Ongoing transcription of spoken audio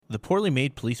The Poorly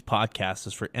Made Police podcast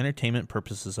is for entertainment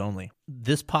purposes only.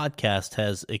 This podcast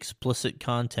has explicit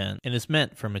content and is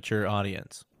meant for a mature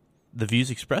audience. The views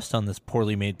expressed on this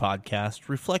Poorly Made podcast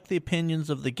reflect the opinions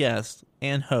of the guest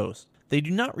and host. They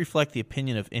do not reflect the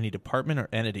opinion of any department or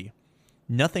entity.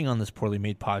 Nothing on this Poorly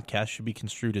Made podcast should be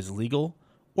construed as legal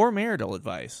or marital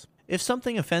advice. If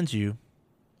something offends you,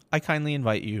 I kindly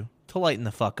invite you to lighten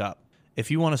the fuck up.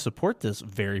 If you want to support this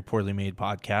very poorly made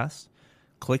podcast,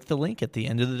 click the link at the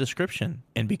end of the description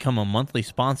and become a monthly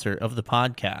sponsor of the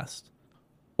podcast.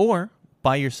 Or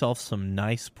buy yourself some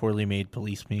nice poorly made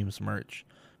police memes merch.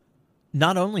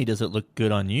 Not only does it look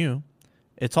good on you,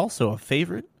 it's also a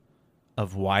favorite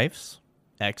of wives,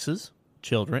 exes,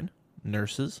 children,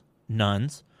 nurses,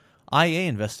 nuns, IA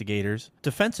investigators,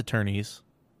 defense attorneys,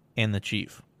 and the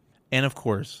chief. And of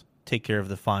course, take care of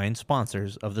the fine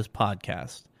sponsors of this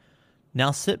podcast. Now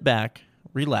sit back,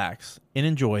 relax, and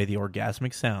enjoy the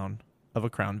orgasmic sound of a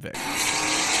Crown Vic.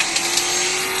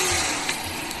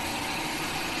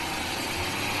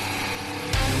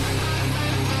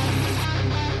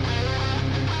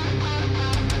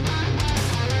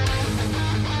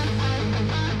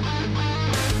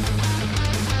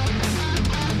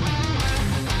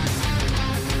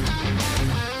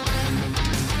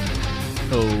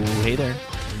 Oh, hey there.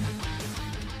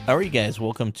 How are you guys?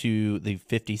 Welcome to the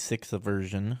 56th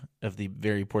version of the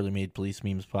Very Poorly Made Police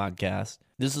Memes podcast.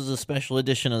 This is a special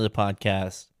edition of the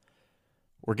podcast.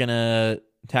 We're going to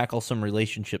tackle some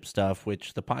relationship stuff,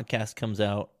 which the podcast comes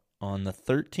out on the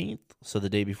 13th, so the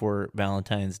day before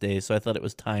Valentine's Day, so I thought it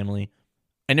was timely.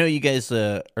 I know you guys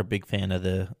are a big fan of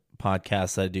the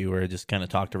podcasts I do where I just kind of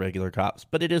talk to regular cops,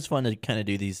 but it is fun to kind of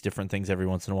do these different things every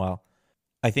once in a while.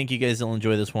 I think you guys will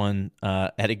enjoy this one.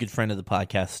 I had a good friend of the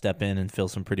podcast step in and fill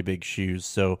some pretty big shoes.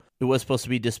 So it was supposed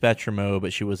to be Dispatcher Mo,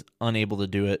 but she was unable to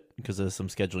do it because of some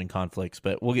scheduling conflicts.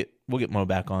 But we'll get Mo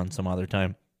back on some other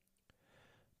time.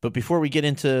 But before we get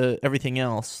into everything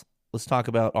else, let's talk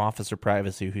about Officer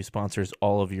Privacy, who sponsors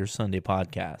all of your Sunday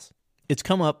podcasts. It's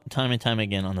come up time and time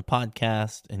again on the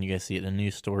podcast, and you guys see it in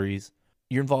news stories.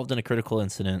 You're involved in a critical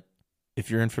incident.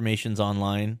 If your information's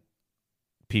online,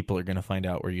 people are going to find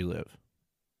out where you live.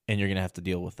 And you're going to have to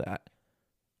deal with that.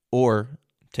 Or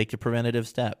take the preventative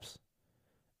steps.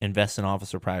 Invest in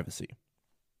officer privacy.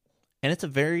 And it's a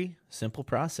very simple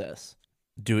process.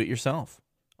 Do it yourself.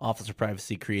 Officer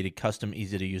Privacy created custom,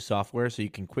 easy-to-use software so you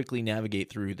can quickly navigate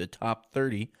through the top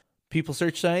 30 people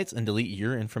search sites and delete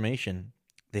your information.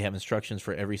 They have instructions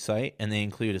for every site, and they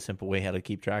include a simple way how to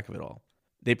keep track of it all.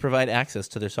 They provide access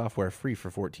to their software free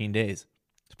for 14 days.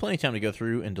 There's plenty of time to go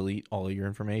through and delete all of your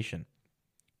information.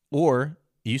 Or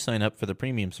you sign up for the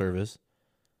premium service,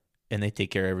 and they take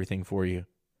care of everything for you.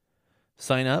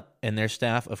 Sign up, and their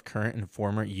staff of current and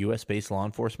former U.S.-based law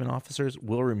enforcement officers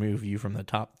will remove you from the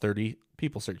top 30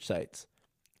 people search sites.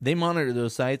 They monitor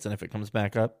those sites, and if it comes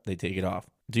back up, they take it off.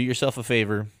 Do yourself a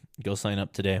favor. Go sign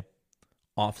up today.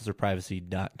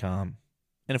 officerprivacy.com.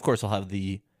 And, of course, I'll have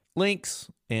the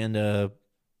links and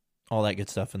all that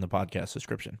good stuff in the podcast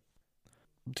description.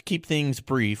 To keep things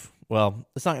brief, well,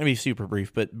 it's not going to be super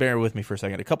brief, but bear with me for a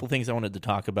second. A couple things I wanted to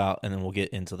talk about, and then we'll get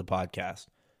into the podcast.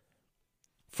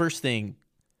 First thing,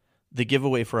 the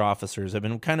giveaway for officers. I've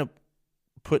been kind of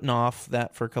putting off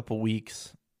that for a couple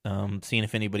weeks, seeing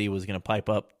if anybody was going to pipe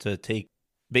up to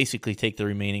basically take the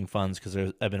remaining funds,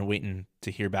 because I've been waiting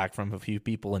to hear back from a few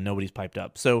people, and nobody's piped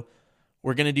up. So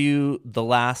we're going to do the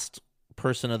last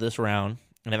person of this round,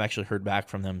 and I've actually heard back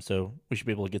from them, so we should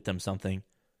be able to get them something.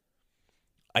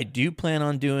 I do plan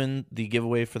on doing the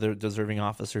giveaway for the deserving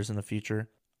officers in the future.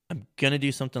 I'm going to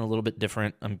do something a little bit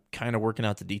different. I'm kind of working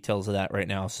out the details of that right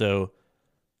now. So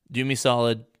do me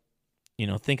solid.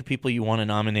 Think of people you want to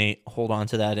nominate. Hold on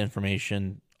to that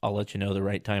information. I'll let you know the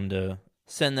right time to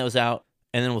send those out.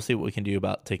 And then we'll see what we can do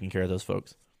about taking care of those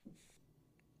folks.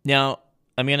 Now,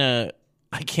 I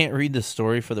can't read the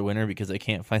story for the winner because I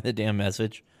can't find the damn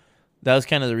message. That was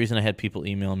kind of the reason I had people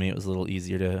email me. It was a little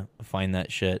easier to find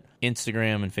that shit.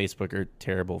 Instagram and Facebook are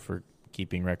terrible for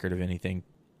keeping record of anything.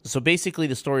 So basically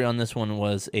the story on this one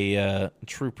was a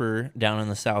trooper down in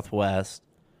the Southwest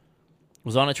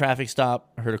was on a traffic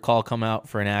stop, heard a call come out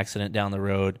for an accident down the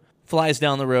road, flies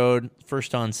down the road,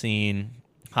 first on scene,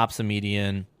 hops a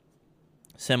median,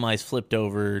 semi's flipped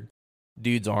over,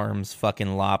 dude's arms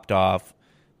fucking lopped off,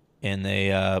 and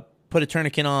they put a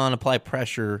tourniquet on, apply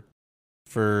pressure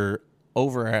for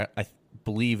over, I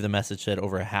believe the message said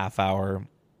over a half hour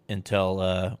until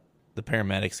the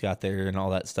paramedics got there and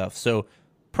all that stuff. So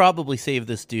probably saved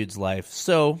this dude's life.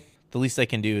 So the least I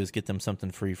can do is get them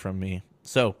something free from me.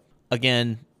 So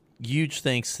again, huge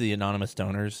thanks to the anonymous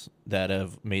donors that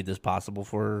have made this possible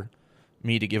for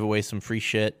me to give away some free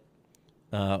shit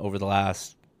over the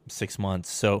last 6 months.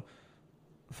 So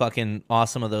fucking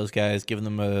awesome of those guys. Giving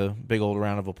them a big old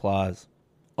round of applause.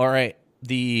 All right.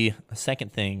 The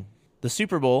second thing, the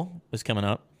Super Bowl is coming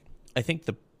up. I think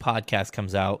the podcast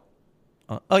comes out.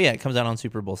 It comes out on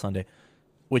Super Bowl Sunday,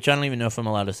 which I don't even know if I'm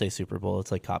allowed to say Super Bowl.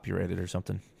 It's like copyrighted or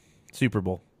something. Super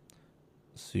Bowl.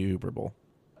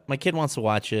 My kid wants to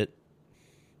watch it.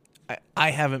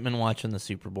 I haven't been watching the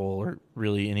Super Bowl or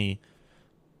really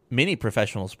many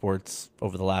professional sports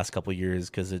over the last couple of years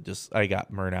because I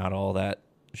got burned out all that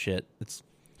shit. It's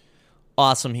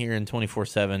awesome here in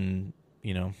 24/7.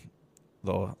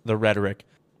 The rhetoric.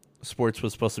 Sports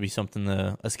was supposed to be something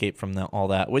to escape from all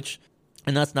that,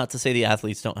 and that's not to say the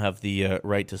athletes don't have the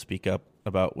right to speak up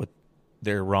about what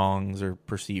their wrongs or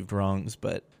perceived wrongs,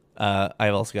 but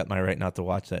I've also got my right not to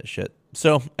watch that shit.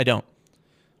 So I don't.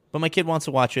 But my kid wants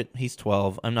to watch it. He's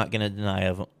 12. I'm not going to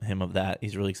deny him of that.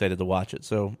 He's really excited to watch it.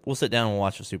 So we'll sit down and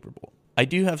watch the Super Bowl. I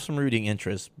do have some rooting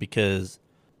interest because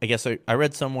I guess I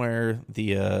read somewhere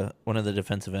one of the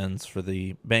defensive ends for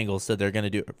the Bengals said they're going to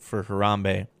do it for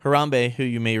Harambe. Harambe, who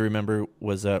you may remember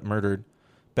was murdered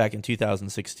back in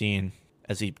 2016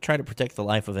 as he tried to protect the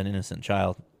life of an innocent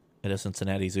child at a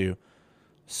Cincinnati zoo.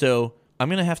 So I'm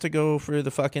going to have to go for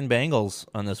the fucking Bengals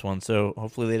on this one. So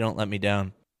hopefully they don't let me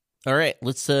down. All right,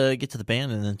 let's get to the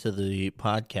band and then to the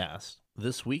podcast.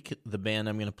 This week, the band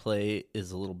I'm going to play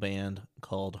is a little band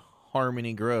called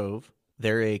Harmony Grove.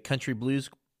 They're a country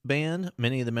blues band.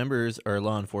 Many of the members are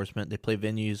law enforcement. They play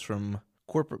venues from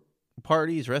corporate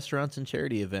parties, restaurants, and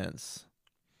charity events.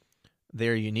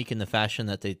 They're unique in the fashion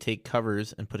that they take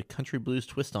covers and put a country blues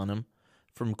twist on them,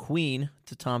 from Queen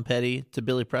to Tom Petty to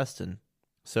Billy Preston.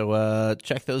 So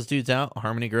check those dudes out,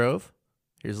 Harmony Grove.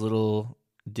 Here's a little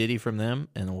ditty from them,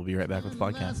 and then we'll be right back with the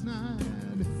podcast. Last night,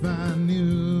 if I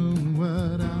knew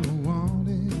what I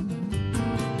wanted,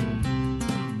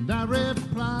 and I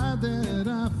replied that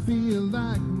I feel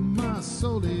like my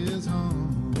soul is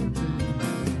haunted.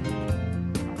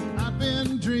 I've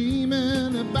been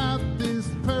dreaming about this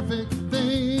perfect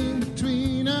thing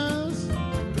between us.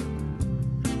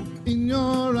 In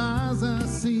your eyes I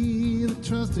see the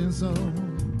trusting soul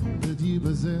that you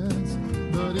possess,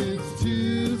 but it's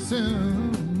too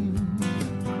soon.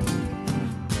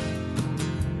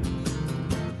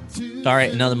 All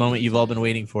right, another moment you've all been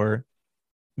waiting for.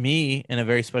 Me and a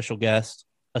very special guest,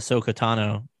 Ahsoka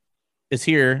Tano, is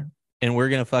here, and we're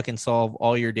going to fucking solve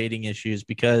all your dating issues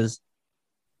because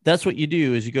that's what you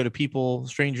do is you go to people,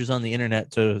 strangers on the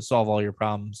internet to solve all your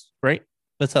problems, right?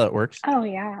 That's how it works. Oh,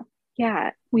 yeah.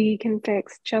 Yeah, we can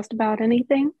fix just about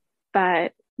anything,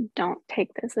 but don't take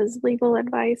this as legal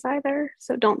advice either.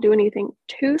 So don't do anything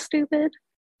too stupid.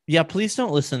 Yeah, please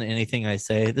don't listen to anything I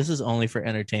say. This is only for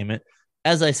entertainment.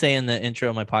 As I say in the intro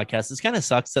of my podcast, it kind of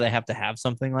sucks that I have to have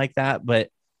something like that, but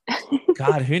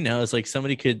God, who knows? Like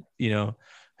somebody could,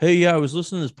 hey, yeah, I was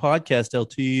listening to this podcast,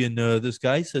 LT, and this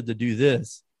guy said to do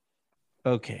this.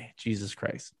 Okay, Jesus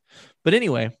Christ. But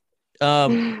anyway,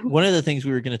 one of the things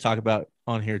we were going to talk about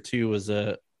on here too was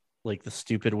like the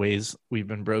stupid ways we've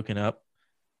been broken up.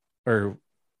 Or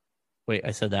wait,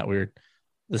 I said that weird.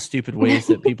 The stupid ways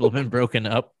that people have been broken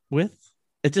up with.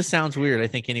 It just sounds weird, I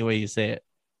think, any way you say it.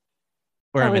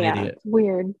 Or I'm an idiot. It's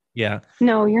weird. Yeah.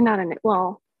 No, you're not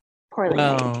poorly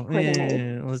made.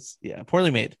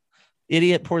 Poorly made.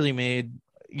 Idiot, poorly made.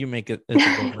 You make it. It's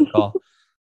a good call.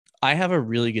 I have a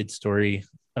really good story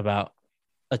about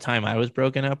a time I was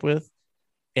broken up with,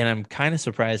 and I'm kind of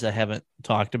surprised I haven't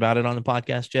talked about it on the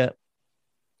podcast yet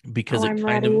because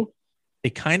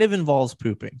it kind of involves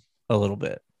pooping a little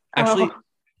bit. Actually,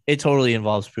 it totally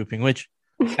involves pooping, which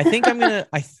I think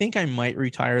I think I might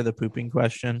retire the pooping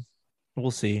question.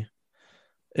 We'll see.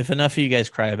 If enough of you guys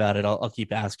cry about it, I'll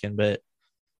keep asking. But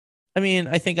I mean,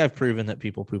 I think I've proven that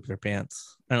people poop their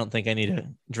pants. I don't think I need to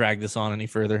drag this on any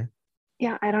further.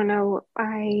 Yeah, I don't know.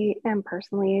 I am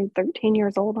personally 13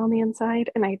 years old on the inside,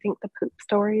 and I think the poop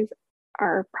stories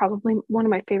are probably one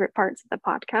of my favorite parts of the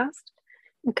podcast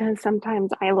because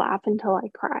sometimes I laugh until I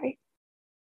cry.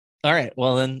 All right.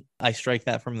 Well, then I strike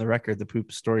that from the record. The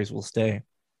poop stories will stay.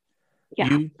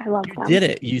 Yeah, I love them. You did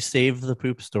it. You saved the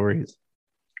poop stories.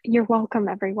 You're welcome,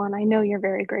 everyone. I know you're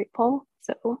very grateful,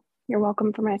 so you're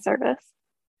welcome for my service.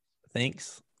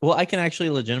 Thanks. Well, I can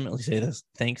actually legitimately say this.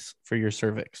 Thanks for your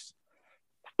cervix.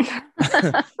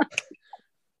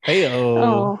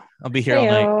 Hey-o. I'll be here all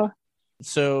night.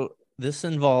 So this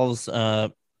involves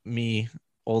me,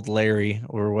 old Larry,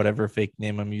 or whatever fake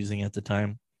name I'm using at the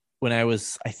time. When I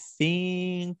was, I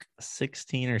think,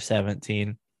 16 or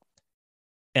 17.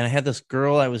 And I had this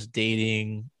girl I was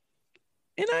dating.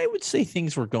 And I would say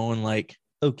things were going like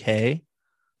okay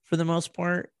for the most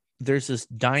part. There's this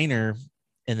diner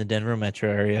in the Denver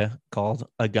metro area called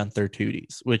a Gunther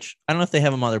Tooties, which I don't know if they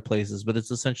have them other places, but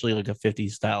it's essentially like a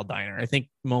 50s style diner. I think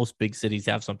most big cities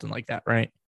have something like that,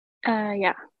 right?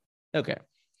 Yeah. Okay.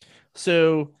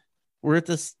 So we're at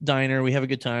this diner. We have a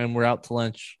good time. We're out to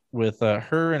lunch with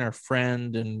her and her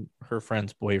friend and her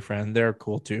friend's boyfriend. They're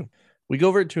cool too. We go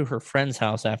over to her friend's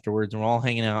house afterwards and we're all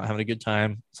hanging out, having a good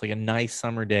time. It's like a nice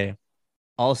summer day.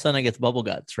 All of a sudden, I get the bubble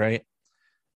guts, right? Oh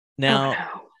Now,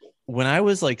 no. when I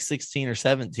was like 16 or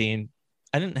 17,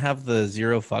 I didn't have the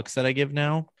zero fucks that I give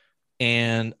now.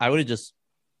 And I would have just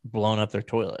blown up their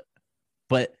toilet.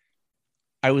 But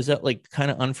I was at like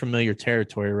kind of unfamiliar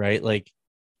territory, right? Like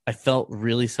I felt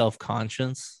really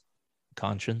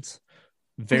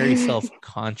very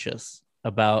self-conscious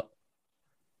about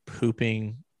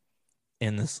pooping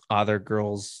in this other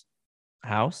girl's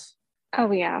house,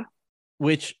 Oh yeah.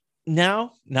 which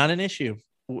now not an issue.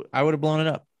 I would have blown it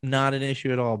up, not an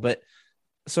issue at all. But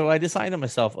so I decided to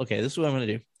myself, okay, this is what I'm going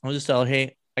to do. I'll just tell her,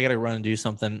 hey, I got to run and do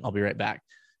something. I'll be right back.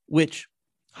 Which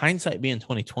hindsight being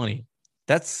 2020,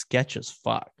 that's sketch as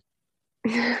fuck,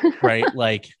 right?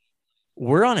 Like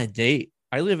we're on a date.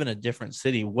 I live in a different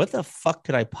city. What the fuck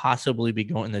could I possibly be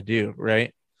going to do?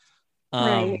 Right.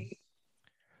 Right.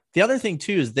 The other thing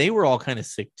too is they were all kind of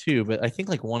sick too, but I think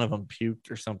like one of them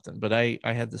puked or something. But I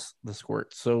had the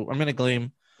squirt, so I'm gonna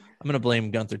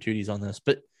blame Gunther Tooties on this.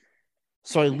 But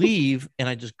so I leave and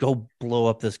I just go blow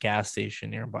up this gas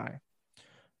station nearby.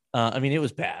 I mean, it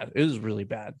was bad. It was really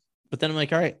bad. But then I'm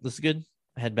like, all right, this is good.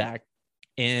 I head back,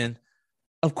 and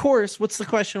of course, what's the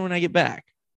question when I get back?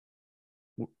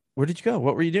 Where did you go?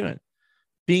 What were you doing?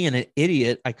 Being an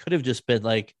idiot, I could have just been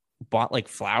like bought like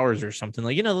flowers or something.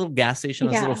 Like, you know, the little gas station,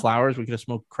 those little Yeah. flowers. We could have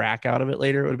smoked crack out of it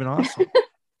later. It would have been awesome.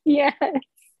 Yeah.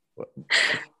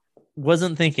 Was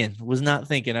not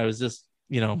thinking. I was just,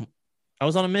 I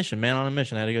was on a mission, man, on a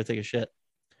mission. I had to go take a shit.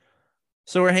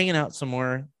 So we're hanging out some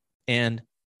more, and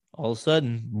all of a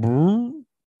sudden, boom,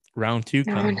 round two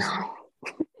Oh comes. no.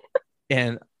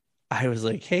 And I was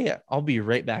like, hey, I'll be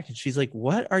right back. And she's like,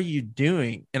 what are you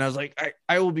doing? And I was like,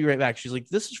 I will be right back. She's like,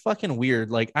 this is fucking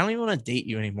weird. Like, I don't even want to date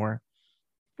you anymore.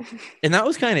 And that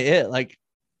was kind of it. Like,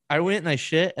 I went and I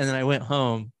shit, and then I went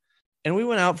home, and we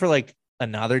went out for like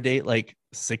another date, like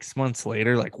 6 months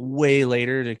later, like way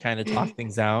later, to kind of talk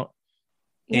things out.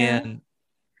 Yeah.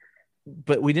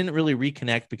 But we didn't really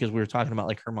reconnect because we were talking about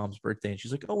like her mom's birthday. And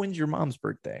she's like, oh, when's your mom's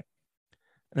birthday?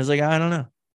 And I was like, I don't know.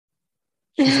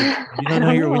 She's like, you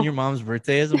don't know when your mom's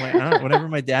birthday is? I'm like, I don't know. Whatever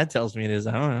my dad tells me it is,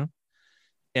 I don't know.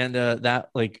 And that,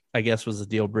 like, I guess was a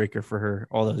deal breaker for her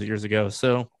all those years ago.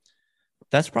 So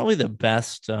that's probably the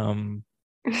best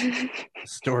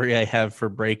story I have for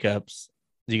breakups.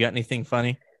 Do you got anything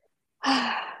funny?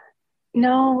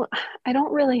 No, I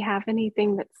don't really have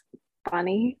anything that's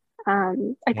funny. I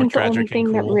More think the only tragic and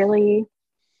thing that cool. really,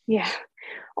 yeah,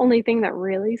 only thing that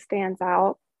really stands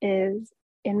out is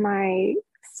in my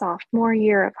sophomore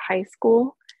year of high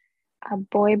school, a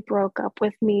boy broke up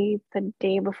with me the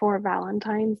day before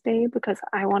Valentine's Day because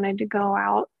I wanted to go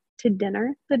out to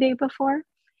dinner the day before,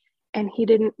 and he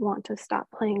didn't want to stop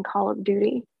playing Call of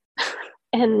Duty.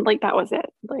 And like that was it.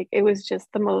 Like it was just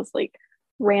the most like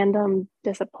random,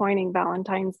 disappointing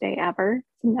Valentine's Day ever.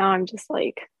 So now I'm just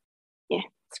like, yeah,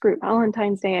 screw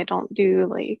Valentine's Day. I don't do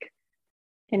like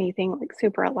anything like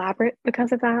super elaborate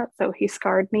because of that. So he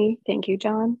scarred me. Thank you,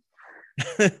 John.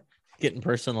 Getting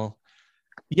personal.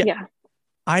 Yeah. Yeah.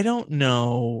 I don't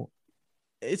know.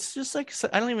 It's just like,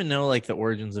 I don't even know like the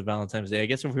origins of Valentine's Day. I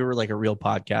guess if we were like a real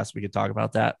podcast, we could talk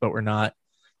about that, but we're not.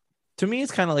 To me,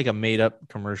 it's kind of like a made up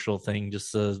commercial thing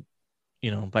just to,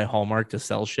 by Hallmark to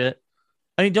sell shit.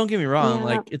 I mean, don't get me wrong. Yeah.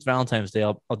 Like it's Valentine's Day.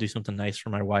 I'll do something nice for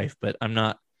my wife, but I'm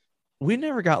not, we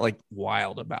never got like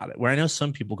wild about it, where I know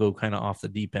some people go kind of off the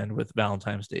deep end with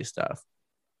Valentine's Day stuff.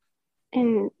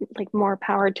 And like more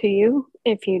power to you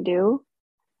if you do.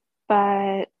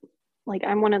 But like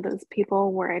I'm one of those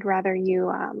people where I'd rather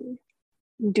you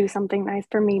do something nice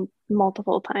for me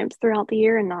multiple times throughout the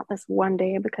year and not this one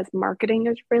day because marketing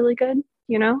is really good,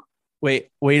 you know? Wait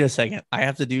a second. I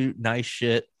have to do nice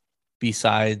shit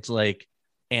besides like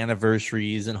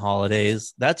anniversaries and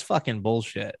holidays. That's fucking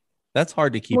bullshit. That's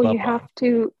hard to keep Well, up you have on.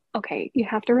 to, okay, you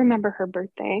have to remember her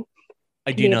birthday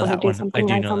I to do be know able to that do one. I something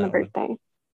do nice know on the that one. birthday.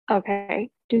 Okay.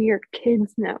 Do your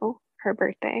kids know her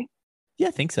birthday? Yeah,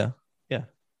 I think so. Yeah.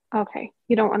 Okay.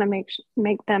 You don't want to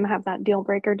make them have that deal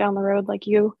breaker down the road like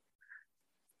you.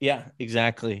 Yeah,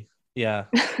 exactly. Yeah.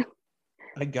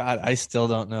 I still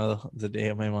don't know the day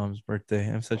of my mom's birthday.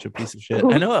 I'm such a piece of shit.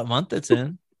 I know what month it's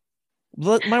in.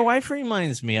 But my wife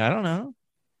reminds me. I don't know.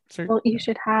 Well, you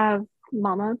should have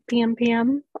Mama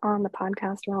PM on the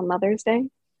podcast around Mother's Day.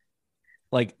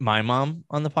 Like my mom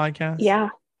on the podcast? Yeah.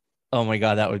 Oh my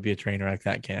God, that would be a train wreck.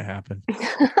 That can't happen.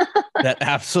 That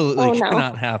absolutely Oh, no.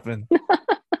 cannot happen.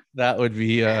 That would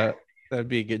be that'd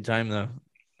be a good time though.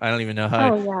 I don't even know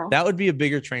how. Oh, yeah. That would be a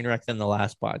bigger train wreck than the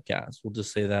last podcast. We'll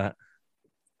just say that.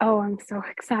 Oh, I'm so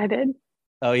excited.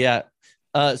 Oh yeah.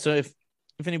 So if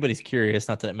anybody's curious,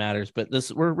 not that it matters, but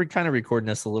we're kind of recording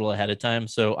this a little ahead of time,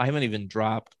 so I haven't even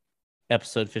dropped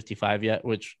episode 55 yet,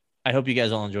 which I hope you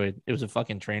guys all enjoyed. It was a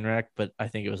fucking train wreck, but I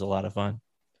think it was a lot of fun.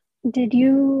 Did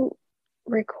you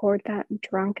record that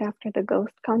drunk after the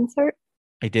Ghost concert?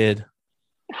 I did.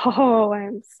 Oh,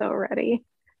 I'm so ready.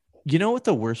 You know what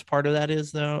the worst part of that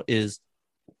is though, is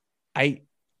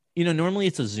normally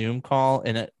it's a Zoom call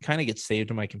and it kind of gets saved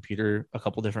to my computer a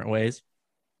couple different ways.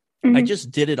 Mhm. I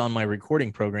just did it on my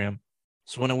recording program.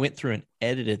 So when I went through and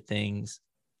edited things,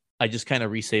 I just kind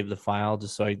of resaved the file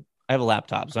just so I have a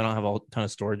laptop, so I don't have a ton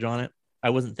of storage on it.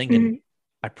 I wasn't thinking Mhm.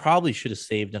 I probably should have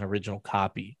saved an original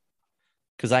copy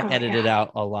because I Oh, edited yeah.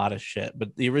 out a lot of shit.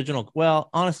 But the original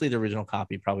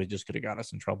copy probably just could have got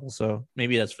us in trouble. So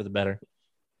maybe that's for the better.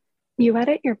 You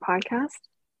edit your podcast?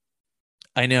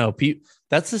 I know.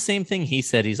 That's the same thing he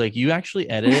said. He's like, you actually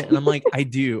edit it? And I'm like, I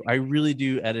do. I really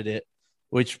do edit it,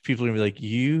 which people are gonna be like,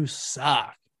 you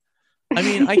suck. I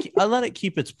mean, I let it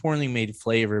keep its poorly made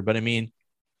flavor, but I mean,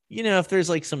 if there's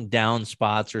like some down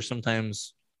spots or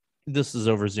sometimes this is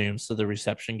over Zoom, so the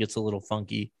reception gets a little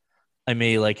funky. I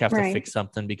may like have to Right. fix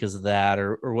something because of that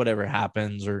or whatever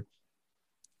happens or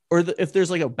if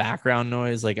there's like a background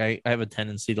noise, like I have a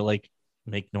tendency to like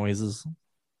make noises,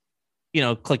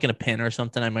 clicking a pen or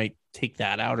something. I might take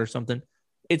that out or something.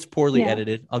 It's poorly Yeah.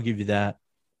 edited. I'll give you that.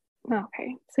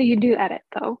 Okay. So you do edit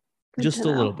though. Good Just to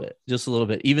a know. little bit. Just a little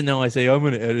bit. Even though I say I'm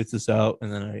going to edit this out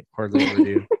and then I hardly ever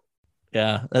do.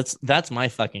 Yeah, that's my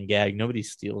fucking gag. Nobody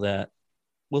steal that.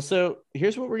 Well, so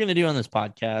here's what we're going to do on this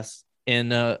podcast.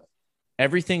 And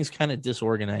everything's kind of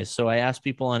disorganized. So I asked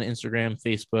people on Instagram,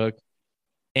 Facebook,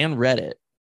 and Reddit.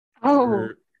 Oh,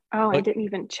 I what- didn't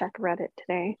even check Reddit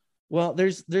today. Well,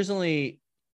 there's only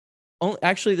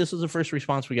actually, this was the first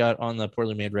response we got on the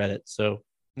Poorly Made Reddit. So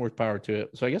more power to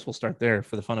it. So I guess we'll start there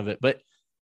for the fun of it. But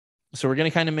so we're going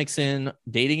to kind of mix in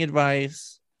dating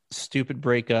advice, stupid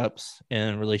breakups,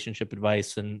 and relationship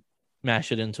advice and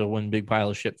mash it into one big pile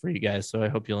of shit for you guys. So I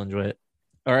hope you'll enjoy it.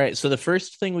 All right. So the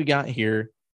first thing we got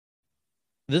here,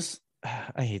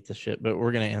 I hate this shit, but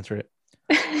we're going to answer it.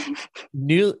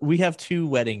 We have 2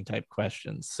 wedding type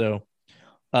questions. So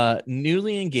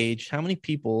newly engaged, how many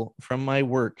people from my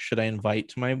work should I invite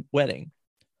to my wedding?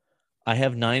 I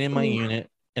have 9 in my Ooh. unit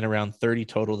and around 30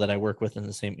 total that I work with in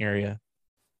the same area.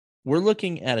 We're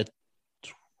looking at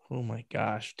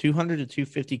 200 to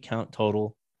 250 count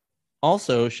total.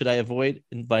 Also, should I avoid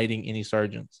inviting any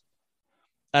sergeants?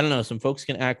 I don't know. Some folks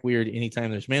can act weird anytime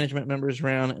there's management members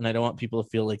around, and I don't want people to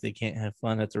feel like they can't have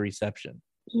fun at the reception.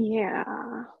 Yeah.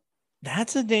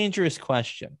 That's a dangerous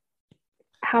question.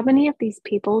 How many of these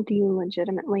people do you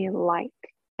legitimately like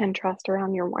and trust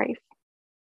around your wife?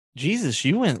 Jesus,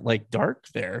 you went like dark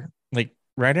there, like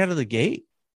right out of the gate.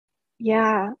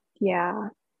 Yeah.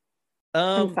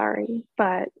 I'm sorry,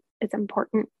 but it's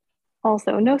important.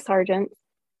 Also, no sergeants,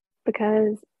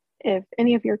 because if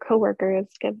any of your coworkers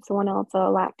give someone else a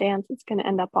lap dance, it's going to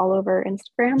end up all over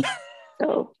Instagram.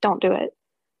 So don't do it.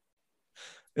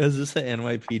 Is this an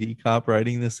NYPD cop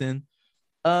writing this in?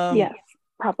 Yes,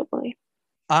 probably.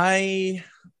 I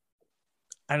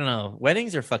don't know.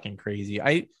 Weddings are fucking crazy.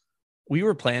 We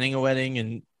were planning a wedding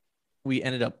and we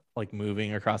ended up like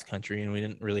moving across country and we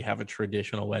didn't really have a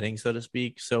traditional wedding, so to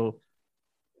speak. So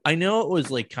I know it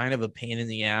was like kind of a pain in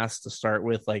the ass to start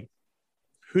with, like,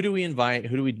 who do we invite?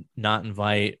 Who do we not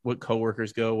invite? What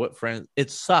coworkers go? What friends? It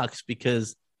sucks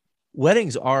because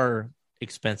weddings are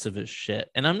expensive as shit.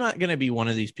 And I'm not going to be one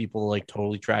of these people like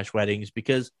totally trash weddings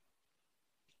because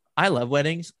I love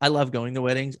weddings. I love going to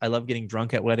weddings. I love getting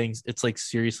drunk at weddings. It's like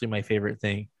seriously my favorite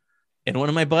thing. And one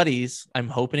of my buddies, I'm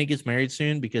hoping he gets married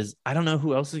soon because I don't know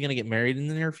who else is going to get married in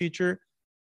the near future.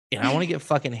 And I want to get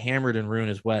fucking hammered and ruin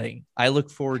his wedding. I look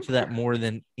forward to that more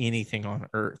than anything on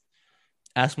earth.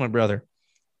 Ask my brother.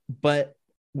 But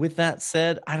with that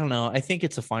said, I don't know. I think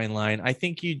it's a fine line. I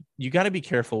think you got to be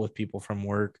careful with people from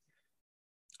work.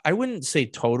 I wouldn't say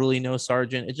totally no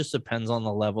sergeant. It just depends on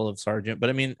the level of sergeant. But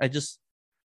I mean, it's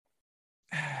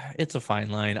a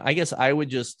fine line. I guess I would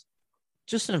just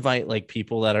invite like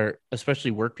people that are,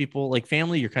 especially work people, like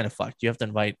family. You're kind of fucked. You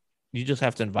just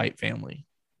have to invite family.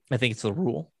 I think it's the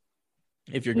rule.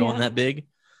 If you're going that big,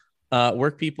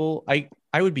 work people, I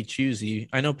would be choosy.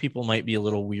 I know people might be a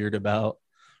little weird about,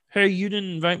 hey, you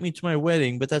didn't invite me to my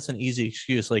wedding, but that's an easy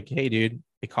excuse. Like, hey, dude,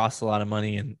 it costs a lot of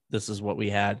money and this is what we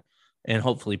had. And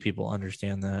hopefully people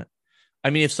understand that. I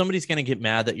mean, if somebody's going to get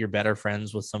mad that you're better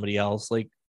friends with somebody else, like,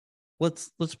 let's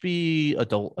be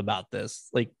adult about this.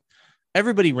 Like,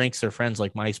 everybody ranks their friends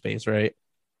like MySpace, right?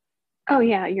 Oh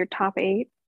yeah, your top eight.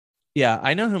 Yeah,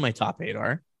 I know who my top 8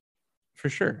 are for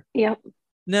sure. Yep.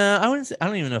 No, I wouldn't say, I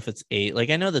don't even know if it's 8. Like,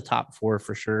 I know the top 4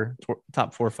 for sure,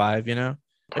 top 4 or 5, Top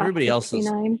everybody else is,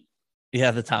 69.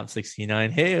 yeah, the top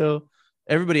 69. Hey,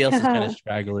 everybody else is kind of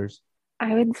stragglers.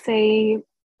 I would say,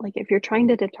 like, if you're trying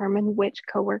to determine which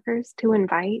coworkers to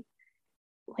invite,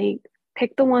 like,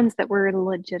 pick the ones that were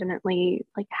legitimately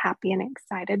like happy and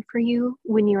excited for you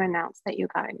when you announced that you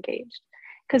got engaged.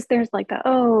 Because there's like the,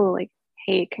 oh, like,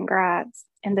 hey, congrats.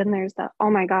 And then there's the, oh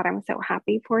my God, I'm so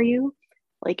happy for you.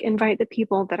 Like, invite the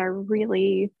people that are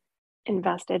really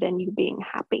invested in you being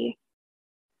happy.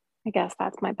 I guess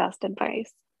that's my best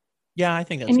advice. Yeah, I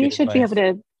think that's And you good should be able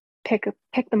advice. to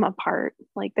pick them apart.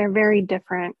 Like, they're very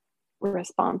different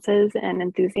responses and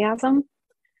enthusiasm.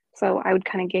 So I would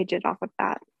kind of gauge it off of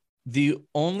that. The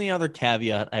only other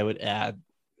caveat I would add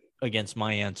against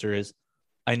my answer is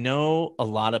I know a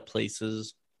lot of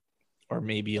places are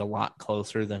maybe a lot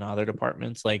closer than other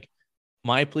departments. Like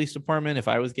my police department, if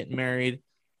I was getting married,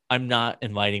 I'm not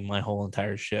inviting my whole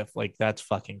entire shift. Like that's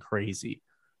fucking crazy.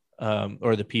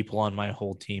 Or the people on my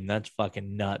whole team. That's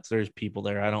fucking nuts. There's people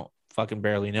there I don't fucking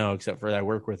barely know except for that I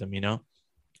work with them.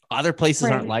 Other places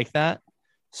aren't Right. like that.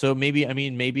 So maybe, I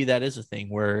mean, maybe that is a thing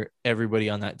where everybody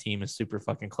on that team is super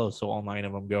fucking close. So all 9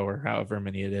 of them go, or however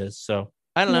many it is. So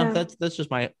I don't know. Yeah. That's just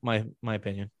my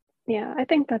opinion. Yeah. I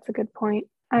think that's a good point.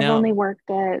 I've Now, only worked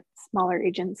at smaller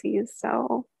agencies,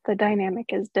 so the dynamic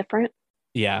is different.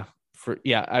 yeah,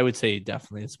 I would say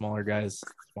definitely smaller guys.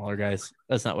 Smaller guys.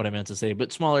 That's not what I meant to say,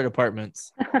 but smaller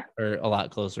departments are a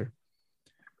lot closer.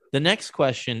 The next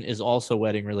question is also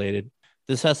wedding related.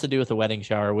 This has to do with a wedding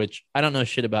shower, which I don't know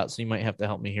shit about, so you might have to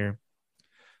help me here.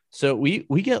 So we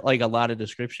get like a lot of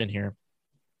description here.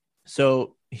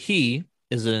 So he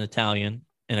is an Italian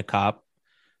and a cop,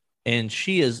 and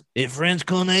she is a French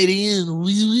Canadian.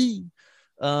 Oui,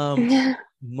 oui.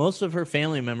 Most of her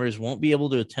family members won't be able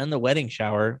to attend the wedding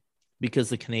shower because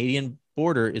the Canadian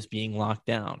border is being locked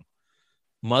down.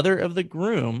 Mother of the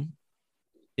groom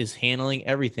is handling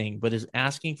everything, but is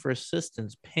asking for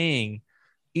assistance paying,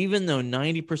 even though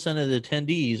 90% of the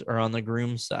attendees are on the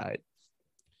groom's side.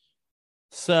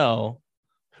 So,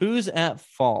 who's at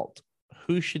fault?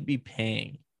 Who should be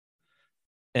paying?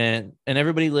 And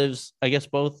everybody lives, I guess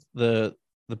both the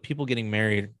people getting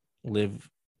married live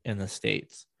in the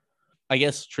States. I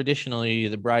guess traditionally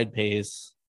the bride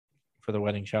pays for the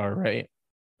wedding shower, right?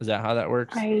 Is that how that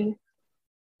works? I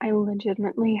I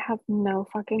legitimately have no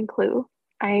fucking clue.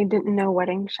 I didn't know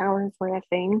wedding showers were a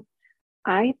thing.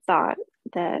 I thought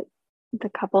that the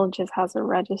couple just has a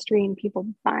registry and people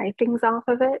buy things off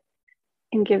of it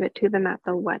and give it to them at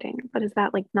the wedding. But is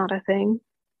that like not a thing?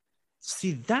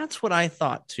 See, that's what I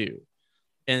thought too.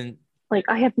 And Like,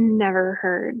 I have never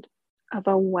heard of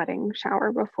a wedding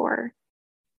shower before.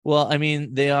 well, I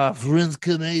mean, they are French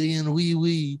Canadian, wee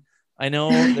wee. I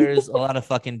know there's a lot of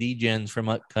fucking degens from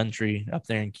up country up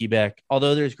there in Quebec,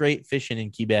 although there's great fishing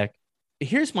in Quebec.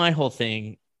 Here's my whole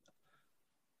thing.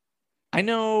 I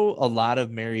know a lot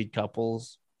of married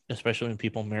couples, especially when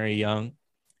people marry young,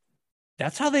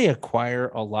 that's how they acquire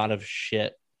a lot of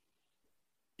shit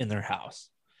in their house.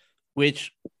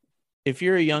 Which, if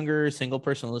you're a younger single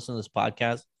person listening to this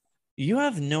podcast, you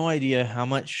have no idea how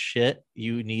much shit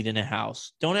you need in a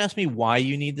house. Don't ask me why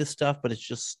you need this stuff, but it's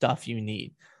just stuff you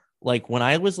need. Like when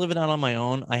I was living out on my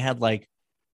own, I had like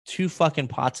 2 fucking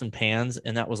pots and pans,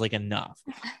 and that was like enough.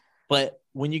 But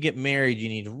when you get married, you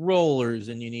need rollers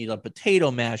and you need a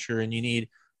potato masher and you need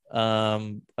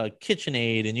a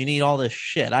KitchenAid and you need all this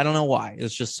shit. I don't know why.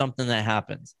 It's just something that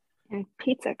happens. And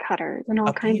pizza cutters and all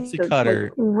A kinds pizza of like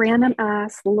cutter. random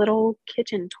ass little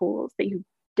kitchen tools that you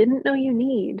didn't know you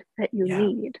need that you Yeah,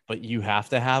 need. but you have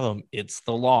to have them. It's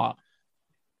the law.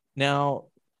 Now,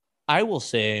 I will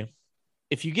say,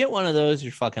 if you get one of those,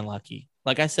 you're fucking lucky.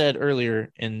 Like I said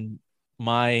earlier in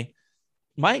my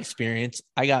my experience,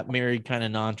 I got married kind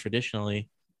of non-traditionally,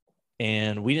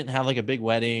 and we didn't have like a big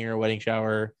wedding or a wedding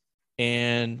shower.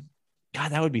 And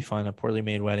God, that would be fun, a poorly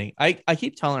made wedding. I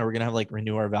keep telling her we're gonna have like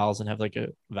renew our vows and have like a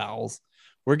vows.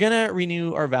 We're gonna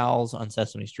renew our vows on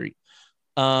Sesame Street.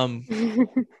 Um,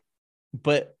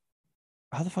 but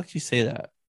how the fuck do you say that?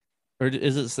 Or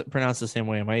is it pronounced the same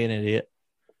way? Am I an idiot?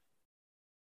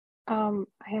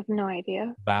 I have no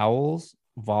idea. Vowels,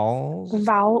 vols,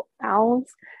 Vowels.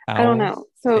 I don't owls, know.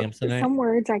 So Samsonite. some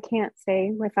words I can't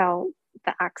say without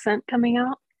the accent coming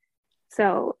out.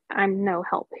 So I'm no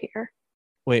help here.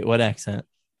 Wait, what accent?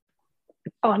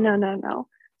 Oh, no.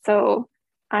 So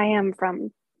I am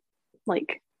from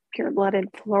like pure-blooded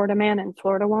Florida man and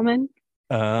Florida woman,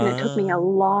 and it took me a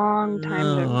long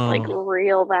time to like Oh,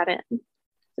 reel that in.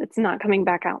 It's not coming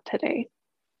back out today.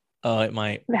 it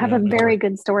might. I We have a don't know very what.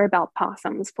 good story about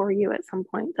possums for you at some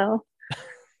point, though.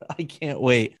 I can't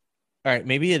wait. All right,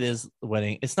 maybe it is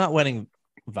wedding. It's not wedding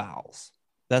vows.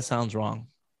 That sounds wrong.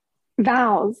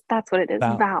 Vows, that's what it is.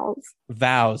 Vow Vows.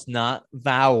 vows, not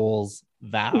vowels.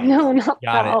 Vows. No, not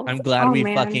Got it. vows. I'm glad Oh we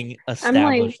man, fucking I'm like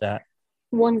established that.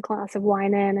 one glass of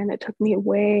wine in, and it took me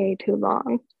way too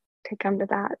long to come to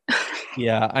that.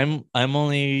 Yeah, I'm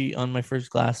only on my first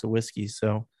glass of whiskey,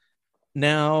 so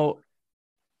now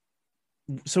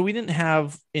so we didn't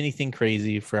have anything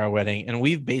crazy for our wedding, and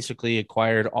we've basically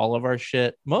acquired all of our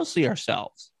shit mostly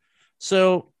ourselves.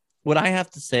 So what I have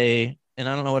to say, and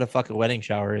I don't know what a fucking wedding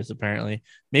shower is apparently.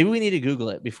 Maybe we need to Google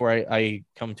it before I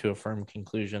come to a firm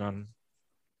conclusion on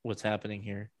what's happening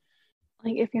here.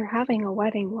 Like, if you're having a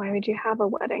wedding, why would you have a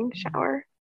wedding shower?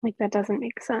 Like, that doesn't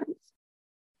make sense.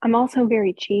 I'm also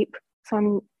very cheap, so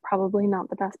I'm probably not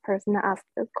the best person to ask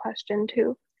this question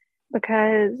to,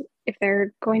 because if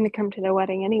they're going to come to the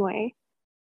wedding anyway,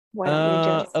 why don't we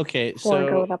just Okay,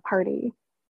 forego so the party?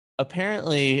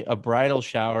 apparently a bridal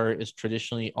shower is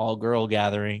traditionally all girl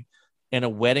gathering, and a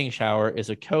wedding shower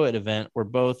is a co-ed event where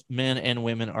both men and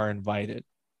women are invited.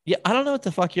 Yeah, I don't know what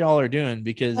the fuck y'all are doing,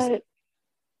 because But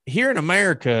here in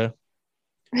America,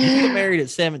 you get married at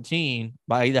 17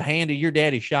 by the hand of your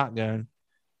daddy's shotgun,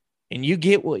 and you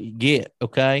get what you get.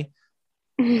 Okay.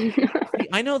 See,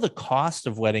 I know the cost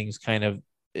of weddings kind of,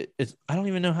 it's, I don't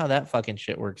even know how that fucking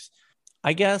shit works.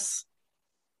 I guess,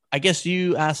 I guess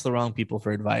you asked the wrong people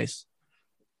for advice.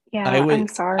 I yeah, would, I'm I would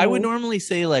sorry. normally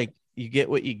say like you get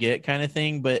what you get kind of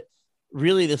thing, but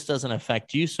really this doesn't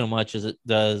affect you so much as it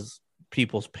does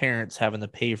people's parents having to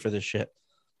pay for the shit.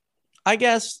 I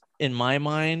guess in my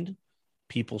mind,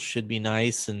 people should be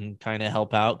nice and kind of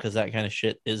help out because that kind of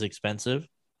shit is expensive.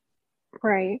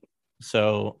 Right.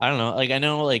 So I don't know. Like I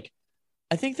know, like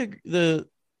I think the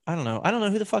I don't know. I don't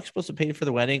know who the fuck's supposed to pay for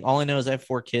the wedding. All I know is I have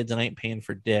 4 kids and I ain't paying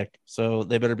for dick. So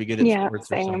they better be good at Yeah,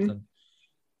 sports or same.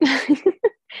 something.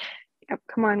 Yep,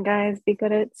 come on, guys, be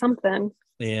good at something.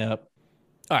 Yeah.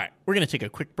 All right, we're gonna take a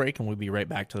quick break and we'll be right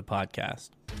back to the podcast.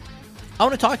 I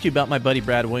want to talk to you about my buddy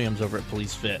Brad Williams over at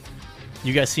Police Fit.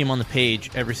 You guys see him on the page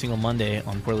every single Monday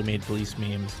on Poorly Made Police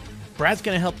Memes. Brad's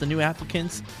going to help the new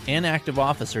applicants and active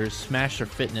officers smash their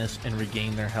fitness and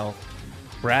regain their health.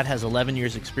 Brad has 11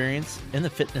 years experience in the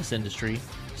fitness industry,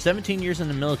 17 years in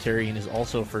the military, and is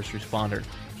also a first responder.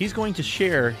 He's going to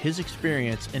share his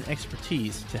experience and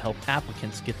expertise to help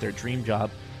applicants get their dream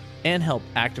job and help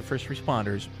active first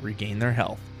responders regain their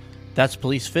health. That's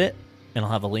Police Fit, and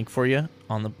I'll have a link for you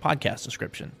on the podcast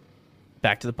description.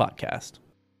 Back to the podcast.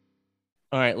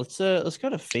 All right, let's go to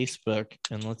Facebook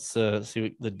and let's see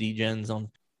what the DGens on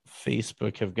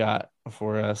Facebook have got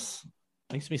for us.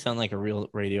 Makes me sound like a real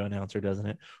radio announcer, doesn't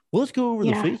it? Well, let's go over the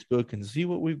Yeah. Facebook and see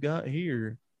what we've got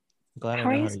here. Glad I How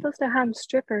are know you how. supposed to have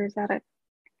strippers at a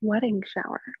wedding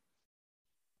shower?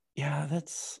 Yeah,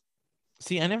 that's.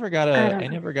 See, I never got I a don't I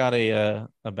know. never got a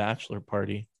bachelor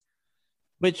party,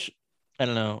 which I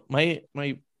don't know. My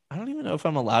I don't even know if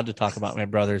I'm allowed to talk about my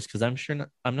brothers because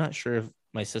I'm not sure if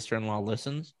my sister-in-law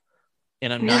listens,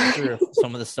 and I'm not sure if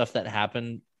some of the stuff that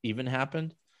happened even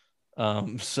happened.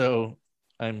 So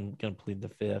I'm gonna plead the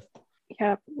fifth.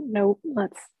 Yep, nope,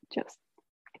 let's just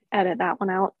edit that one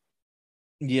out.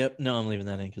 Yep, no, I'm leaving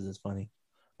that in because it's funny.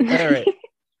 All right,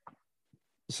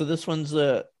 so this one's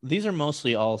these are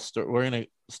mostly all we're gonna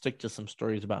stick to some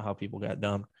stories about how people got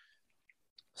dumped.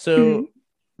 Mhm. So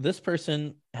this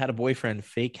person had a boyfriend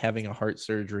fake having a heart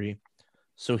surgery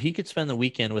so he could spend the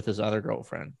weekend with his other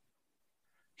girlfriend.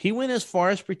 He went as far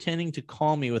as pretending to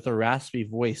call me with a raspy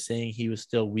voice, saying he was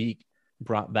still weak,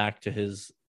 brought back to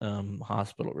his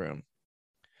hospital room.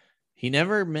 He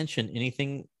never mentioned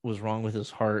anything was wrong with his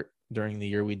heart during the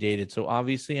year we dated, so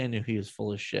obviously I knew he was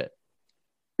full of shit.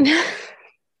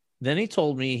 Then he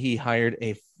told me he hired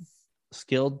a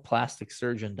skilled plastic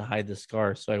surgeon to hide the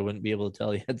scar so I wouldn't be able to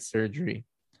tell he had surgery.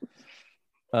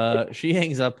 She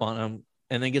hangs up on him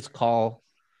and then gets a call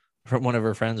from one of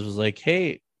her friends, was like,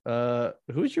 hey,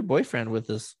 who's your boyfriend with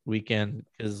this weekend?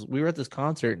 Because we were at this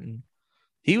concert and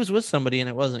he was with somebody and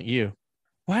it wasn't you.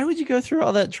 Why would you go through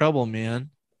all that trouble, man?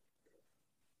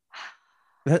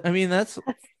 That's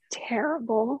That's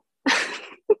terrible.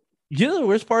 you know, the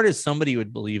worst part is somebody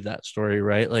would believe that story,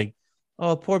 right? Like,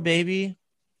 oh, poor baby,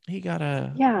 he got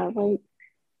a Yeah, like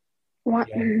what?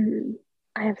 yeah.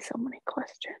 I have so many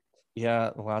questions.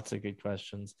 Yeah, lots of good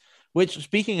questions. Which,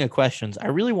 speaking of questions, I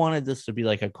really wanted this to be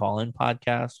like a call-in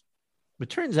podcast, but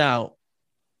turns out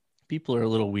people are a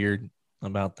little weird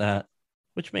about that,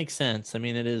 which makes sense. I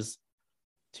mean, it is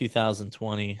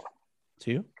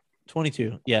 2022,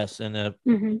 22, yes, and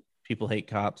Hmm. people hate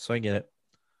cops, so I get it.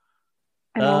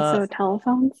 And Uh, also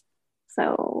telephones.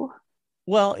 So,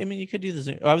 well, I mean, you could do the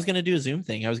Zoom. I was going to do a Zoom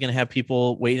thing. I was going to have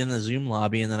people wait in the Zoom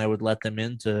lobby, and then I would let them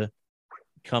in to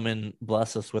come and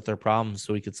bless us with their problems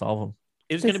so we could solve them.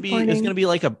 It was going to disappointing. be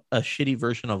like a shitty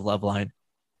version of Loveline.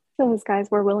 Those guys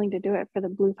were willing to do it for the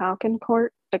Blue Falcon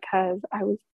court because I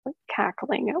was like,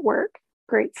 cackling at work.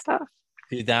 Great stuff.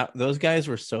 Dude, those guys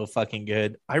were so fucking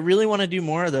good. I really want to do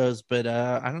more of those, but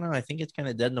I don't know. I think it's kind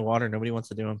of dead in the water. Nobody wants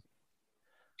to do them.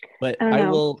 But I don't I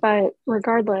know, will. but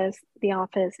regardless, The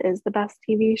Office is the best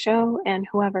TV show, and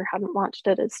whoever hadn't watched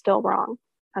it is still wrong,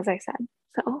 as I said.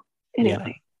 So, Yeah,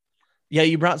 anyway, yeah.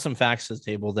 You brought some facts to the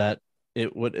table that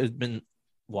it would have been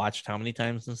watched how many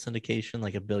times in syndication?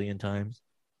 Like a billion times.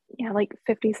 yeah, like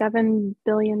 57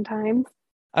 billion times.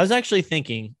 I was actually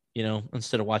thinking,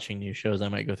 instead of watching new shows, I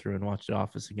might go through and watch The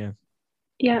Office again.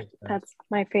 Yeah, Makes sense. that's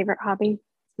my favorite hobby.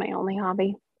 It's my only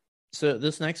hobby. So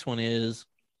this next one is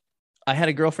I had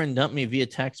a girlfriend dump me via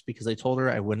text because I told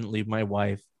her I wouldn't leave my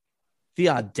wife. The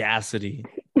audacity.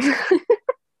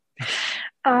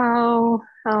 Oh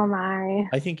my.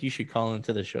 I think you should call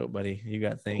into the show, buddy. You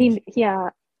got things. Yeah,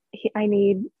 I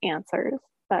need answers,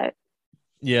 but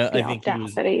Yeah, the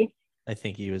audacity. I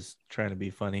think he was trying to be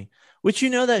funny. Which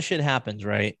that shit happens,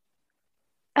 right?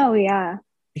 Oh yeah.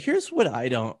 Here's what I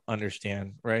don't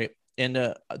understand, right? And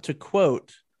to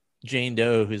quote Jane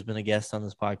Doe, who's been a guest on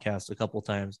this podcast a couple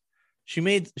times,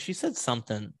 she said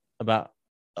something about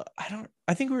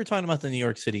I think we were talking about the New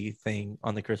York City thing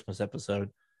on the Christmas episode.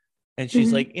 And she's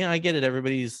Mhm. like, I get it.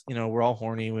 Everybody's, we're all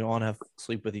horny. We want to have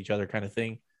sleep with each other kind of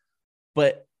thing.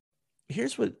 But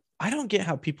here's what I don't get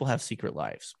how people have secret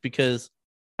lives, because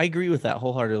I agree with that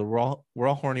wholeheartedly. We're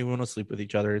all horny. We want to sleep with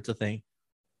each other. It's a thing.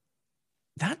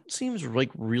 That seems like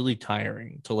really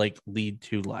tiring to like lead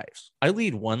two lives. I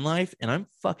lead one life and I'm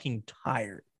fucking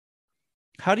tired.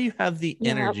 How do you have the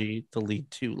Yeah, energy to lead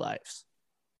two lives?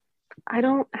 I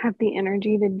don't have the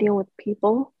energy to deal with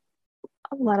people,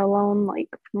 let alone like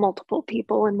multiple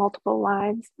people and multiple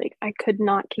lives. Like I could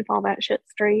not keep all that shit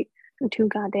straight. I'm too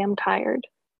goddamn tired.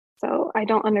 So I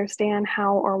don't understand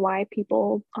how or why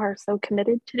people are so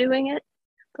committed to doing it.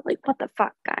 But like, what the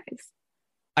fuck, guys?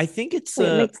 I think it's Like,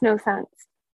 it makes no sense.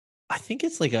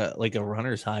 like a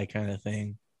runner's high kind of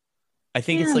thing. I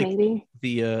think it's Yeah, like maybe.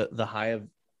 the high of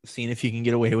seeing if you can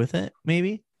get away with it,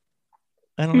 maybe.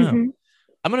 I don't know. Hmm.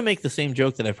 I'm gonna make the same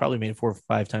joke that I've probably made 4 or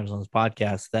 5 times on this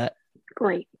podcast, that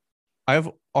Great. I've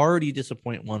already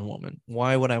disappointed one woman.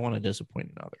 Why would I want to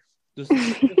disappoint another? Just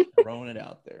throwing it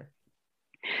out there.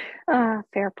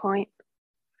 Fair point.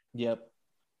 Yep.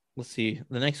 Let's see.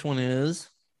 The next one is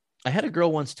I had a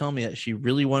girl once tell me that she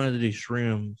really wanted to do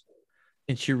shrooms,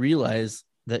 and she realized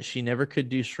that she never could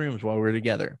do shrooms while we were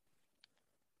together.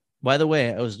 By the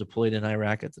way, I was deployed in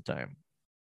Iraq at the time.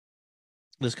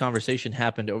 This conversation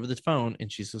happened over the phone,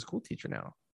 and she's a school teacher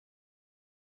now.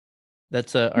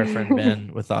 That's our friend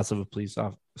Ben with thoughts of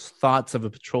a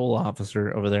patrol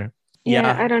officer over there. Yeah,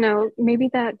 Yeah, I don't know. Maybe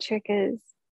that chick is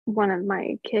one of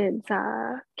my kids'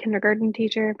 kindergarten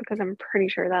teacher because I'm pretty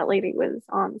sure that lady was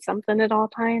on something at all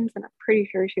times, and I'm pretty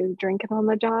sure she was drinking on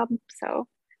the job. So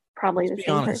probably let's the be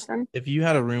same honest. person. If you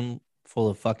had a room full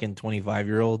of fucking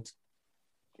 25-year-olds,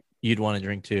 you'd want to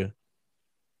drink too.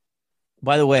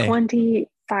 By the way,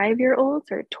 25-year-olds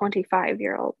or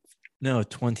 25-year-olds? no,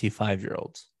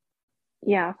 25-year-olds.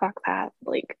 Yeah, fuck that.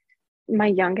 Like my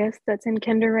youngest that's in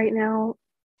kinder right now,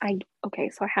 so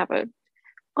I have a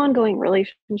ongoing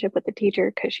relationship with the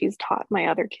teacher because she's taught my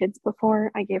other kids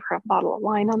before. I gave her a bottle of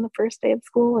wine on the first day of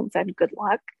school and said good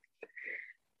luck.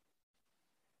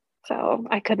 So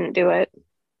I couldn't do it.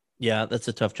 Yeah, that's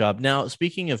a tough job. Now,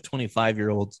 speaking of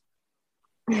 25-year-olds,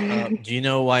 do you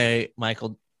know why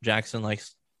Michael Jackson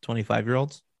likes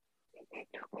 25-year-olds?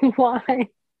 Why?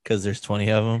 Because there's 20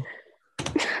 of them.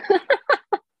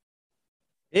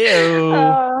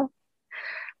 Ew.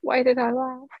 Why did I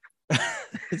laugh?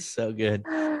 It's so good.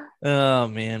 Oh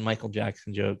man, Michael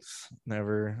Jackson jokes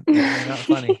never not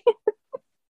funny.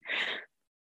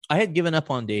 I had given up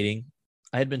on dating.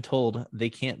 I had been told they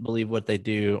can't believe what they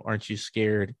do. Aren't you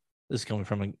scared? This is coming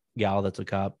from a gal that's a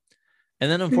cop.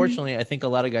 And then unfortunately, I think a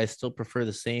lot of guys still prefer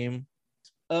the same.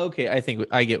 Okay, I think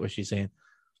I get what she's saying.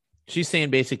 She's saying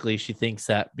basically she thinks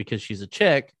that because she's a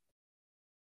chick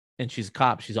and she's a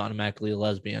cop, she's automatically a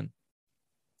lesbian.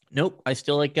 Nope, I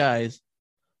still like guys.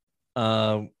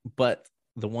 But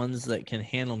the ones that can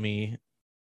handle me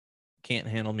can't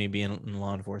handle me being in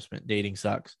law enforcement. Dating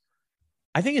sucks.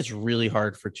 I think it's really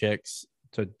hard for chicks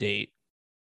to date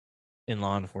in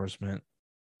law enforcement.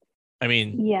 I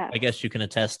mean, Yes, I guess you can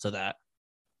attest to that.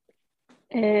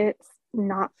 it's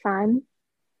not fun.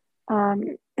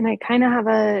 And I kind of have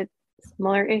a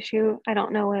similar issue. I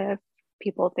don't know if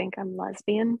people think I'm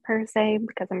lesbian per se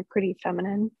because I'm pretty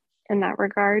feminine in that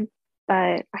regard,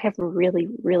 but I have a really,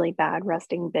 really bad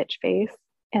resting bitch face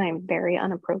and I'm very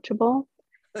unapproachable.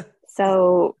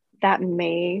 So that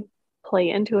may play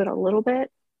into it a little bit.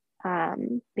 But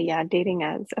yeah, dating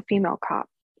as a female cop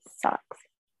sucks.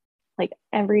 Like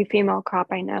every female cop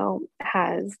I know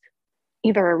has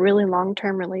either a really long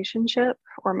term relationship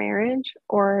or marriage,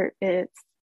 or it's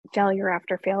failure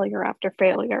after failure after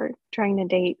failure trying to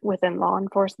date within law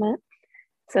enforcement.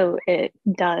 So it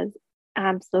does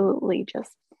absolutely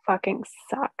just fucking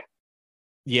suck.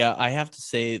 Yeah, I have to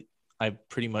say I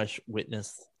pretty much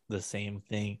witnessed the same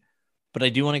thing. But I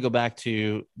do want to go back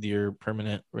to your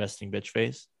permanent resting bitch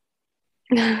face.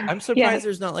 I'm surprised Yes.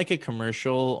 there's not like a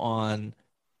commercial on,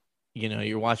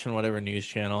 you're watching whatever news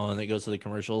channel and it goes to the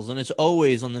commercials and it's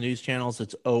always on the news channels.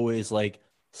 It's always like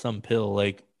some pill,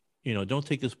 like, don't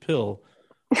take this pill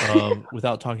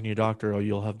without talking to your doctor or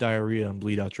you'll have diarrhea and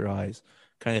bleed out your eyes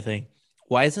kind of thing.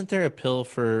 Why isn't there a pill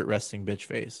for resting bitch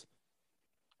face?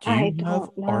 Do I you have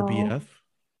don't know. RBF?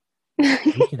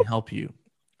 We can help you.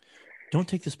 Don't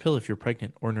take this pill if you're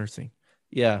pregnant or nursing.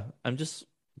 Yeah, I'm just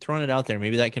throwing it out there.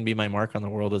 Maybe that can be my mark on the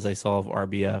world as I solve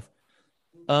RBF.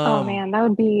 Oh Um, man, that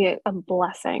would be a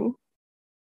blessing.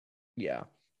 yeah.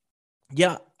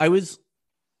 Yeah, I was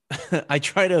I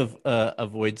try to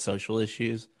avoid social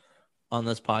issues on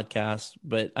this podcast,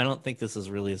 but I don't think this is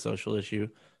really a social issue.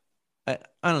 I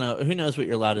don't know. Who knows what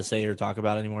you're allowed to say or talk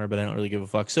about anymore, but I don't really give a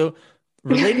fuck. So,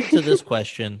 related to this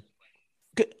question,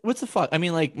 what's the fuck? I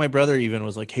mean, like, my brother even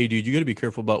was like, hey, dude, you got to be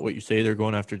careful about what you say. They're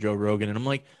going after Joe Rogan. And I'm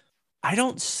like, I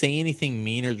don't say anything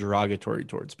mean or derogatory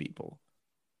towards people,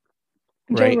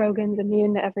 Joe right? Rogan's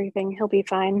immune to everything. He'll be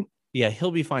fine. Yeah,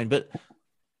 he'll be fine. But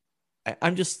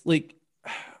I'm just like,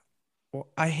 well,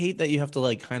 I hate that you have to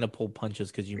like kind of pull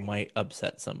punches because you might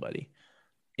upset somebody.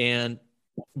 And,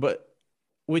 but,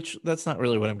 which that's not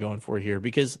really what I'm going for here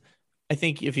because I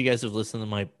think if you guys have listened to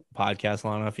my podcast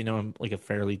long enough, I'm like a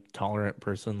fairly tolerant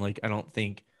person. Like, I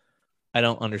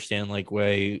don't understand like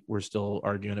why we're still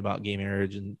arguing about gay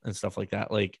marriage and stuff like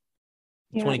that. Like,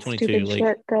 Yeah, it's 2022, stupid like,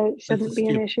 shit that this shouldn't is be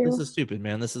an stupid. This issue. is stupid,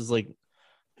 man. This is like,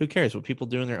 who cares what people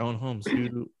do in their own homes?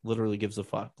 Who literally gives a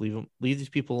fuck? Leave these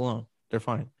people alone. They're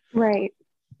fine. Right.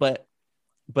 But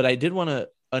I did want to.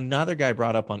 Another guy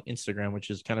brought up on Instagram, which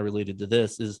is kind of related to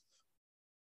this, is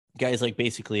guys like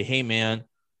basically, hey man,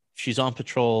 she's on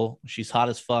patrol, she's hot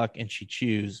as fuck, and she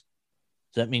chews.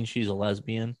 Does that mean she's a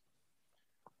lesbian?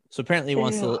 So apparently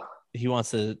Ew. he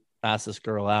wants to ask this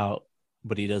girl out,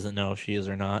 but he doesn't know if she is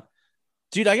or not.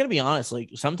 Dude, I gotta be honest. Like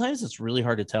sometimes it's really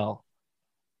hard to tell.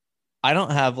 I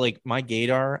don't have like my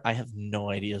gaydar. I have no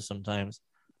idea sometimes.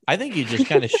 I think you just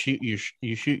kind of you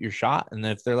shoot your shot, and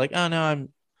if they're like, oh no,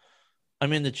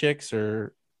 I'm into chicks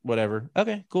or whatever.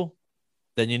 Okay, cool.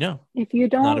 Then If you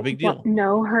not a don't big deal.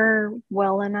 know her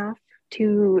well enough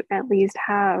to at least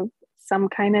have some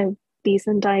kind of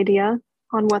decent idea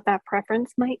on what that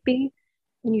preference might be,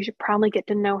 then you should probably get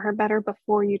to know her better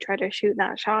before you try to shoot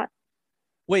that shot.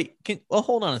 Wait, well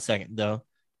hold on a second though.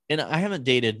 And I haven't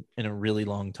dated in a really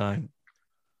long time.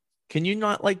 Can you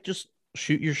not like just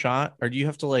shoot your shot, or do you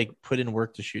have to like put in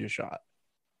work to shoot a shot?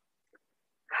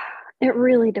 It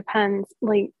really depends.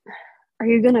 Like, are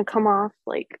you going to come off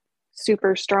like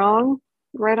super strong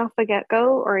right off the get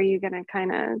go, or are you going to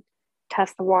kind of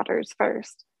test the waters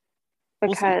first?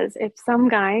 We'll see. Because if some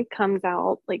guy comes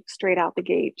out like straight out the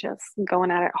gate, just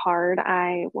going at it hard,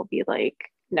 I will be like,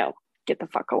 no, get the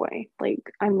fuck away.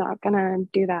 Like, I'm not going to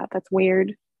do that. That's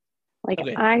weird. Like,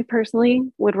 Okay. I personally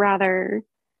would rather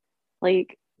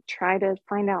like try to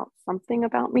find out something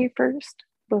about me first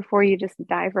before you just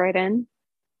dive right in.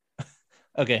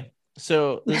 Okay.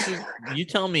 So this is you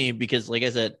tell me because like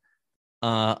I said,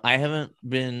 I haven't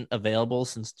been available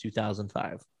since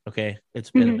 2005. Okay.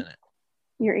 It's been a minute.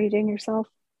 You're aging yourself.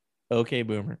 Okay,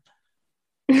 boomer.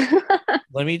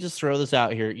 Let me just throw this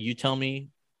out here. You tell me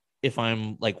if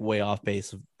I'm like way off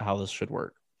base of how this should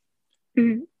work.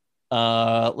 Mhm.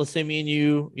 Let's say me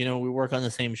and we work on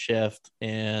the same shift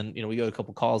and we go to a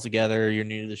couple calls together, you're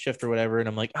new to the shift or whatever, and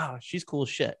I'm like, oh, she's cool as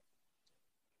shit.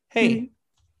 Hey,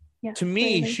 Yes, to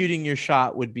me, clearly. shooting your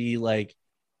shot would be like,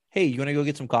 hey, you want to go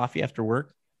get some coffee after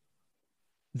work?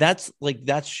 That's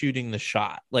shooting the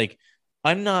shot. Like,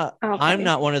 I'm not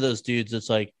Okay. one of those dudes that's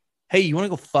like, hey, you want to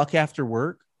go fuck after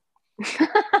work?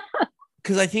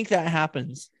 Because I think that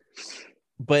happens.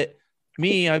 But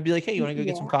me, I'd be like, hey, you want to go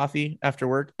get some Yeah. coffee after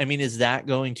work? I mean, is that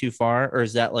going too far, or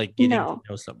is that like getting to No.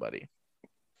 know somebody?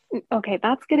 Okay,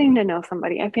 that's getting to know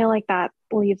somebody. I feel like that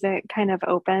leaves it kind of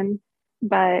open.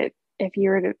 But if you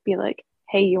were to be like,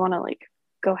 hey, you want to like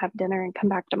go have dinner and come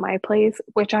back to my place,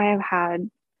 which I have had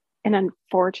an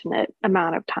unfortunate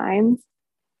amount of times,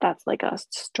 that's like a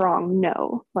strong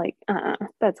no. Like,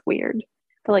 that's weird.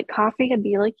 But like coffee could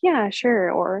be like, yeah,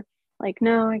 sure. Or like,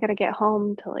 no, I gotta get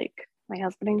home to like my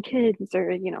husband and kids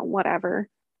or, whatever.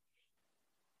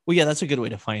 Well, yeah, that's a good way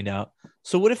to find out.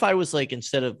 So what if I was like,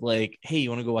 instead of like, hey, you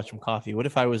want to go watch some coffee? What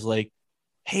if I was like,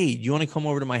 hey, do you want to come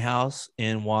over to my house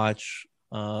and watch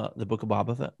the Book of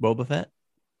Boba Fett?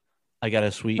 I got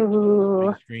a sweet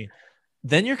Ooh, big screen.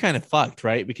 Then you're kind of fucked,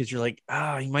 right? Because you're like,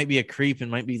 he might be a creep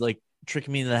and might be like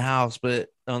tricking me into the house. But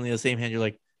on the same hand, you're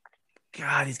like,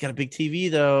 God, he's got a big TV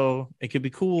though. It could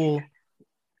be cool.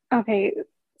 okay.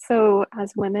 So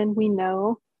as women, we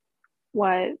know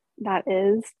what that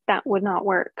is. That would not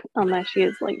work unless she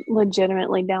is like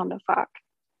legitimately down to fuck,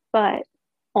 but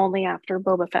only after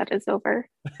Boba Fett is over.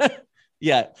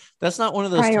 Yeah, that's not one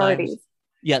of those times. Priorities.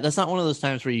 Yeah, that's not one of those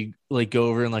times where you like go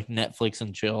over and like Netflix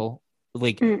and chill.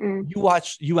 Like Mm-mm.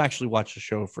 you actually watch the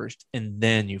show first and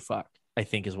then you fuck, I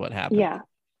think is what happened. Yeah.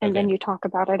 And Okay. then you talk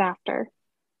about it after All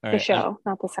the right. I'm show,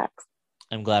 not the sex.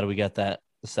 I'm glad we got that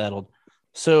settled.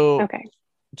 So Okay.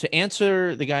 to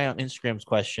answer the guy on Instagram's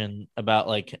question about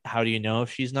like how do you know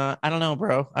if she's not, I don't know,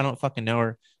 bro. I don't fucking know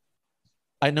her.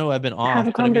 I know I've been Have off,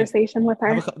 a but I mean, conversation with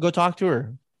her. go talk to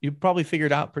her. You probably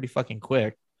figured out pretty fucking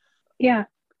quick. Yeah.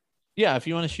 Yeah, if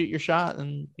you want to shoot your shot,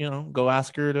 and go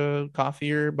ask her to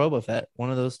coffee or Boba Fett,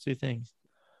 one of those two things.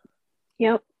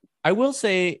 Yep. I will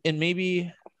say, and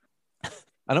maybe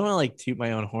I don't want to like toot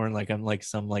my own horn like I'm like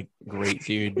some like great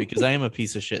dude because I am a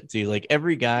piece of shit too. Like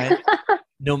every guy,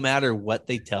 no matter what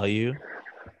they tell you,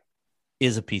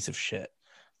 is a piece of shit.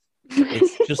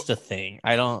 It's just a thing.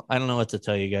 I don't know what to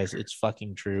tell you guys. It's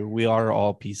fucking true. We are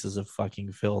all pieces of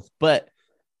fucking filth. But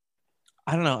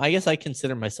I don't know. I guess I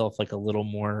consider myself like a little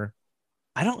more.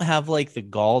 I don't have like the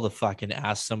gall to fucking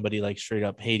ask somebody like straight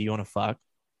up, hey, do you want to fuck?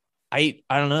 I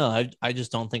don't know. I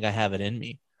just don't think I have it in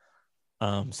me.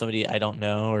 Somebody I don't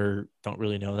know or don't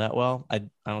really know that well, I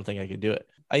don't think I could do it.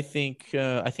 I think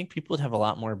people would have a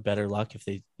lot more better luck if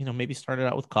they maybe started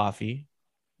out with coffee,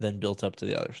 then built up to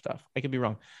the other stuff. I could be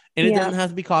wrong, and it Yeah. doesn't have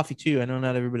to be coffee too. I know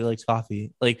not everybody likes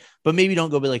coffee, like, but maybe don't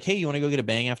go be like, hey, you want to go get a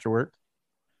bang after work?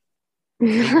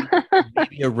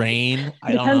 Maybe a rain.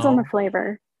 I don't Depends on the know.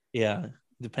 flavor. Yeah,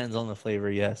 depends on the flavor.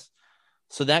 Yes.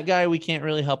 So that guy, we can't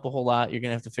really help a whole lot. You're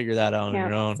gonna have to figure that out on Yeah.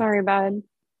 your own. Sorry, bud.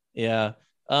 Yeah.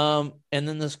 And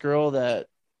then this girl that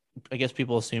I guess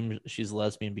people assume she's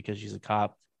lesbian because she's a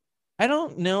cop. I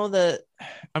don't know that.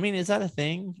 I mean, is that a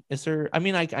thing? Is there? I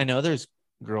mean, I know there's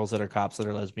girls that are cops that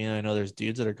are lesbian. I know there's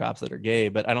dudes that are cops that are gay,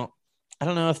 but I don't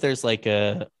know if there's like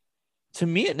a. To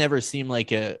me, it never seemed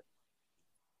like a.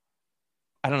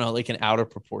 I don't know, like an out of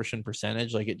proportion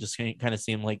percentage. Like it just kind of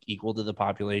seemed like equal to the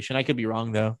population. I could be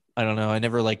wrong though. I don't know. I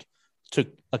never like took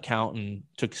account and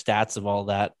took stats of all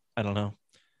that. I don't know.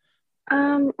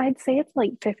 I'd say it's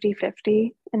like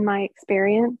 50-50 in my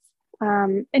experience.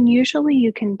 And usually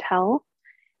you can tell,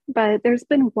 but there's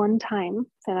been one time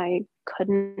that I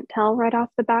couldn't tell right off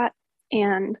the bat.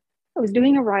 And I was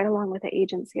doing a ride along with the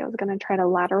agency I was going to try to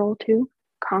lateral to,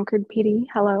 Concord PD.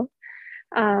 Hello.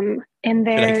 And Should I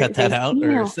there cut is that a out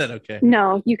or is female. that okay?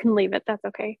 No, you can leave it. That's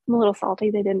okay. I'm a little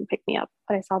salty. They didn't pick me up,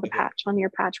 but I saw the Okay. patch on your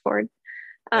patch board.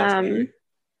 That's Um, fair.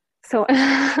 so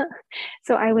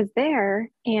so I was there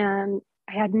and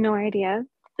I had no idea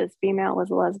this female was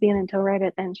a lesbian until right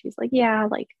at then she's like, yeah,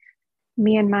 like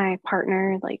me and my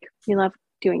partner, like we love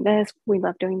doing this, we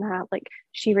love doing that. Like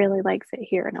she really likes it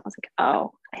here. And I was like,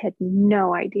 oh, I had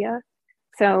no idea.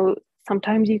 So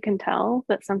sometimes you can tell,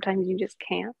 but sometimes you just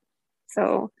can't.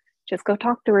 So just go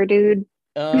talk to her, dude.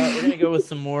 We're gonna go with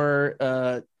some more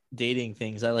dating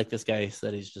things. I like this guy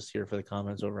said he's just here for the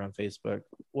comments over on Facebook.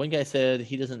 One guy said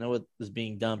he doesn't know what is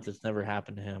being dumped. It's never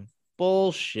happened to him.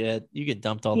 Bullshit. You get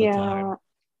dumped all the time. Yeah.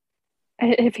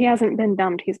 If he hasn't been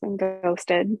dumped, he's been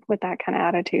ghosted with that kind of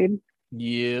attitude.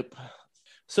 Yep.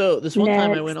 So this one time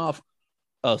I Next. went off.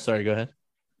 Oh, sorry. Go ahead.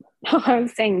 I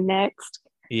was saying next.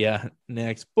 Yeah.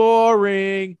 Next.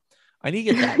 Boring. I need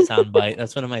to get that sound bite.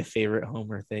 That's one of my favorite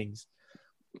Homer things.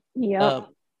 Yep. Uh,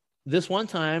 this one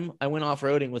time I went off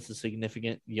roading with a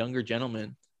significant younger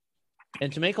gentleman.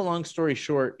 And to make a long story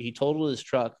short, he totaled his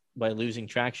truck by losing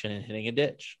traction and hitting a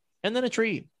ditch and then a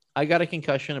tree. I got a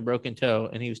concussion, a broken toe,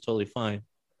 and he was totally fine.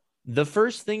 The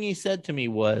first thing he said to me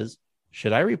was,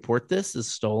 should I report this as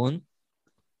stolen?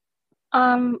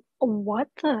 What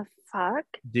the fuck?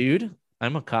 Dude,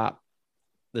 I'm a cop.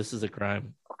 This is a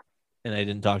crime. And I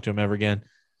didn't talk to him ever again.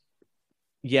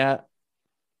 Yeah,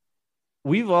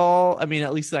 I mean,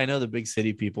 at least I know the big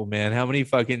city people, man. How many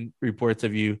fucking reports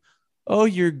have you? Oh,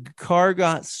 your car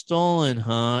got stolen,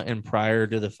 huh? And prior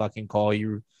to the fucking call,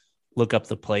 you look up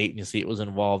the plate and you see it was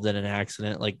involved in an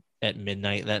accident like at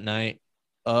midnight that night.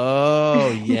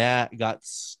 Oh, yeah, it got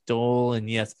stolen.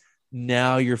 Yes.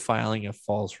 Now you're filing a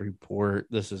false report.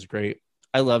 This is great.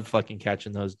 I love fucking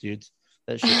catching those dudes.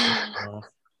 That shit pisses me off.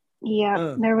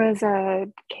 Yeah, there was a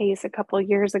case a couple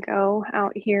years ago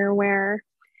out here where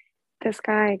this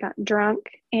guy got drunk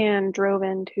and drove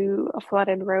into a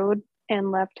flooded road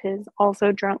and left his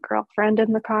also drunk girlfriend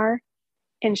in the car,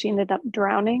 and she ended up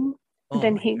drowning. Oh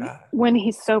Then my God. when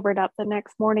he sobered up the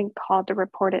next morning, called to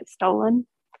report it stolen.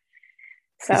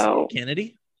 Is he a So,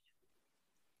 Kennedy?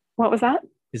 what was that?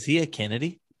 Is he a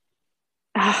Kennedy?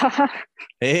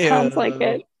 Hey, Sounds like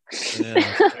it.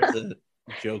 yeah, there's a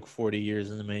joke 40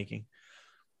 years in the making.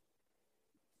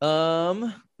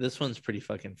 This one's pretty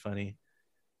fucking funny.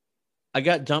 I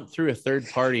got dumped through a third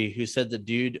party who said the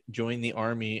dude joined the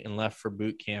army and left for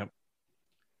boot camp.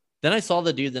 Then I saw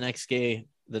the dude the next day.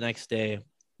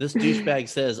 This douchebag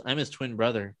says I'm his twin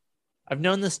brother. I've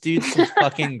known this dude since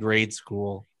fucking grade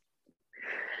school.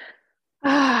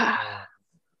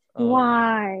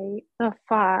 Why the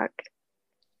fuck?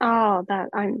 Oh,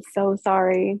 I'm so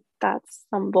sorry. That's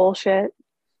some bullshit.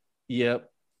 Yep.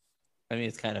 I mean,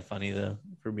 it's kind of funny though,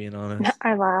 for being honest.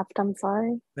 I laughed. I'm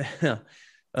sorry. I'm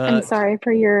I'm sorry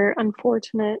for your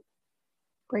unfortunate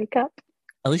breakup.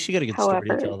 At least you got a good story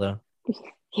to However, tell though.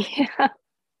 yeah.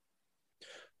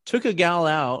 Took a gal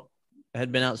out,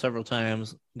 had been out several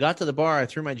times, got to the bar. I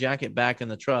threw my jacket back in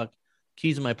the truck,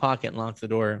 keys in my pocket, and locked the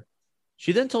door.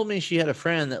 She then told me she had a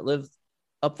friend that lived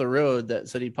up the road that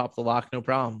said he'd pop the lock, no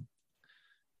problem.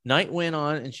 Night went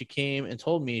on, and she came and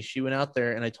told me she went out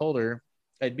there, and I told her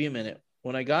I'd be a minute.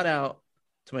 When I got out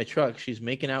to my truck, she's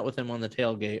making out with him on the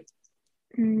tailgate.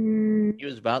 He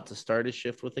was about to start his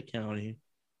shift with the county.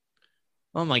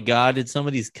 Oh my God, did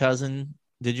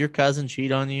your cousin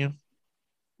cheat on you?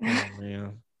 Oh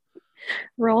man.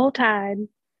 Roll Tide.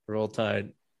 Roll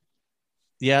Tide.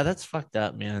 Yeah, that's fucked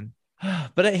up, man.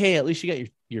 But hey, at least you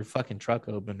got your fucking truck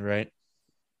opened, right?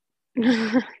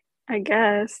 I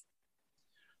guess.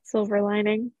 Silver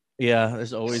lining. Yeah,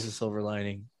 there's always a silver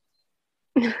lining.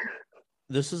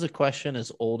 This is a question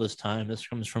as old as time. This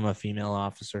comes from a female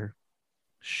officer.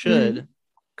 Should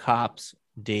cops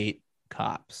date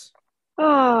cops?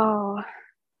 Oh,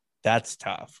 That's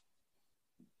tough.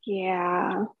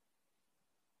 yeah.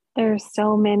 There's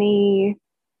so many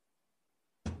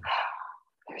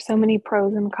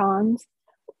pros and cons.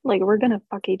 Like, we're gonna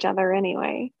fuck each other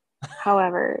anyway.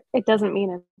 However, it doesn't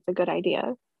mean it's a good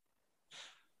idea.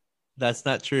 That's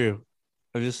not true.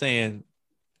 I'm just saying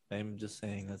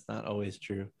that's not always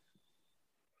true.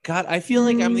 God, I feel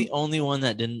like I'm the only one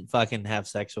that didn't fucking have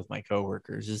sex with my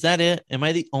coworkers. Is that it? Am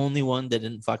I the only one that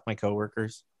didn't fuck my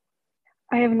coworkers?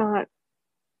 I have not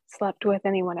slept with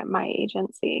anyone at my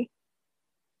agency.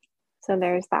 So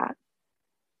there's that.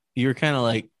 You were kind of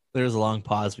like, there was a long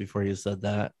pause before you said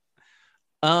that.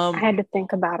 I had to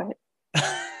think about it.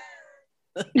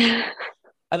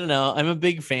 I don't know. I'm a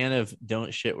big fan of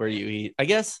don't shit where you eat. I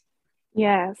guess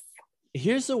Yes.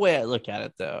 here's the way I look at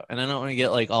it though, and I don't want to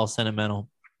get like all sentimental.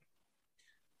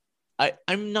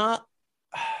 I'm not.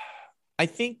 I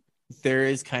think there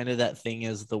is kind of that thing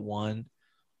as the one,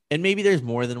 and maybe there's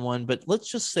more than one, but let's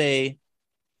just say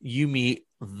you meet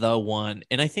the one,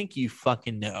 and I think you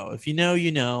fucking know. If you know,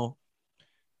 you know.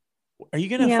 Are you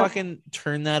gonna fucking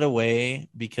turn that away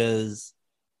because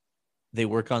they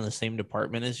work on the same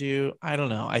department as you? I don't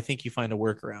know. I think you find a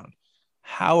workaround.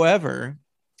 However,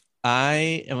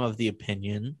 I am of the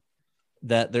opinion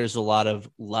that there's a lot of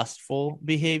lustful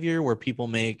behavior where people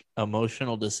make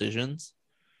emotional decisions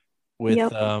with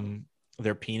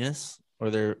their penis or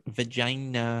their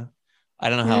vagina. I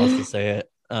don't know how else to say it,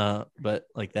 but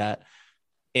like that.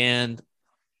 And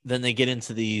then they get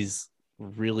into these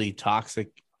really toxic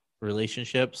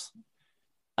relationships.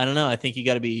 I don't know. I think you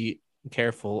got to be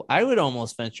careful. I would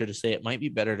almost venture to say it might be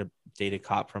better to date a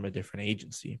cop from a different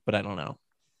agency, but I don't know.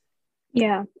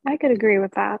 Yeah, I could agree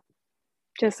with that.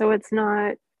 Just so it's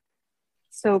not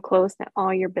so close that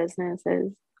all your business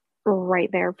is right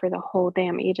there for the whole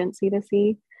damn agency to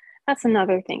see. That's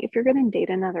another thing. If you're going to date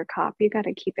another cop, you got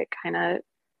to keep it kind of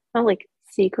not like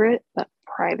secret, but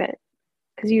private,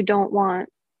 because you don't want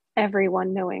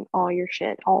everyone knowing all your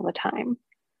shit all the time.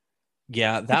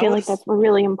 Yeah, I feel like that's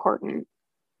really important.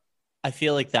 I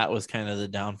feel like that was kind of the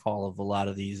downfall of a lot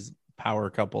of these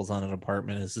power couples on an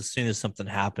apartment is as soon as something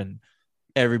happened,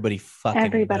 everybody fucking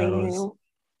Everybody knows, knew.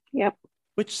 Yep.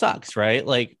 which sucks, right?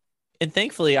 Like, and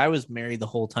thankfully I was married the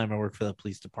whole time I worked for the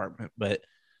police department, but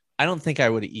I don't think I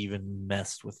would have even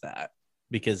messed with that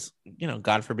because, you know,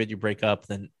 God forbid you break up,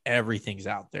 then everything's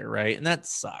out there, right? And that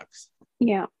sucks.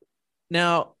 Yeah.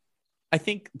 Now, I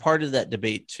think part of that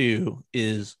debate too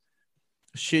is,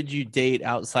 should you date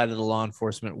outside of the law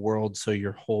enforcement world so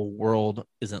your whole world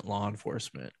isn't law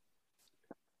enforcement?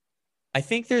 I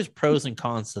think there's pros and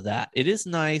cons to that. It is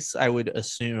nice, I would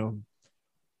assume,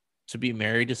 to be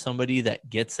married to somebody that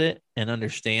gets it and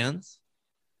understands.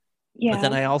 Yeah. But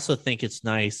then I also think it's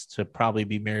nice to probably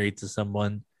be married to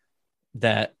someone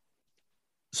that,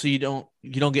 so you don't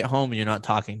get home and you're not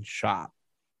talking shop,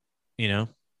 you know?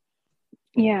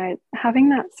 Yeah. Having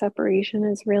that separation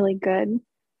is really good,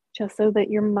 just so that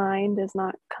your mind is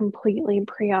not completely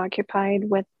preoccupied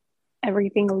with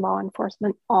everything law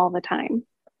enforcement all the time.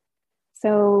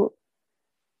 So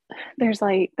there's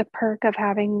like the perk of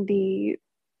having the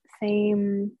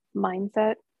same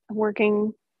mindset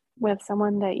working with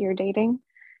someone that you're dating,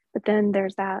 but then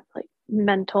there's that like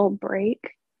mental break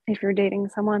if you're dating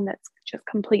someone that's just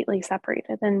completely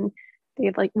separated and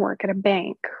they'd like work at a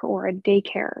bank or a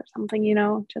daycare or something, you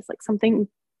know, just like something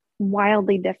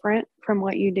wildly different from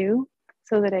what you do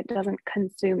so that it doesn't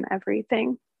consume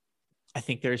everything. I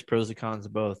think there's pros and cons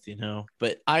of both, you know,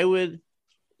 but I would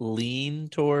lean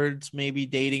towards maybe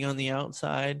dating on the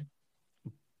outside,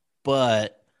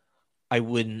 but I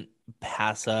wouldn't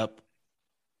pass up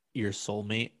your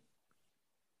soulmate,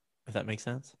 if that makes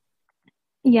sense.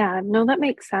 Yeah, no, that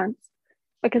makes sense.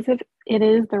 Because if it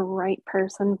is the right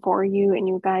person for you and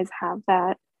you guys have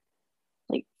that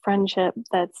like friendship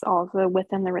that's also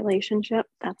within the relationship,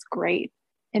 that's great.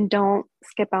 And don't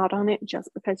skip out on it just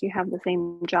because you have the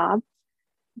same job.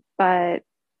 But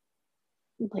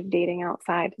like dating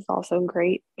outside is also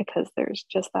great because there's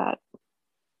just that,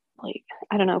 like,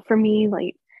 I don't know, for me,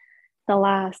 like the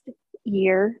last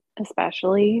year,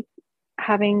 especially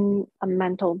having a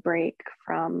mental break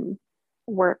from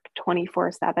work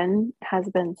 24/7 has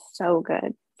been so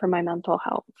good for my mental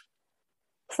health.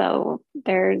 So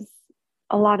there's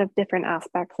a lot of different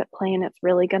aspects at play, and it's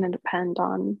really going to depend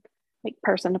on like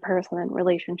person to person and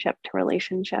relationship to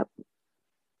relationship.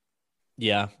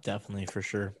 Yeah, definitely, for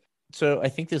sure. So I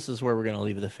think this is where we're going to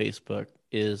leave the Facebook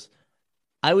is,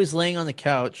 I was laying on the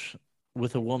couch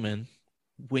with a woman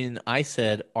when I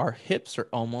said our hips are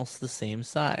almost the same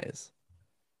size.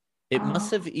 It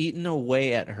must Oh, have eaten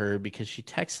away at her because she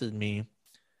texted me,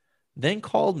 then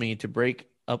called me to break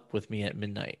up with me at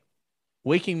midnight,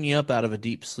 waking me up out of a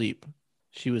deep sleep.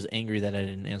 She was angry that I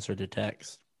didn't answer the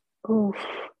text. oof.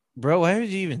 Bro, why would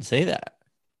you even say that?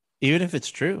 Even if it's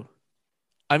true.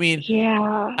 I mean,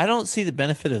 Yeah. I don't see the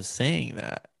benefit of saying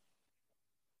that.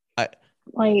 I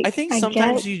I Like, think I get,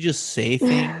 sometimes you just say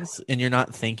things and you're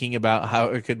not thinking about how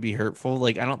it could be hurtful.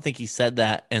 Like, I don't think he said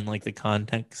that in like the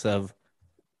context of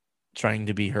trying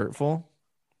to be hurtful,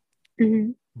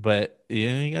 Mhm. but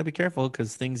you gotta be careful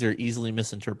because things are easily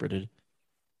misinterpreted.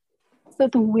 So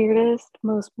the weirdest,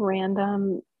 most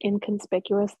random,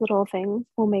 inconspicuous little things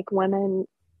will make women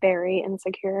very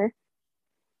insecure.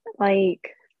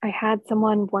 Like, I had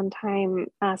someone one time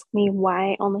ask me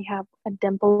why I only have a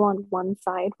dimple on one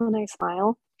side when I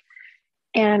smile.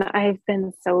 And I've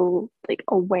been so like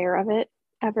aware of it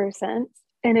ever since.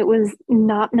 And it was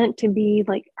not meant to be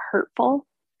like hurtful,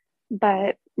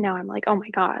 but now I'm like, oh my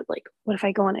God, like, what if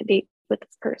I go on a date with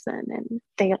this person and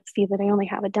they see that I only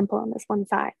have a dimple on this one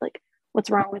side? Like, what's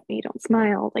wrong with me? Don't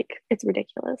smile. Like, it's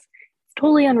ridiculous. It's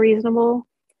totally unreasonable.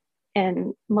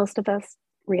 And most of us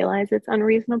realize it's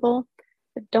unreasonable,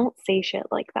 but don't say shit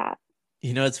like that.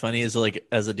 You know what's funny is, like,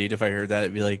 as a dude, if I heard that,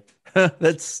 I'd be like,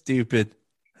 that's stupid.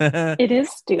 And It is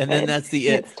then stupid that's the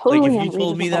and it. it's Like, if totally you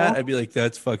told me that, unreasonable. I'd be like,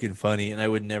 that's fucking funny. And I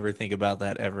would never think about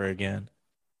that ever again,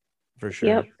 for sure.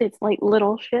 Yep, it's like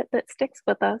little shit that sticks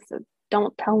with us. So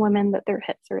don't tell women that their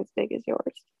hips are as big as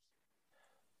yours.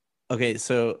 Okay,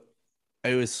 so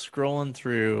I was scrolling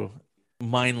through,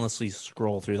 mindlessly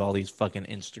scroll through all these fucking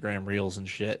Instagram reels and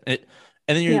shit. And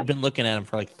then you've Yep. been looking at them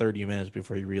for like 30 minutes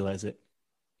before you realize it.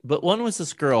 But one was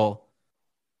this girl,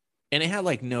 and it had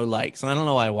like no likes. And I don't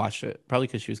know why I watched it. Probably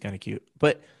because she was kind of cute.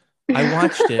 But I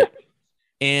watched it,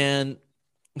 and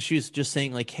she was just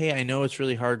saying, like, hey, I know it's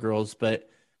really hard, girls, but,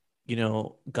 you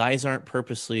know, guys aren't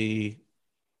purposely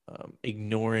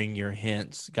ignoring your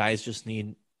hints. Guys just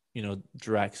need, you know,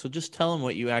 direct. So just tell them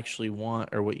what you actually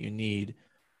want or what you need,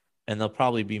 and they'll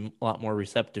probably be a lot more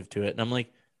receptive to it. And I'm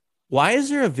like, why is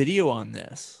there a video on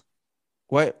this?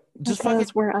 What? Just fucking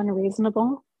Because we're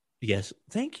unreasonable. yes.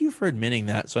 Thank you for admitting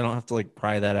that, so I don't have to like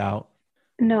pry that out.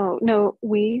 No,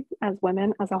 we as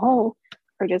women as a whole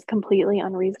are just completely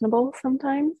unreasonable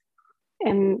sometimes.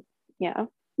 And yeah,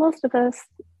 most of us,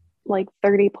 like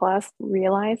 30 plus,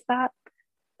 realize that.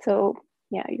 So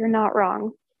yeah, you're not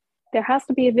wrong. There has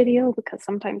to be a video because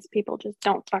sometimes people just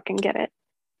don't fucking get it.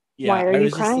 Why Yeah, are I you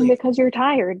was just crying? like, Because you're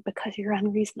tired, because you're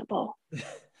unreasonable.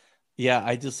 yeah,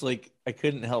 I just like I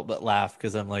couldn't help but laugh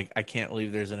because I'm like, I can't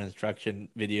believe there's an instruction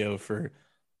video for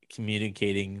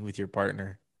communicating with your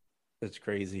partner. That's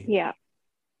crazy. Yeah.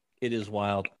 It is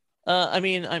wild. I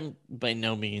mean, I'm by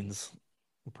no means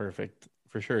perfect.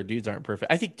 For sure, dudes aren't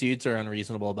perfect. I think dudes are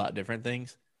unreasonable about different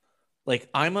things. Like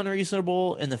I'm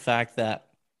unreasonable in the fact that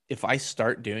if I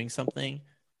start doing something,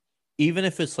 even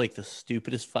if it's like the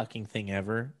stupidest fucking thing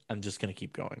ever, I'm just gonna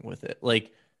keep going with it.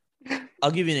 Like,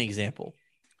 I'll give you an example.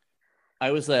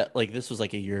 I was at like this was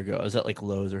like a year ago. I was at like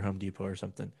Lowe's or Home Depot or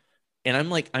something. And I'm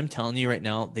like, I'm telling you right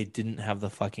now, they didn't have the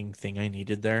fucking thing I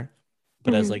needed there.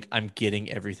 But I was Mhm. like, I'm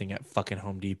getting everything at fucking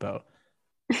Home Depot.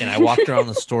 And I walked around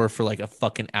the store for like a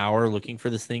fucking hour looking for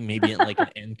this thing, maybe in like an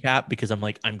end cap, because I'm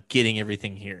like, I'm getting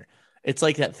everything here. It's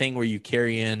like that thing where you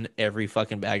carry in every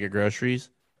fucking bag of groceries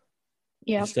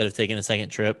Yeah. instead of taking a second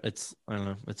trip. It's I don't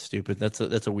know, it's stupid. That's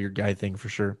a weird guy thing for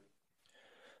sure.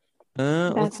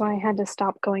 That's Let's why I had to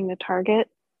stop going to Target.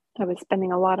 I was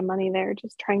spending a lot of money there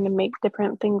just trying to make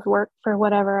different things work for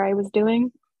whatever I was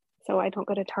doing. So I don't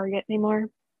go to Target anymore.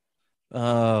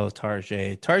 Oh,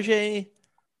 Target. Target.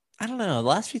 I don't know. The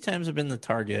last few times I've been to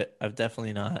Target, I've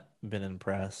definitely not been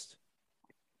impressed.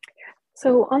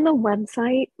 So on the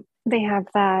website, they have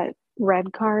that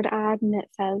red card ad and it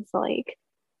says like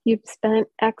you've spent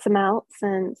X amount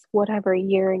since whatever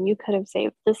year and you could have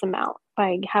saved this amount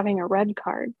by having a red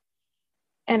card.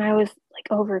 And I was like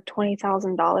over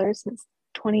 $20,000 since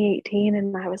 2018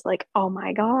 and I was like, "Oh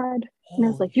my God." And I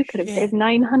was like, Holy "You could have saved shit.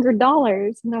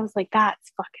 $900." And I was like,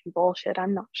 "That's fucking bullshit.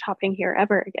 I'm not shopping here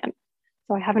ever again."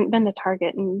 So I haven't been to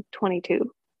Target in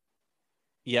 22.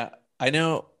 Yeah, I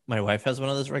know my wife has one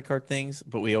of those red card things,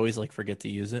 but we always like forget to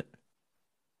use it.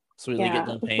 So we like get Yeah,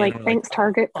 done it's paying and like we're like, thanks oh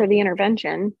Target for fuck. the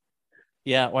intervention.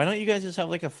 Yeah, why don't you guys just have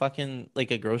like a fucking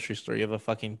like a grocery store? You have a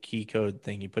fucking key code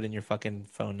thing. You put in your fucking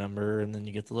phone number and then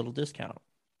you get the little discount.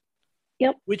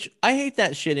 Yep. Which I hate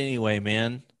that shit anyway,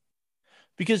 man.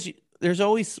 Because there's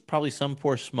always probably some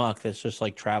poor schmuck that's just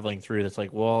like traveling through that's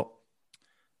like, well,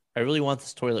 I really want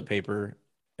this toilet paper.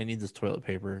 I need this toilet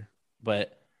paper,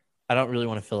 but I don't really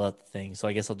want to fill out the thing, so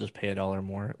I guess I'll just pay $1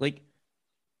 more. Like,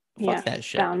 fuck Yeah, that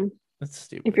shit. dumb. That's If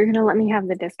stupid. you're gonna let me have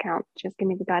the discount, just give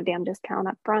me the goddamn discount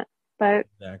up front. But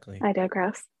Exactly. I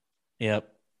digress. Yep.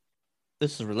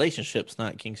 This is relationships,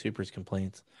 not King Super's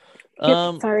complaints. Yep,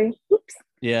 Um, sorry. Oops.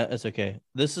 yeah, it's okay.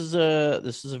 This is a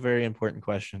very important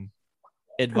question.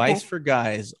 Okay. Advice for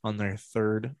guys on their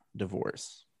third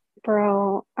divorce.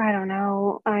 Bro, I don't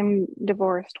know. I'm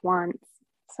divorced once,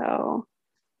 so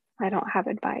I don't have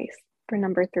advice for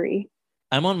number three.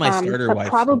 I'm on my starter But wife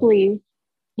still. probably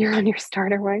you're on your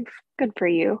starter wife. Good for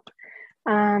you.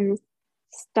 Um,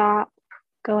 Stop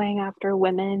going after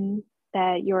women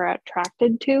that you're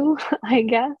attracted to, I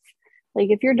guess. Like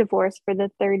if you're divorced for the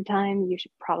third time, you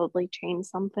should probably change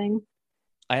something.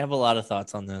 I have a lot of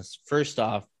thoughts on this. First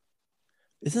off,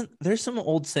 isn't there's some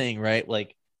old saying, right?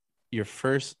 Like your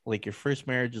first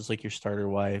marriage is like your starter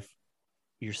wife,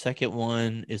 your second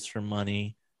one is for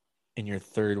money, and your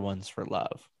third one's for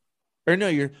love. Or no,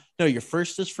 your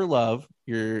first is for love,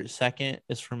 your second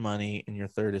is for money, and your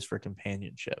third is for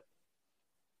companionship.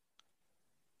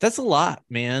 That's a lot,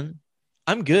 man.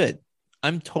 I'm good.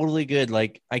 I'm totally good.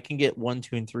 Like I can get one,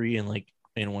 two, and three in like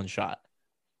in one shot.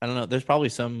 I don't know. There's probably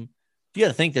some you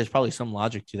gotta think there's probably some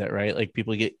logic to that, right? Like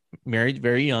people get married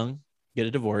very young, get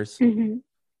a divorce, Hmm.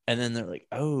 and then they're like,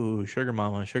 oh, sugar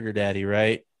mama, sugar daddy,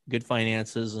 right? Good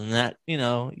finances, and that, you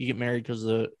get married because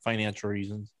of financial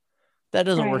reasons. That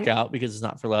doesn't work Right. out because it's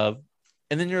not for love.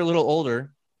 And then you're a little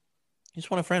older. You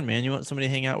just want a friend, man. You want somebody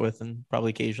to hang out with and probably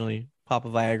occasionally pop a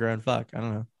Viagra and fuck. I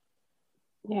don't know.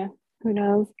 Yeah. Who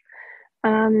knows?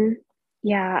 Um,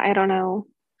 yeah, I don't know.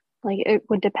 Like it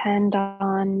would depend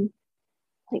on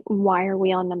like why are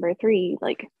we on number three?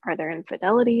 Like, are there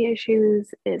infidelity issues?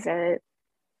 Is it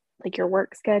like your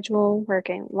work schedule,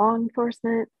 working law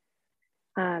enforcement?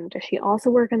 Does she also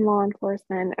work in law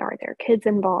enforcement? Are there kids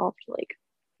involved? Like,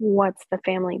 what's the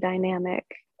family dynamic?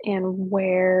 And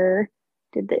where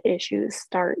did the issues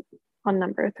start on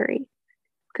number three?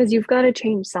 Because you've got to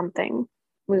change something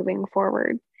moving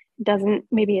forward. Doesn't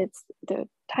maybe it's the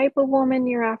type of woman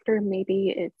you're after, maybe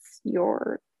it's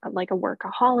you're like a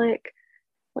workaholic.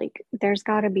 Like, there's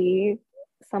got to be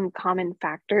some common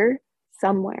factor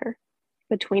somewhere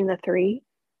between the three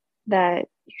that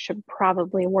you should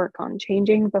probably work on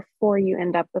changing before you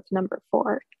end up with number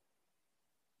 4.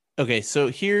 Okay, so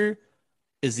here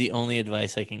is the only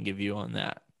advice I can give you on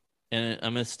that. And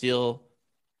I'm going to steal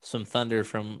some thunder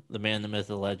from the man, the myth,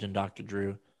 the legend, Dr.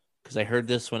 Drew, because I heard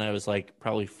this when I was like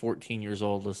probably 14 years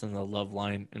old, listening to the Love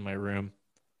Line in my room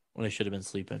when I should have been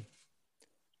sleeping.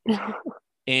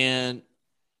 And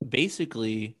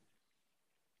basically,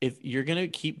 if you're going to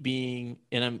keep being,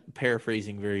 and I'm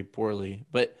paraphrasing very poorly,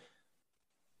 but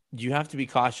you have to be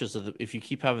cautious of if you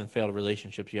keep having failed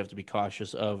relationships, you have to be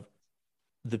cautious of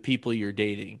the people you're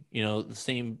dating. You know, the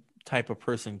same type of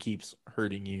person keeps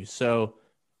hurting you. So,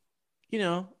 you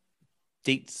know,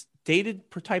 dated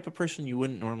per type of person you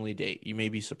wouldn't normally date. You may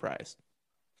be surprised.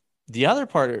 The other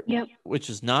part, Yep. which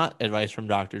is not advice from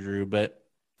Dr. Drew, but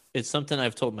it's something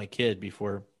I've told my kid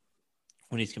before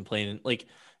when he's complaining. Like,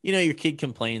 you know, your kid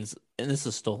complains, and this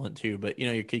is stolen too, but you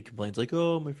know, your kid complains like,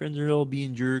 "Oh, my friends are all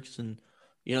being jerks," and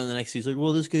you know, the next he's like,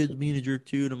 "Well, this kid's being a jerk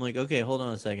too," and I'm like, "Okay, hold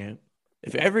on a second.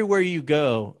 If everywhere you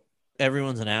go,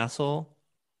 everyone's an asshole,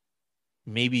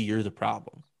 maybe you're the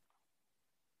problem."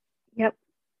 Yep.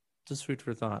 Just food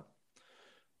for thought.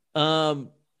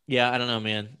 Yeah, I don't know,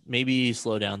 man. Maybe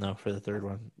slow down though for the third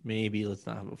one. Maybe let's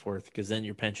not have a fourth because then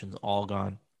your pension's all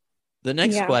gone. The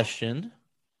next Yeah. question.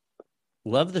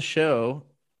 Love the show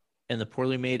and the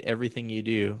poorly made everything you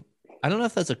do. I don't know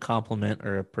if that's a compliment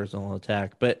or a personal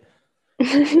attack, but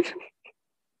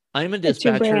I'm a It's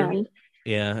your dispatcher. brand.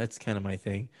 Yeah, it's kind of my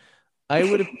thing. I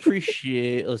would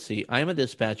appreciate, let's see, I'm a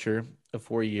dispatcher of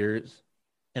 4 years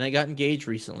and I got engaged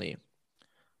recently.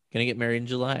 Gonna get married in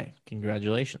July.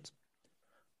 Congratulations.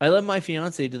 I love my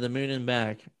fiance to the moon and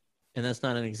back, and that's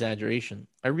not an exaggeration.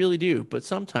 I really do. But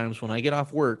sometimes when I get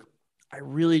off work, I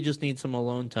really just need some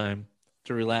alone time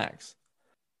to relax.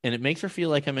 And it makes her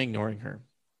feel like I'm ignoring her.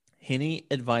 Any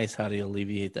advice how to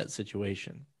alleviate that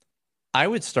situation? I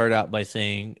would start out by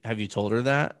saying, have you told her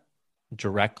that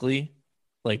directly?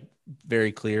 Like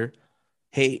very clear.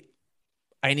 Hey,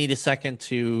 I need a second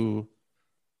to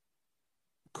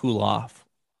cool off,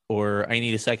 or I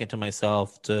need a second to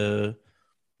myself to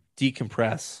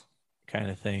decompress, kind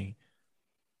of thing.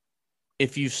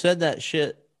 If you've said that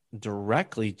shit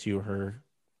directly to her,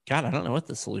 God, I don't know what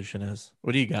the solution is.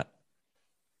 What do you got?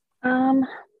 Um,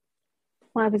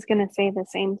 well, I was gonna say the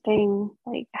same thing.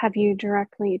 Like, have you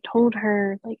directly told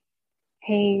her, like,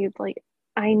 hey, like,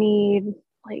 I need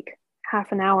like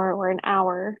half an hour or an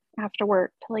hour after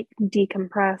work to like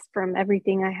decompress from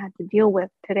everything I had to deal with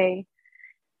today?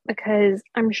 Because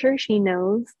I'm sure she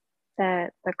knows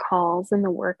that the calls and the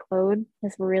workload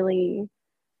is really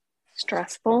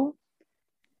stressful.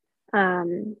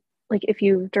 Like if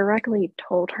you've directly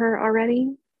told her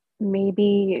already,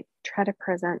 maybe try to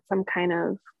present some kind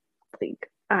of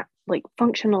like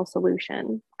functional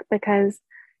solution, because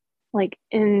like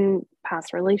in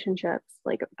past relationships,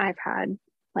 like I've had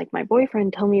like my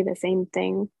boyfriend tell me the same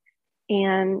thing,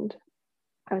 and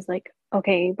I was like,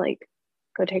 okay, like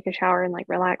go take a shower and like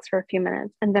relax for a few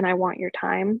minutes, and then I want your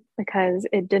time, because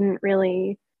it didn't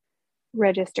really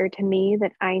register to me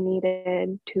that I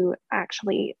needed to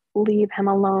actually leave him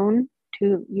alone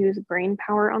to use brain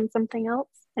power on something else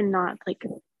and not like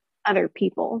other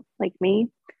people like me.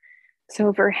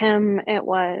 So for him, it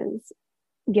was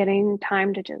getting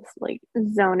time to just like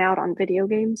zone out on video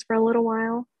games for a little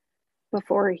while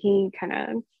before he kind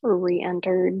of re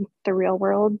entered the real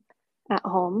world at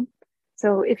home.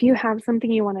 So if you have something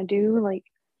you want to do, like,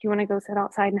 do you want to go sit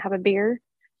outside and have a beer?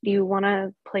 Do you want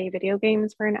to play video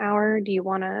games for an hour? Do you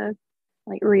want to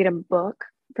like read a book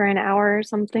for an hour or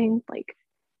something? Like,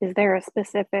 is there a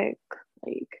specific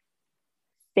like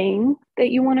thing that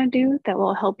you want to do that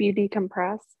will help you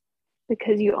decompress?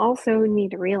 Because you also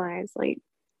need to realize like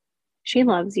she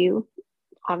loves you,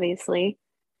 obviously.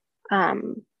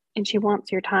 And she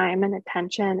wants your time and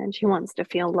attention and she wants to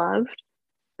feel loved,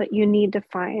 but you need to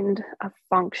find a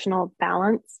functional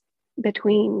balance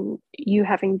between you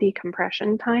having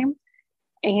decompression time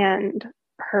and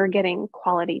her getting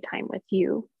quality time with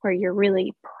you where you're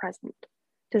really present.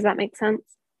 Does that make sense?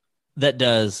 That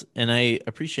does. And I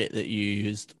appreciate that you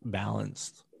used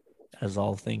balanced as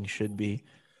all things should be.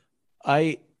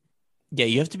 Yeah,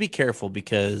 you have to be careful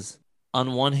because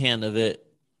on one hand of it,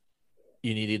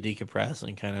 you need to decompress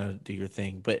and kind of do your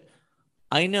thing. But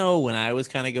I know when I was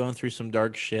kind of going through some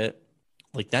dark shit,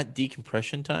 like that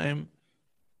decompression time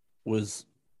was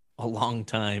a long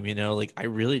time, you know, like I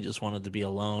really just wanted to be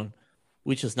alone,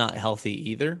 which is not healthy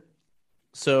either.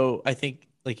 So I think,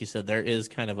 like you said, there is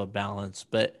kind of a balance,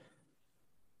 but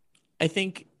I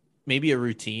think maybe a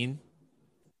routine.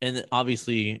 And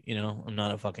obviously, you know, I'm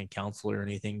not a fucking counselor or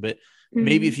anything, but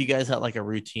maybe Mm-hmm. if you guys had like a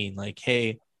routine, like,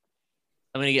 hey,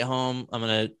 I'm gonna get home. I'm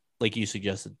gonna, like you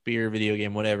suggested, beer, video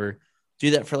game, whatever.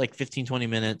 Do that for like 15, 20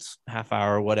 minutes, half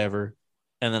hour, whatever,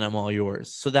 and then I'm all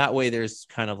yours. So that way, there's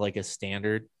kind of like a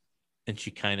standard, and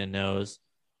she kind of knows.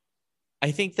 I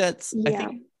Yeah. think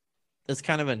that's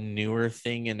kind of a newer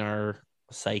thing in our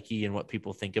psyche and what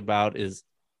people think about is,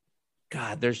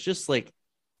 God, there's just like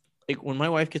when my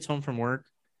wife gets home from work,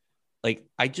 like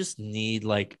I just need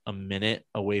like a minute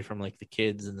away from like the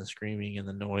kids and the screaming and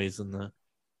the noise and the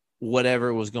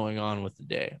whatever was going on with the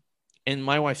day. And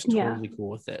my wife's Yeah. totally cool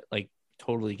with it, like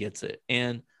totally gets it.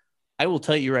 And I will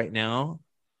tell you right now,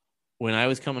 when I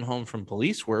was coming home from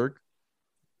police work,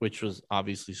 which was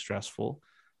obviously stressful,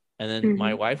 and then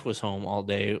my Mhm. wife was home all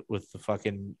day with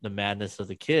the madness of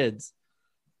the kids,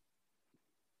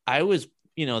 I was,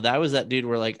 that was that dude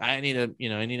where like I need a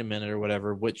minute or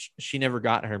whatever, which she never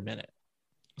got her minute.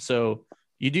 So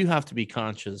you do have to be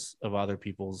conscious of other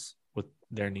people's what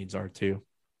their needs are too.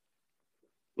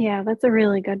 Yeah, that's a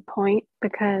really good point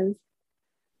because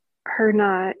her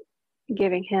not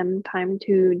giving him time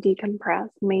to decompress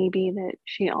may be that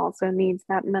she also needs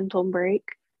that mental break.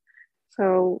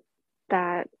 So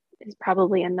that is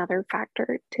probably another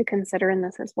factor to consider in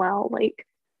this as well. Like,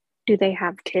 do they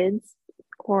have kids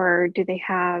or do they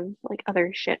have like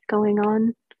other shit going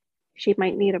on? She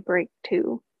might need a break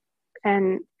too.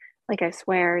 And like, I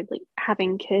swear, like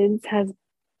having kids has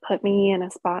put me in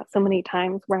a spot so many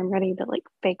times where I'm ready to like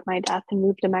fake my death and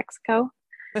move to Mexico.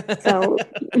 So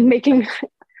making,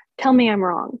 tell me I'm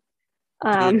wrong.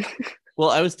 Dude, Um, well,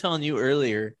 I was telling you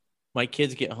earlier, my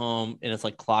kids get home and it's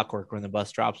like clockwork when the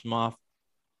bus drops them off.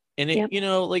 And it,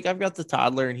 yep, like I've got the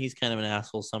toddler and he's kind of an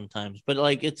asshole sometimes, but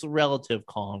like it's relative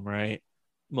calm, right?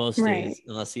 Most right. days,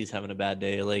 unless he's having a bad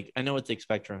day. Like I know what to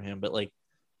expect from him, but like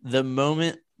the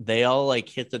moment they all like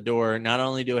hit the door, not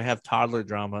only do I have toddler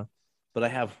drama, but I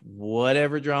have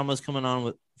whatever drama is coming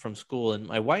on from school. And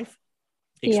my wife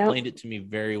Yep. explained it to me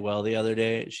very well the other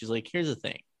day. She's like, here's the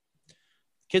thing.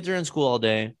 Kids are in school all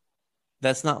day.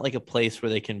 That's not like a place where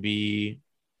they can be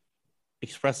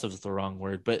expressive is the wrong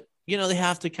word, but they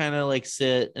have to kind of like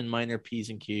sit and mind their P's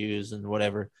and Q's and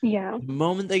whatever. Yeah. The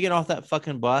moment they get off that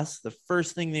fucking bus, the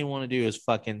first thing they want to do is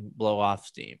fucking blow off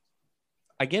steam.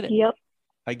 I get it. Yep.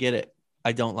 I get it.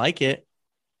 I don't like it,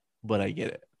 but I get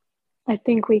it. I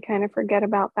think we kind of forget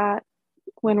about that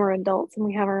when we're adults and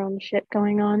we have our own shit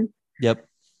going on. Yep.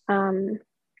 Um,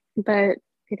 but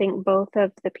I think both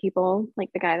of the people, like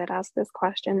the guy that asked this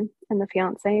question and the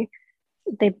fiance,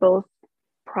 they both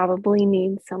probably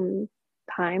need some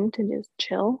time to just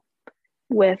chill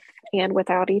with and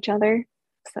without each other.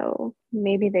 So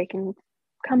maybe they can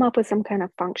come up with some kind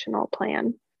of functional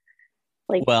plan.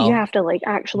 Like you Well, have to like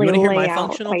you actually want to hear lay my out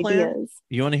functional plan? ideas.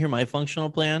 You want to hear my functional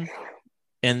plan?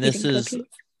 And this Eating is, cookies.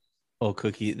 oh,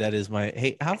 Cookie, that is my,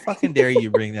 hey, how fucking dare you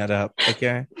bring that up?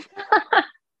 Okay.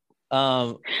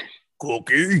 Um,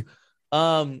 Cookie.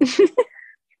 Um,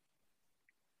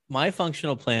 my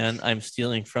functional plan I'm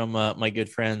stealing from my good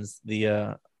friends,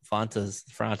 the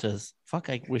Frantas. Fuck,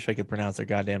 I wish I could pronounce their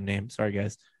goddamn name. Sorry,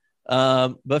 guys.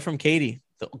 But from Katie,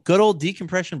 the good old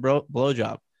decompression blow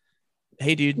job.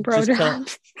 Hey, dude, Bro just tell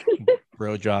jobs.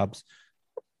 bro jobs.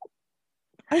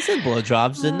 I said blow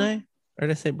jobs, didn't I? Or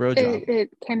did I say bro job? It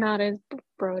came out as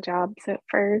bro jobs at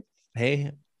first.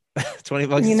 Hey,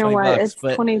 $20 You is know $20, what? It's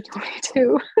but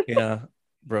 2022. yeah,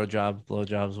 bro jobs, blow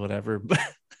jobs, whatever.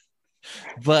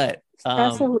 But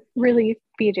That's a really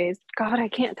BJ's. God, I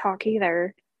can't talk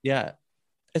either. yeah,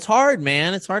 it's hard,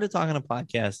 man. It's hard to talk on a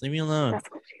podcast. Leave me alone. That's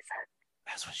what she said.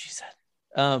 That's what she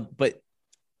said. But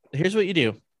here's what you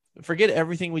do. Forget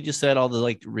everything we just said, all the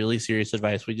like really serious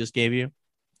advice we just gave you.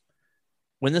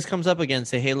 When this comes up again,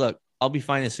 say, hey, look, I'll be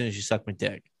fine as soon as you suck my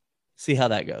dick. See how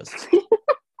that goes.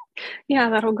 Yeah,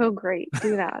 that'll go great.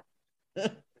 Do that.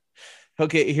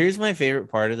 Okay, here's my favorite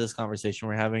part of this conversation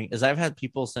we're having is I've had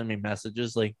people send me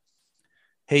messages like,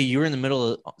 hey, you were in the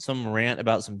middle of some rant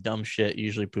about some dumb shit,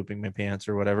 usually pooping my pants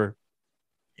or whatever.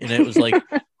 And it was like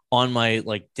on my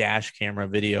like dash camera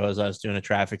video as I was doing a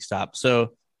traffic stop.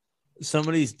 So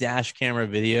somebody's dash camera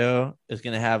video is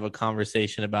going to have a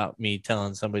conversation about me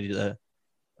telling somebody to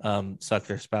suck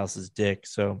their spouse's dick.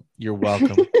 So you're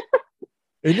welcome.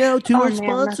 And now to Oh our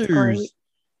man, that's great. sponsors.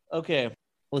 Okay,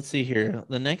 let's see here.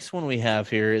 The next one we have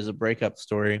here is a breakup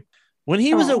story. When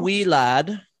he was a wee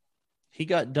lad, he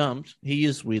got dumped. He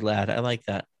used wee lad. I like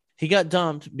that. He got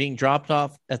dumped being dropped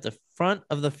off at the front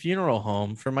of the funeral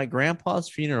home for my grandpa's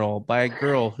funeral by a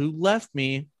girl who left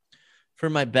me for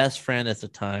my best friend at the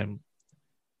time.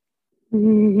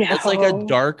 No. That's like a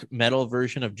dark metal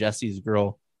version of Jesse's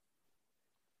Girl.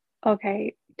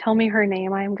 Okay, tell me her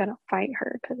name. I am gonna fight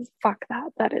her because fuck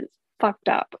that. That is fucked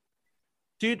up.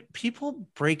 Dude, people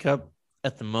break up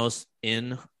at the most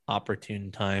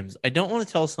inopportune times. I don't want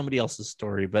to tell somebody else's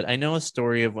story, but I know a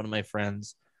story of one of my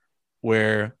friends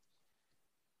where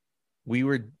we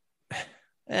were.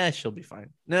 She'll be fine.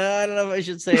 No, I don't know if I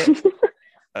should say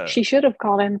it. She should have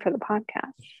called in for the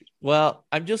podcast. Well,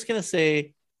 I'm just going to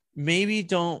say maybe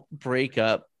don't break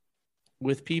up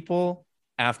with people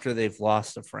after they've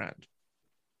lost a friend.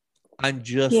 I'm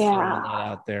just throwing that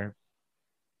out there.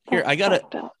 Here, I got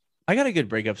a good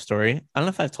breakup story. I don't know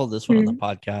if I've told this one on the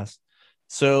podcast.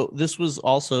 So this was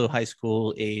also high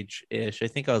school age-ish. I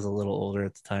think I was a little older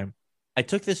at the time. I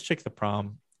took this chick to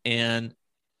prom, and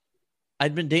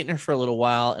I'd been dating her for a little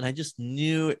while, and I just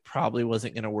knew it probably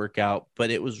wasn't going to work out, but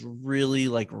it was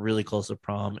really close to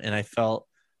prom. And I felt,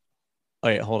 all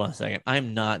right, hold on a second.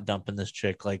 I'm not dumping this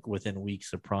chick like within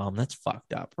weeks of prom. That's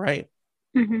fucked up, right?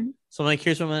 Mm-hmm. So I'm like,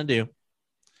 here's what I'm going to do.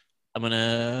 I'm going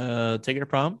to take her to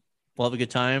prom. We'll have a good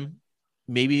time.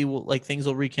 Maybe things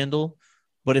will rekindle,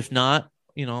 but if not,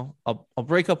 I'll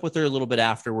break up with her a little bit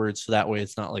afterwards. So that way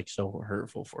it's not like so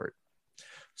hurtful for it.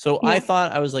 So I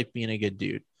thought I was like being a good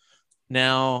dude.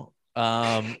 Now,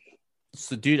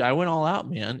 so dude, I went all out,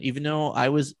 man. Even though I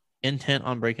was intent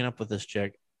on breaking up with this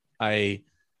chick, I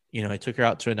took her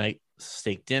out to a nice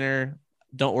steak dinner.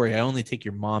 Don't worry, I only take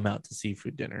your mom out to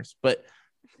seafood dinners, but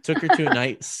took her to a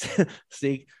nice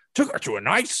steak. Took her to a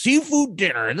nice seafood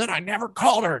dinner, and then I never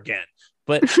called her again.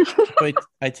 But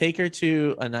I take her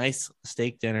to a nice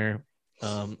steak dinner.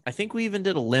 I think we even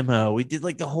did a limo. We did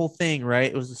like the whole thing, right?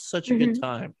 It was such a good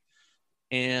time.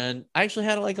 And I actually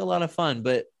had like a lot of fun,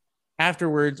 but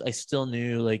afterwards I still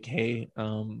knew like, hey,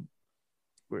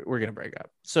 we're going to break up.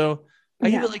 So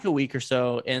I give it like a week or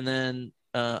so. And then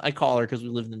I call her because we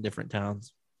lived in different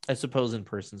towns. I suppose in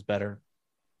person's better.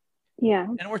 Yeah.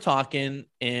 And we're talking,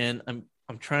 and I'm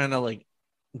trying to like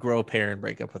grow a pair and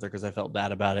break up with her because I felt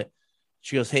bad about it.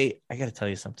 She goes, hey, I got to tell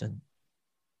you something.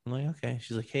 I'm like, okay.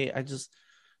 She's like, hey, I want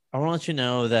to let you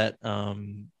know that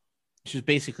she's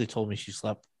basically told me she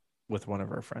slept with one of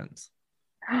her friends.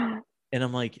 And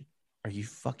I'm like, are you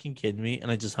fucking kidding me?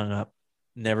 And I just hung up,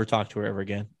 never talked to her ever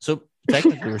again. So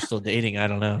technically we're still dating. I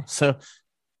don't know. So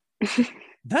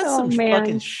that's some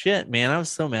fucking shit, man. I was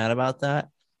so mad about that.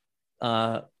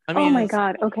 I mean, oh my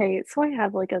God. Okay. So I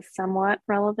have like a somewhat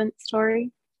relevant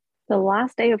story. The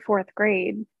last day of fourth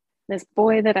grade, this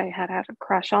boy that I had a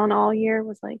crush on all year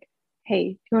was like,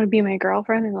 hey, do you want to be my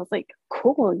girlfriend? And I was like,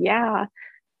 cool. Yeah.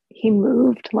 He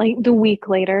moved like the week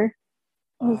later.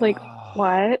 I was like,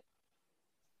 what?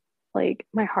 Like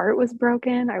my heart was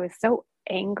broken. I was so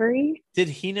angry. Did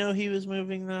he know he was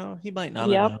moving though? He might not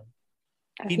have known.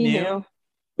 He knew.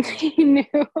 He knew.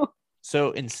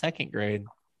 So in second grade,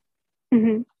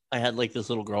 I had like this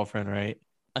little girlfriend, right?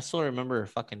 I still remember her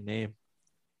fucking name.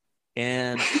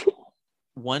 And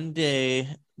one day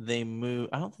they moved.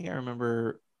 I don't think I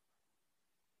remember.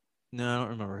 No, I don't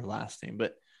remember her last name.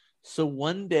 But so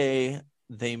one day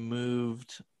they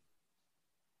moved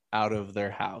out of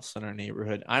their house in our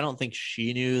neighborhood. I don't think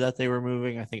she knew that they were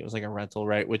moving. I think it was like a rental,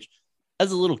 right? Which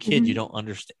as a little kid, you don't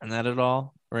understand that at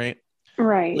all, right?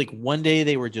 Right. Like one day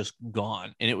they were just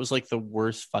gone, and it was like the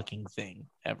worst fucking thing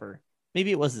ever.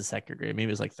 Maybe it was the second grade. Maybe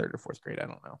it was like third or fourth grade. I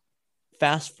don't know.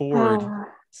 Fast forward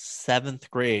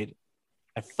seventh grade,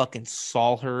 I fucking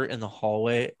saw her in the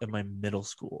hallway of my middle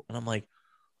school. And I'm like,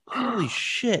 holy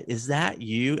shit, is that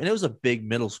you? And it was a big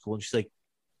middle school. And she's like,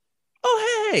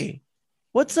 oh, hey,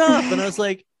 what's up? And I was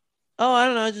like, oh, I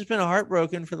don't know. I've just been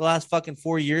heartbroken for the last fucking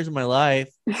 4 years of my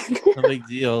life. No big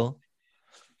deal.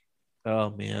 Oh,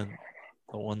 man.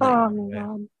 The one that my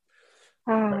God.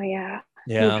 Oh, yeah.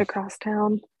 Moved across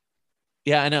town.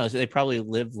 Yeah, I know. So they probably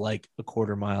lived like a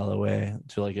quarter mile away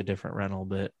to like a different rental,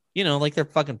 but like their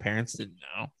fucking parents didn't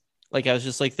know. Like I was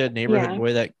just like the neighborhood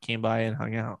boy that came by and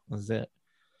hung out. That was it.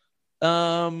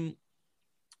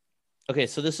 Okay,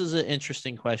 so this is an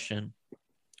interesting question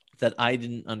that I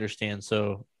didn't understand,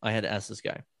 so I had to ask this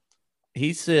guy.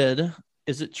 He said,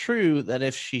 is it true that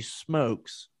if she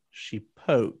smokes, she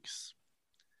pokes?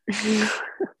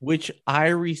 Which I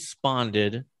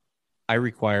responded, I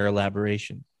require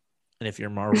elaboration. And if you're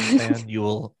a Marvel fan, you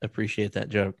will appreciate that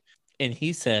joke. And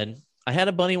he said, I had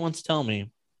a buddy once tell me,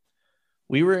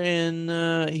 we were in,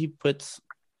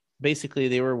 basically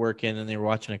they were working and they were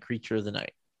watching A Creature of the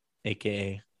Night,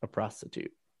 aka a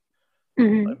prostitute.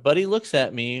 My buddy looks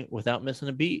at me without missing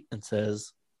a beat and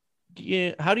says,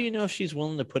 how do you know if she's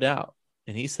willing to put out?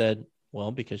 And he said,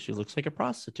 well, because she looks like a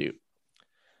prostitute.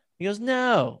 He goes,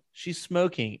 no, she's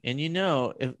smoking. And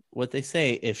if what they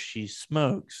say, if she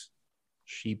smokes,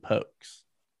 she pokes.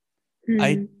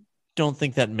 I don't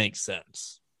think that makes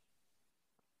sense.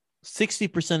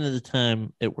 60% of the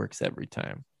time, it works every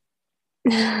time.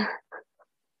 I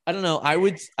don't know. I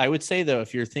would say though,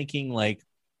 if you're thinking like,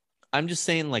 I'm just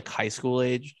saying like high school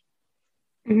age,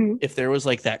 Mhm. if there was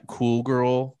like that cool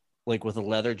girl like with a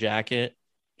leather jacket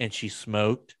and she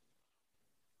smoked,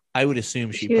 I would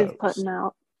assume she She was pokes. putting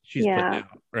out. She's putting Yeah.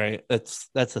 out, right? That's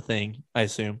a thing, I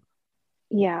assume.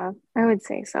 Yeah, I would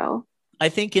say so. I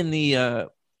think in the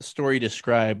story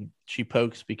described, she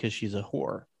pokes because she's a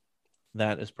whore.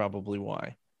 That is probably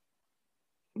why.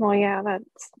 Well, yeah,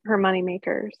 that's her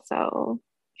moneymaker, so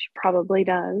she probably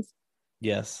does.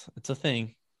 Yes, it's a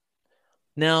thing.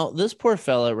 Now, this poor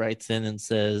fella writes in and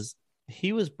says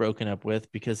he was broken up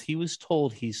with because he was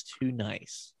told he's too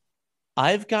nice.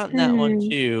 I've gotten that one Hmm.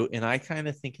 too, and I kind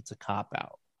of think it's a cop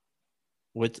out.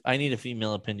 What I need a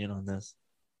female opinion on this.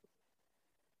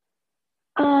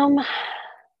 Um,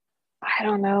 I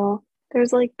don't know.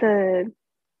 There's like the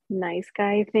nice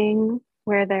guy thing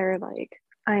where they're like,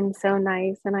 I'm so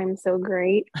nice and I'm so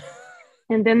great.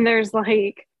 And then there's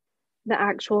like the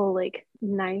actual like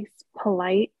nice,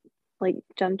 polite, like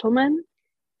gentleman.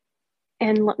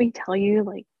 And let me tell you,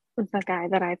 like the guy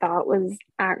that I thought was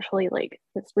actually like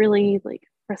this really like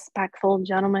respectful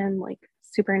gentleman, like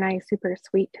super nice, super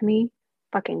sweet to me,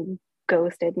 fucking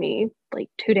ghosted me like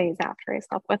 2 days after I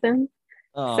slept with him.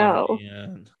 Oh So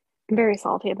man. I'm very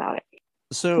salty about it.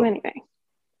 So So anyway,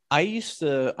 I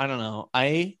don't know.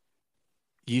 I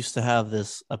used to have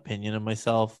this opinion of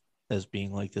myself as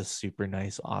being like this super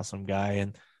nice, awesome guy.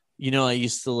 And, I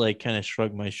used to like kind of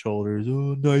shrug my shoulders.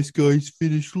 Oh, nice guys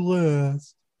finish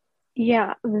last.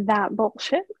 yeah, that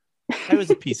bullshit. I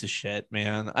was a piece of shit,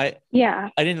 man. Yeah,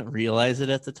 I didn't realize it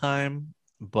at the time,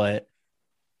 but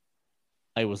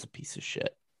I was a piece of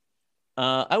shit.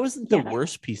 I wasn't the yeah.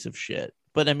 worst piece of shit,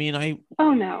 but I mean,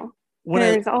 Oh no, when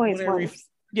I there's always when I worse.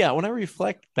 yeah, when I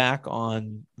reflect back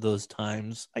on those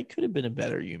times, I could have been a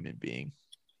better human being.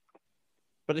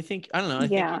 But I don't know. I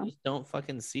think you Yeah, just don't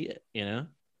fucking see it, you know?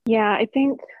 yeah. I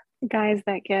think guys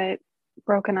that get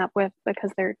broken up with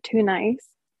because they're too nice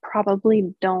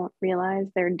probably don't realize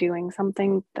they're doing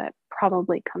something that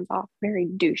probably comes off very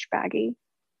douchebaggy.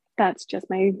 That's just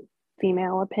my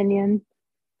female opinion.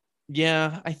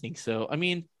 Yeah, I think so. I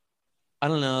mean, I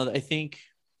don't know. I think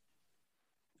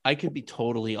I could be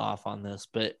totally off on this,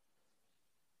 but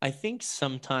I think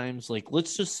sometimes, like,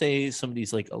 let's just say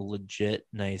somebody's like a legit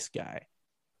nice guy.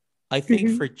 I think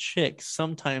Hmm. for chicks,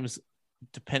 sometimes,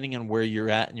 depending on where you're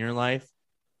at in your life,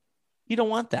 you don't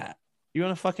want that. You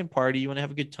want to fucking party. You want to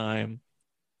have a good time.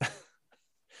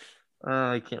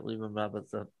 I can't believe I'm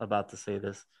about to say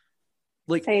this.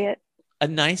 Like, Say it. a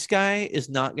nice guy is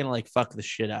not gonna like fuck the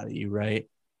shit out of you, right?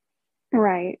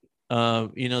 Right.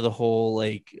 The whole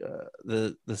like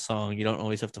the song, you don't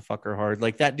always have to fuck her hard.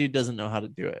 Like that dude doesn't know how to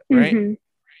do it, right? Hmm.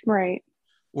 Right.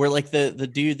 Where like the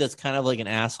dude that's kind of like an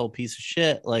asshole piece of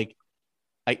shit, like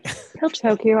I He'll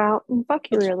choke you out and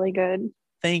fuck you really good.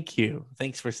 thank you.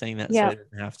 Thanks for saying that so I Yep.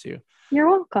 didn't have to. You're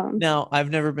welcome. Now, I've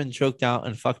never been choked out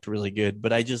and fucked really good,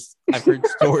 but I've heard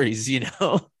stories, you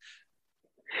know.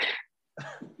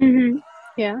 Hmm.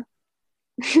 Yeah.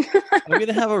 I'm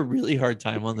gonna have a really hard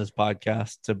time on this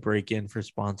podcast to break in for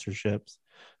sponsorships.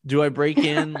 Do I break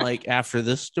in like after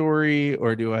this story,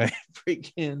 or do I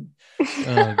break in?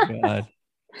 Oh God,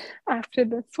 After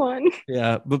this one.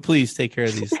 yeah. But please take care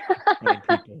of these fine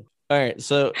people. All right,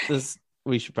 so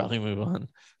we should probably move on.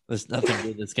 There's nothing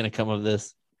good that's gonna come of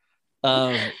this.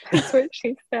 That's what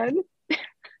she said.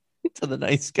 To the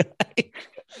nice guy.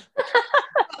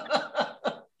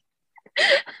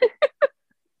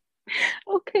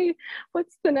 Okay,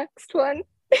 what's the next one?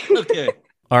 Okay.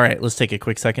 All right, let's take a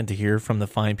quick second to hear from the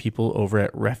fine people over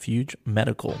at Refuge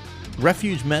Medical.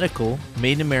 Refuge Medical,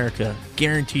 made in America,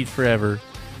 guaranteed forever.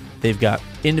 They've got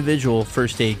individual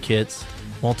first aid kits,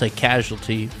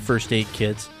 multi-casualty first aid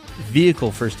kits,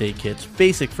 vehicle first aid kits,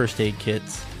 basic first aid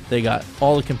kits. They got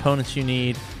all the components you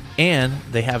need, and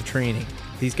they have training.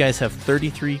 These guys have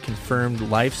 33 confirmed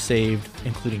lives saved,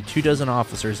 including 24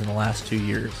 officers in the last 2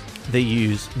 years. They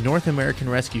use North American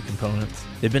rescue components.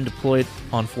 They've been deployed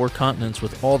on 4 continents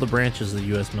with all the branches of the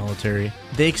U.S. military.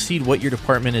 They exceed what your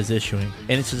department is issuing,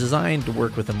 and it's designed to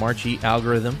work with a Marchi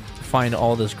algorithm. Find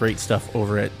all this great stuff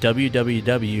over at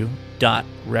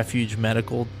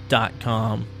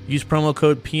www.refugemedical.com. Use promo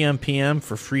code PMPM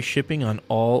for free shipping on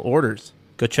all orders.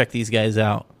 Go check these guys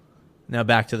out. Now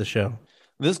back to the show.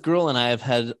 This girl and I have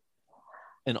had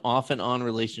an off and on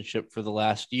relationship for the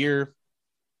last year.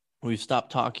 We've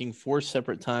stopped talking 4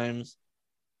 separate times,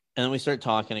 and then we start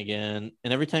talking again.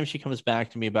 And every time she comes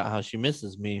back to me about how she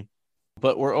misses me,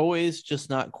 but we're always just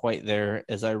not quite there,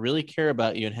 as I really care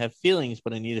about you and have feelings,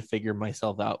 but I need to figure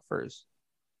myself out first.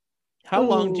 How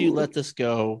long do you Ooh, let this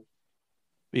go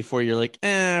before you're like,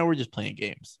 we're just playing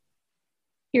games?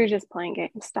 you're just playing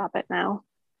games. Stop it now.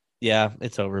 Yeah,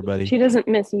 it's over, buddy. She doesn't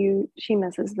miss you. She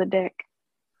misses the dick.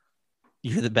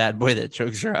 You're the bad boy that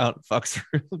chokes her out, fucks her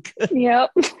real good.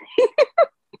 Yep.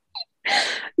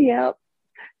 Yep.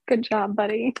 Good job,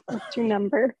 buddy. What's your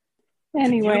number? Could you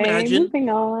Anyway, imagine? moving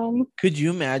on. Could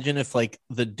you imagine if like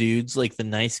the dudes, like the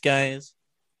nice guys,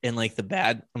 and like the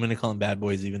bad, I'm gonna call them bad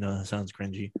boys, even though that sounds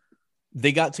cringy.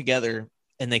 They got together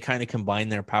and they kind of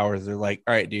combined their powers. They're like,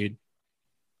 all right, dude,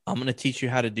 I'm gonna teach you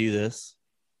how to do this.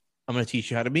 I'm gonna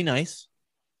teach you how to be nice.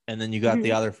 And then you got the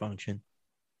Mhm. other function.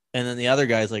 And then the other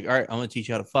guy's like, all right, I'm gonna teach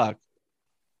you how to fuck.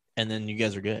 And then you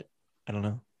guys are good. I don't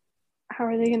know. How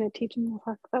are they going to teach him to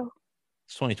fuck, though?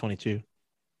 It's 2022.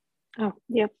 Oh,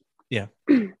 yep. Yeah.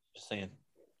 Just saying.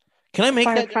 Can I make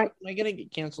that Firefight. joke? Am I gonna get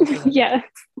canceled for that? Yeah.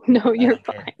 No, I you're don't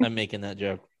care. fine. I'm making that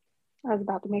joke. I was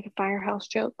about to make a firehouse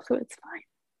joke, so it's fine.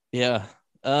 Yeah.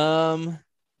 All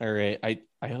right.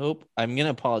 I hope I'm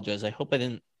gonna apologize. I hope I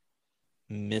didn't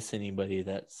miss anybody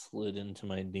that slid into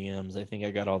my DMs. I think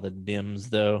I got all the dims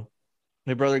though.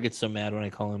 My brother gets so mad when I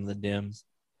call him the dims.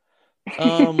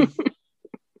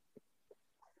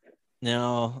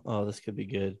 Now, oh, this could be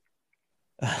good.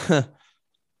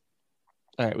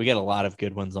 All right, we got a lot of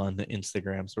good ones on the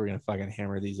Instagram, so we're gonna fucking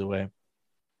hammer these away.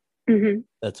 Mhm.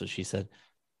 That's what she said.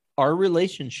 Are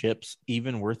relationships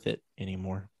even worth it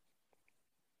anymore?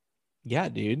 Yeah,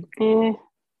 dude. Eh,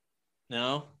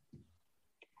 No.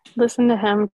 listen to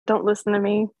him. Don't listen to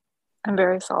me. I'm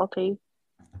very salty.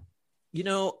 You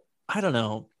know, I don't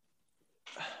know.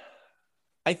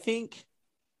 I think.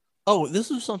 Oh, this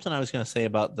is something I was going to say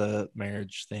about the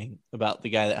marriage thing, about the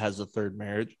guy that has a third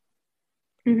marriage.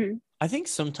 Mhm. I think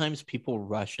sometimes people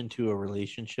rush into a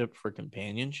relationship for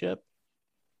companionship.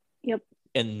 Yep.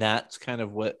 And that's kind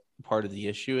of what part of the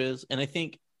issue is. And I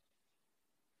think,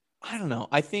 I don't know.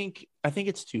 I think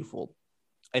it's twofold.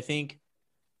 I think,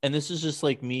 and this is just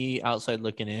like me outside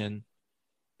looking in,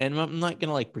 and I'm not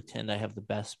gonna like pretend I have the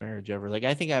best marriage ever. Like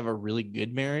I think I have a really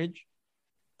good marriage.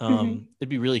 Mhm. It'd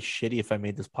be really shitty if I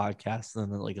made this podcast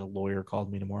and then like a lawyer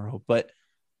called me tomorrow. But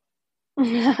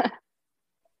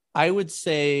I would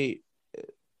say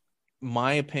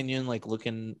my opinion, like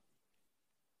looking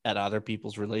at other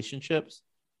people's relationships,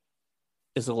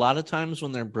 is a lot of times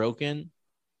when they're broken,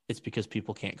 it's because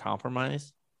people can't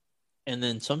compromise. And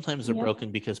then sometimes they're Yep.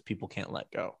 broken because people can't let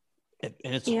go. And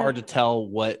it's Yeah. hard to tell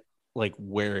what, like,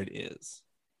 where it is.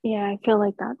 Yeah, I feel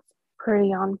like that's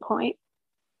pretty on point.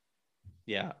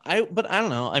 Yeah. But I don't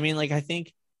know. I mean, like, I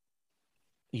think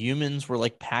humans were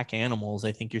like pack animals.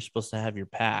 I think you're supposed to have your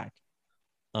pack.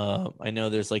 I know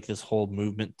there's like this whole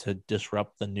movement to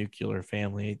disrupt the nuclear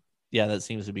family. Yeah, that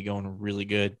seems to be going really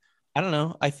good. I don't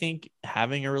know. I think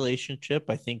having a relationship,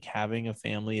 I think having a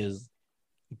family is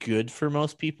good for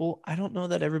most people. I don't know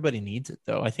that everybody needs it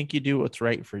though. I think you do what's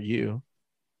right for you,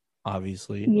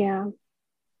 obviously. Yeah.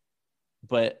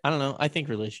 But I don't know. I think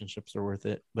relationships are worth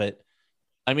it. But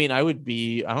I mean, I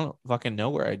don't fucking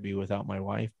know where I'd be without my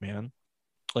wife, man.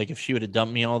 Like if she would have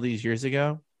dumped me all these years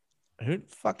ago, who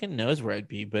fucking knows where I'd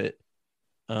be? But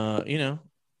not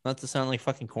to sound like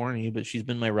fucking corny, but she's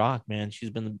been my rock, man. She's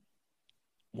been the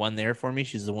one there for me.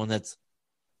 She's the one that's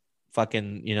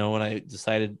fucking, when I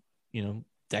decided,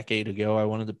 decade ago I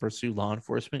wanted to pursue law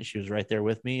enforcement, she was right there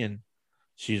with me, and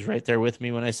she's right there with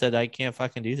me when I said I can't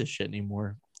fucking do this shit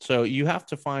anymore. So you have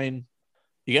to find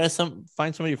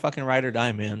find somebody to fucking ride or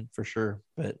die, man, for sure.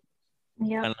 But I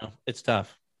Yep. don't know. It's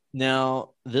tough.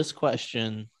 Now, this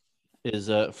question is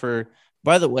for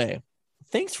by the way,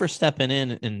 thanks for stepping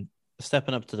in and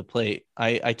stepping up to the plate.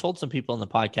 I told some people on the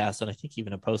podcast, and I think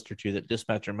even a post or two, that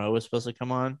Dispatcher Mo was supposed to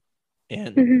come on,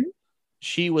 and Mhm.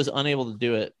 she was unable to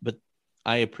do it. But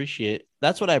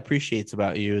that's what I appreciate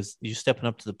about you, is you stepping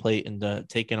up to the plate and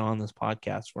taking on this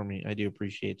podcast for me. I do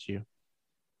appreciate you.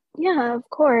 Yeah, of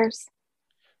course.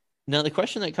 Now the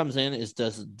question that comes in is,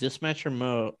 does Dispatcher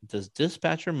Mo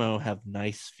have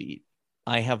nice feet?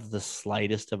 I have the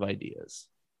slightest of ideas.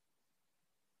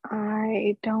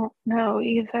 I don't know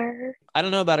either. I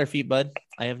don't know about her feet, bud.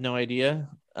 I have no idea.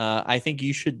 I think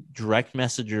you should direct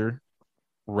message her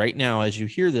right now as you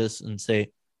hear this and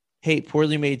say, hey,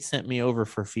 Poorly Made sent me over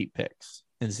for feet pics,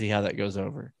 and see how that goes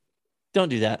over. Don't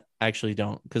do that. Actually,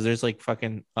 don't, because there's like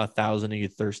fucking 1,000 of you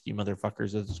thirsty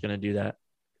motherfuckers that's going to do that.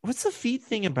 What's the feet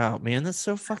thing about, man? That's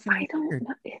so fucking I don't weird.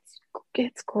 know.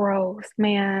 It's gross,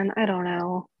 man. I don't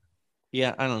know.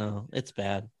 Yeah, I don't know. It's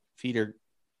bad. Feet are,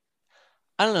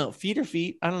 I don't know. Feet are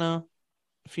feet. I don't know.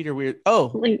 Feet are weird.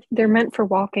 Oh, Like they're meant for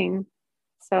walking.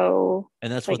 So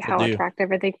and that's like what they'll do.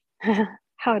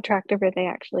 how attractive are they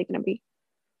actually gonna be?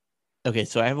 Okay,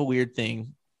 so I have a weird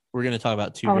thing. We're gonna talk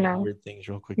about two Oh very no, weird things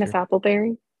real quick Miss here.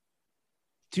 Appleberry.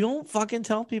 Don't fucking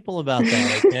tell people about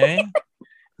that, okay?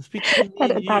 It's between me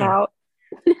and Edit that you.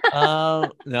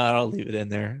 out. No, I'll leave it in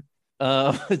there.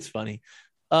 It's funny.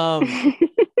 Um,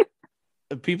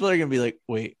 people are gonna be like,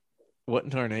 "Wait, what in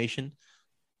tarnation?"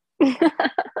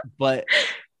 But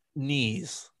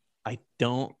knees, I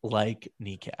don't like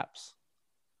kneecaps.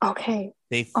 Okay.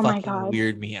 They Oh my fucking God.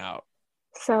 weird me out.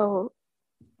 So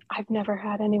I've never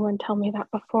had anyone tell me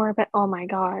that before, but oh my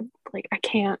God, like I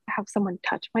can't have someone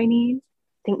touch my knees.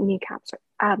 I think kneecaps are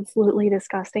absolutely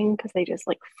disgusting because they just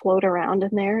like float around in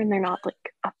there and they're not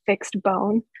like a fixed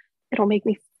bone. It'll make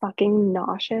me fucking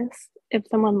nauseous if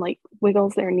someone like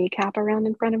wiggles their kneecap around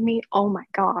in front of me. Oh my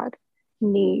God,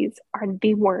 knees are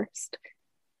the worst.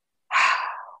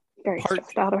 Very Part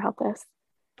stressed out about this.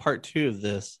 part two of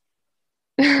this,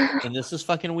 and this is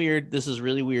fucking weird. This is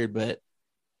really weird, but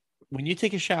when you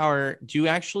take a shower, do you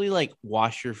actually like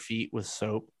wash your feet with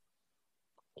soap?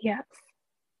 Yes.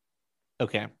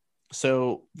 Okay.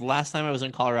 So the last time I was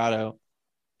in Colorado,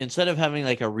 instead of having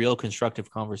like a real constructive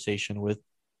conversation with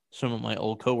some of my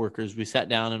old coworkers, we sat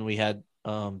down and we had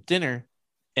dinner,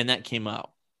 and that came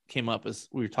up as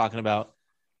we were talking about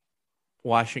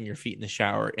washing your feet in the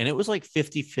shower, and it was like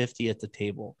 50-50 at the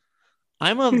table.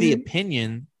 I'm of the Mhm.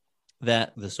 opinion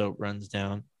that the soap runs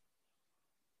down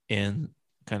and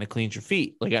kind of cleans your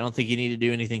feet. Like, I don't think you need to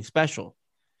do anything special.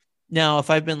 Now,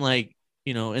 if I've been like,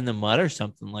 in the mud or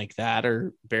something like that,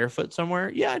 or barefoot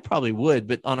somewhere, yeah, I probably would.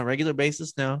 But on a regular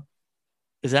basis, no.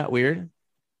 Is that weird?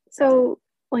 So,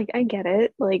 like, I get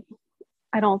it. Like,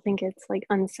 I don't think it's like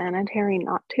unsanitary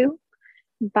not to,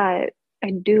 but I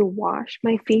do wash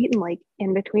my feet and like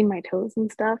in between my toes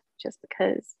and stuff just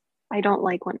because I don't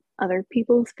like when other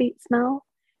people's feet smell.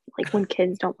 Like when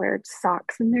kids don't wear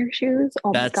socks in their shoes.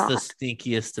 Oh my That's the God.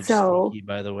 stinkiest of So, stinky,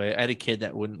 by the way. I had a kid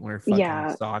that wouldn't wear fucking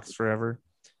yeah, socks forever.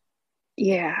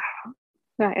 yeah.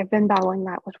 I've been battling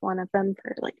that with one of them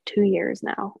for like 2 years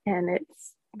now, and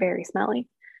it's very smelly.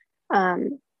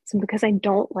 So because I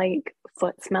don't like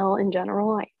foot smell in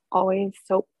general, I always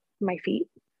soap my feet.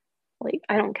 Like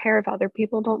I don't care if other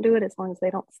people don't do it as long as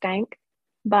they don't stank,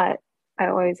 but I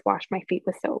always wash my feet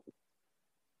with soap.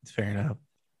 It's fair enough.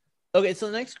 Okay, so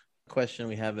the next question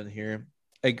we have in here,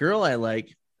 a girl I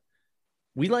like,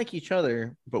 we like each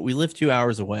other, but we live 2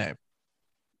 hours away.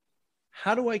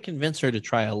 How do I convince her to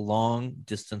try a long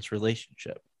distance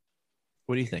relationship?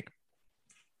 What do you think?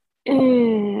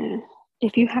 Eh,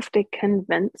 if you have to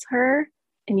convince her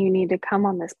and you need to come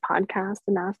on this podcast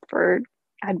and ask for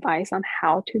advice on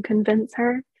how to convince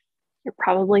her, you're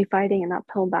probably fighting an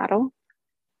uphill battle.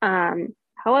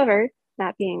 However,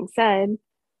 that being said,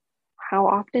 how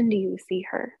often do you see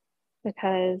her?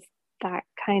 Because that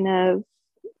kind of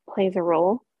plays a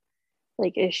role.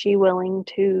 Like, is she willing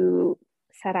to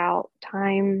set out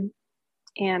time?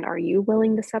 And are you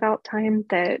willing to set out time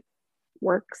that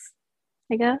works,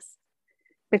 I guess?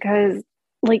 Because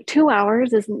like 2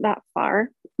 hours isn't that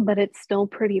far, but it's still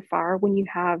pretty far when you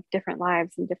have different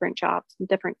lives and different jobs and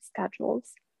different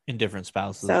schedules. In different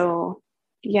spouses. So,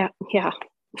 yeah, yeah,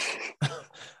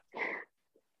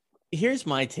 Here's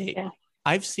my take. yeah.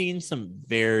 I've seen some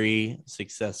very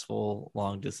successful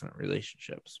long distance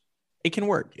relationships. It can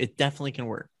work. It definitely can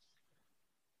work.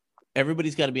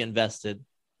 Everybody's got to be invested.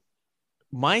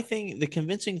 My thing, the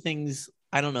convincing things,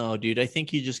 I don't know, dude. I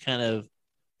think you just kind of,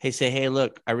 hey,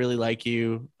 look, I really like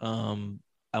you. I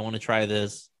want to try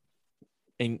this,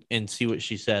 and see what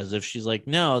she says. If she's like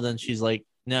no, then she's like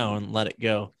no, and let it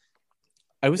go.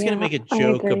 I was gonna Yeah, make a I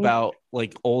joke agree. about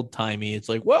like old timey. It's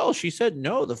like, well, she said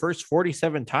no the first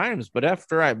 47 times, but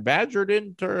after I badgered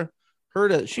into her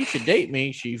that she should date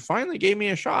me, she finally gave me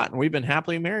a shot, and we've been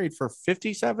happily married for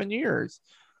 57 years.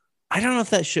 I don't know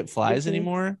if that shit flies Mhm.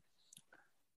 anymore.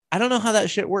 I don't know how that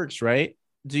shit works, right?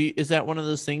 Is that one of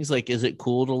those things like, is it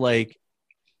cool to like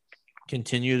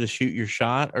continue to shoot your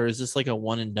shot, or is this like a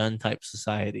one and done type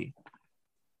society?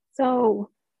 So,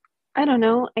 I don't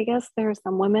know. I guess there are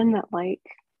some women that like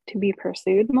to be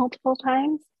pursued multiple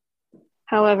times.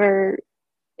 However,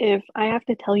 if I have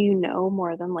to tell you no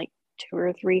more than like 2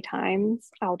 or 3 times,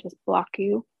 I'll just block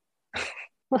you.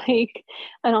 Like,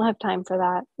 I don't have time for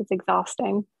that. It's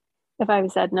exhausting. If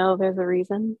I've said no, there's a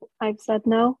reason I've said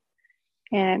no.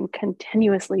 And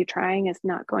continuously trying is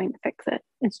not going to fix it.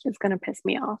 It's just going to piss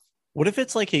me off. What if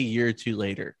it's like a year or two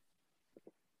later?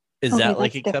 Is Okay, that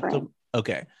like that's different. acceptable?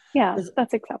 Okay. Yeah,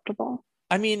 that's acceptable.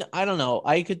 I mean, I don't know.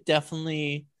 I could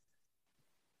definitely,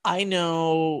 I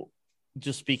know,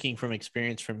 just speaking from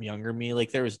experience from younger me,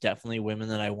 like there was definitely women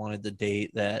that I wanted to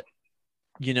date that,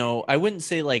 I wouldn't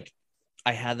say like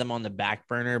I had them on the back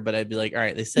burner, but I'd be like, all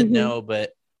right, they said Mm-hmm. no,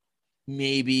 but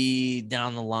maybe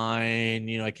down the line,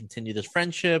 I continue this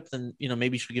friendship, then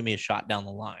maybe she'll give me a shot down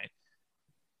the line.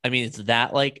 I mean, is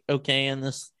that like okay in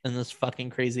this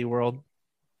fucking crazy world?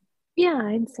 Yeah,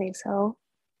 I'd say so.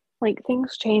 Like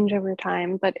things change over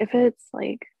time, but if it's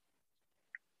like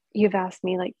you've asked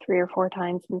me like 3 or 4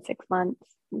 times in 6 months,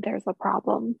 there's a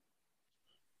problem.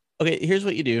 Okay, here's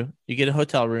what you do: you get a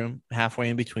hotel room halfway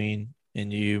in between,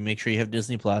 and you make sure you have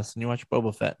Disney Plus, and you watch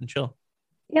Boba Fett and chill.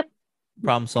 Yep.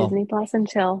 Problem solved. Disney Plus and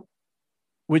chill.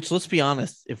 Which, let's be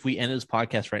honest, if we end this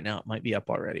podcast right now, it might be up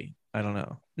already. I don't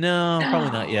know. No,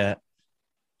 probably not No, yet.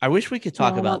 I wish we could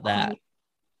talk not about that. quite.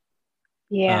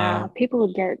 Yeah, Um, people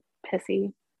would get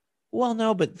pissy. well,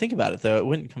 no, but think about it though. It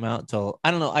wouldn't come out till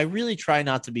I don't know. I really try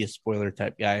not to be a spoiler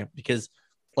type guy because,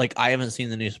 like, I haven't seen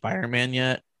the new Spider-Man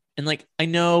yet, and like I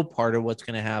know part of what's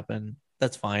gonna happen.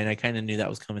 That's fine. I kind of knew that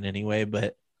was coming anyway,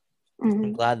 but I'm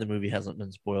Hmm. glad the movie hasn't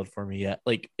been spoiled for me yet.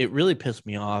 Like, it really pissed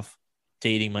me off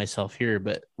dating myself here,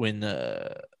 but when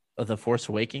the Force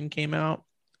Awakening came out,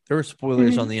 there were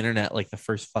spoilers on Hmm. the internet like the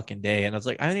first fucking day, and I was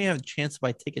like, I didn't even have a chance to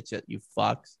buy tickets yet. You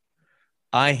fucks.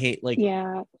 I hate like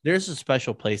Yeah, there's a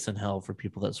special place in hell for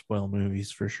people that spoil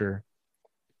movies for sure.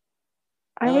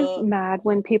 I was Uh, mad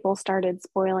when people started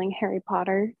spoiling Harry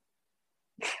Potter,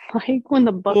 like when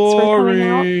the books were coming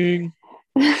out. Boring.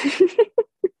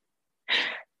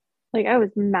 Like I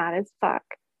was mad as fuck.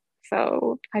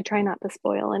 So I try not to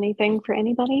spoil anything for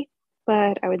anybody,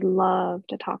 but I would love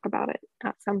to talk about it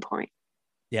at some point.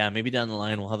 Yeah, maybe down the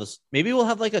line we'll have this. Maybe we'll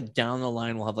have like a down the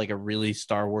line. We'll have like a really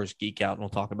Star Wars geek out, and we'll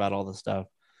talk about all the stuff.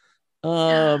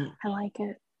 Um, I like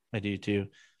it. I do too.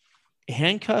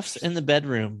 Handcuffs in the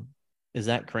bedroom. Is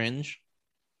that cringe?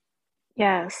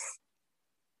 Yes.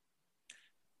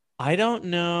 I don't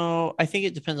know. I think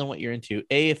it depends on what you're into.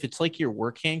 If it's like your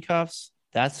work handcuffs,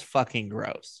 that's fucking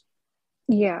gross.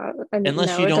 Yeah. And Unless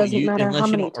no, you it don't doesn't use, matter how unless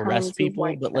you many don't arrest times you people,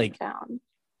 wipe but them like, down.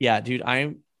 yeah, dude,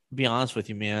 be honest with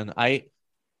you, man. I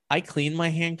clean my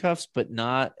handcuffs, but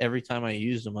not every time I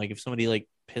use them. Like if somebody like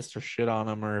pissed or shit on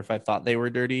them, or if I thought they were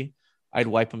dirty, I'd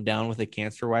wipe them down with the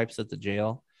cancer wipes at the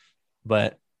jail.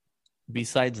 But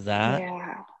besides that,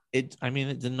 Yeah. I mean,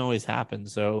 it didn't always happen.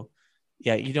 So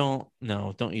yeah, you don't,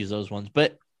 no, don't use those ones.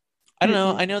 But I don't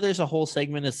know. Mm-mm. I know there's a whole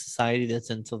segment of society that's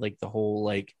into like the whole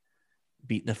like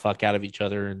beating the fuck out of each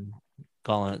other and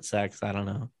calling it sex. I don't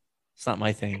know. It's not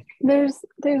my thing. There's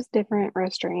different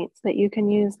restraints that you can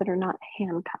use that are not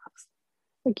handcuffs.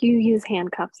 Like you use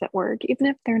handcuffs at work, even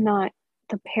if they're not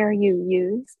the pair you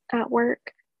use at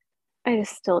work. I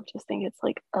just still just think it's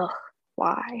like, ugh,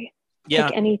 why? Pick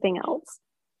Yeah. anything else.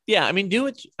 Yeah. Do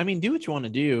what you want to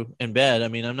do in bed. I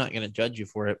mean, I'm not going to judge you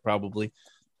for it probably,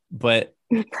 but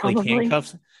like Probably.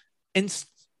 handcuffs and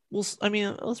well, I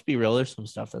mean, let's be real. There's some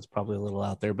stuff that's probably a little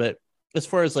out there, but as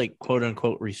far as like quote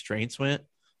unquote restraints went,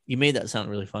 you made that sound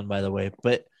really fun, by the way.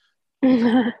 But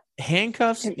It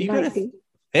handcuffs, you might gotta, be.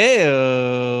 hey,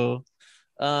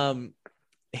 um,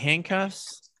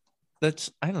 handcuffs.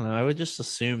 That's I don't know. I would just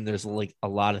assume there's like a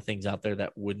lot of things out there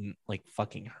that wouldn't like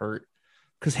fucking hurt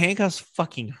because handcuffs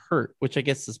fucking hurt, which I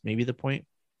guess is maybe the point.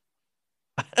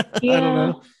 I don't Yeah,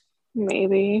 know.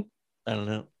 maybe. I don't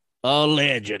know.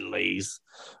 Allegedly.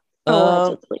 Um,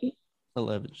 Allegedly.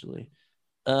 allegedly.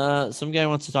 Some guy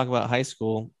wants to talk about high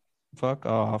school. Fuck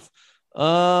off.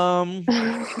 Um,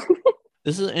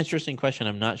 this is an interesting question.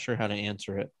 I'm not sure how to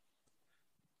answer it.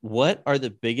 What are the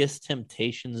biggest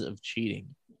temptations of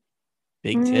cheating?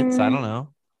 Big tits? I don't Mm,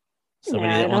 know. Somebody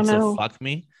yeah, I that don't wants to know. fuck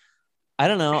me? I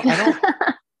don't know. I don't.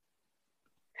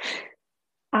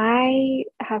 I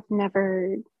have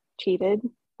never cheated,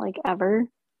 like ever.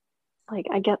 Like,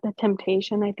 I get the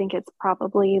temptation. I think it's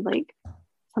probably like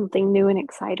something new and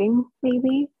exciting,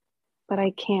 maybe, but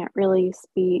I can't really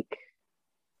speak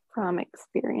from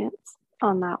experience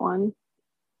on that one.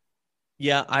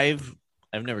 Yeah, I've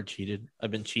never cheated.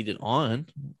 I've been cheated on,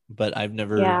 but I've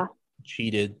never Yeah.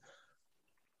 cheated.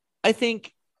 I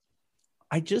think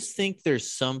I just think there's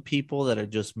some people that are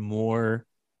just more,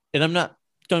 and I'm not,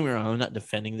 don't get me wrong, I'm not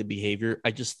defending the behavior.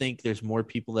 I just think there's more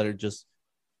people that are just,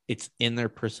 it's in their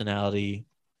personality,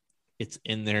 it's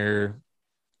in their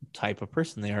type of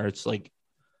person they are. It's like,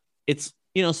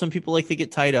 some people like to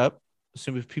get tied up.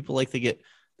 Some people like to get,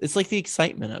 it's like the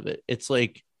excitement of it. It's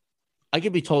like, I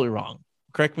could be totally wrong.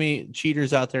 Correct me,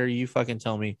 cheaters out there, you fucking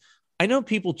tell me. I know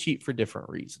people cheat for different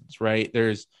reasons, right?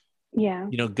 There's Yeah.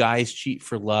 guys cheat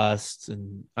for lust.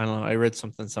 And I don't know. I read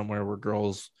something somewhere where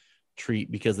girls treat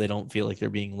because they don't feel like they're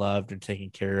being loved or taken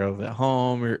care of at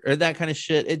home or that kind of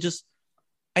shit.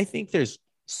 I think there's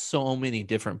so many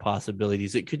different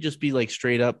possibilities. It could just be like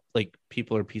straight up like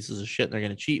people are pieces of shit and they're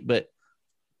going to cheat. But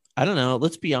I don't know.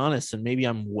 Let's be honest, and maybe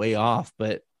I'm way off,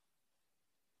 but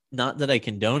not that I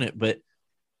condone it. But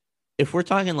if we're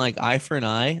talking like eye for an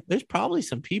eye, there's probably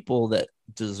some people that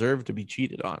deserve to be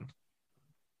cheated on.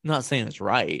 I'm not saying it's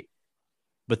right,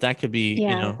 but that could be,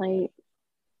 Yeah, like a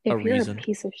if you're a reason.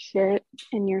 piece of shit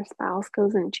and your spouse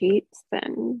goes and cheats,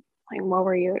 then like what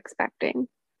were you expecting?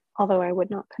 Although I would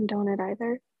not condone it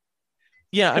either.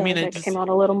 Yeah, I I feel mean, like I that just came out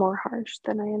a little more harsh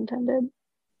than I intended.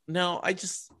 no,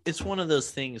 it's one of those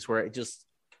things where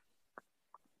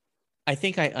I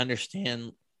think I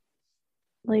understand.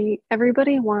 Like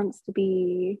everybody wants to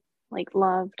be like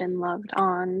loved and loved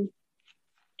on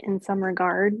in some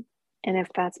regard. And if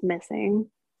that's missing,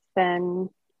 then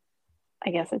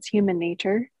I guess it's human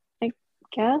nature, I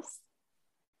guess.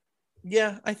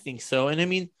 Yeah, I think so. And I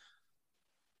mean,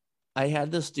 I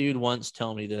had this dude once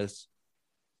tell me this,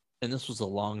 and this was a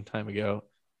long time ago.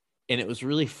 And it was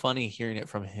really funny hearing it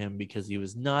from him because he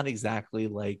was not exactly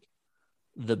like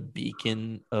the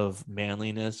beacon of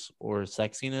manliness or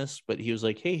sexiness, but he was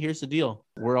like, hey, here's the deal.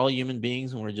 We're all human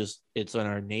beings and it's in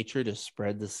our nature to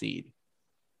spread the seed,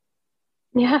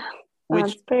 Yeah, which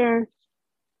that's fair.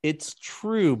 it's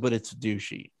true, but it's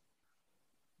douchey.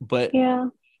 But Yeah.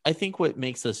 I think what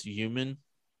makes us human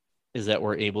is that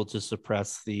we're able to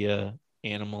suppress the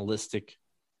animalistic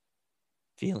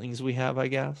feelings we have, I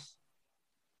guess,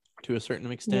 to a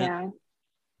certain extent. Yeah.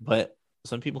 But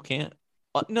some people can't.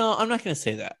 No, I'm not going to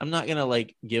say that. I'm not going to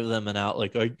like give them an out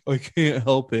like I can't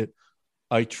help it.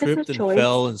 I It's a tripped and choice.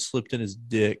 fell and slipped in his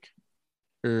dick,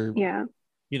 or Yeah.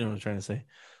 you know what I'm trying to say.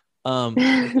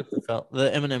 I tripped and fell,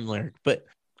 the Eminem lyric, but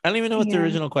I don't even know what the Yeah.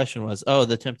 original question was. Oh,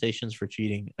 the temptations for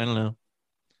cheating. I don't know.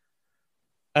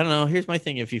 I don't know. Here's my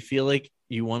thing. If you feel like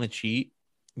you want to cheat,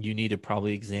 you need to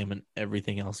probably examine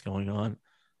everything else going on,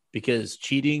 because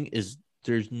cheating is,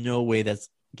 there's no way that's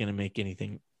going to make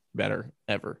anything better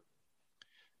ever.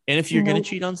 And if you're going to Nope.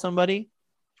 cheat on somebody,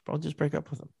 probably just break up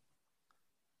with them.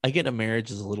 I get a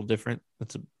marriage is a little different.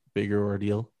 That's a bigger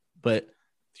ordeal. But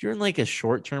if you're in like a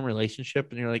short term relationship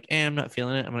and you're like, I'm not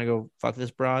feeling it, I'm going to go fuck this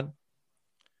broad,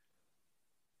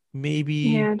 maybe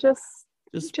Yeah, just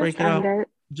just just break it end up. it.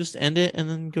 Just end it and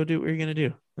then go do what you're going to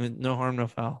do. I mean, no harm, no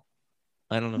foul.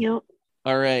 I don't know. Yep.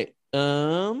 All right.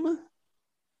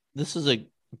 This is a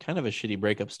kind of a shitty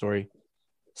breakup story.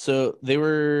 So they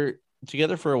were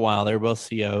together for a while. They were both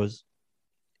COs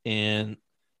and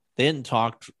they hadn't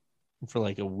talked for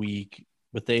like a week,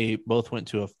 but they both went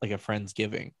to a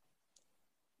Friendsgiving.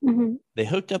 Hmm. They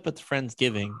hooked up at the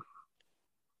Friendsgiving.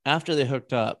 After they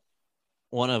hooked up,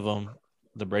 one of them,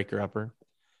 the breaker upper,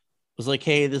 was like,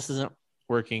 hey, this isn't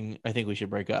working. I think we should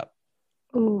break up,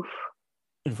 Oof.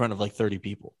 in front of like 30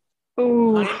 people.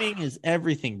 Oof. Timing is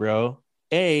everything, bro.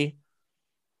 A,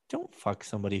 don't fuck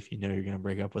somebody if you know you're going to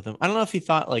break up with them. I don't know if he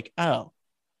thought like, oh,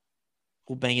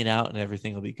 we'll bang it out and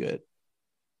everything will be good.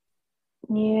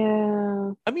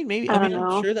 Yeah. I mean, maybe. I I mean, don't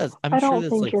know. I'm I sure don't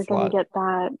that's think like you're gonna flawed. get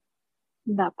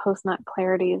that post nut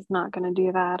clarity is not gonna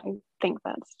do that. I think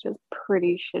that's just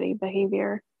pretty shitty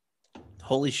behavior.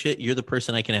 Holy shit, you're the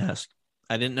person I can ask.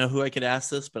 I didn't know who I could ask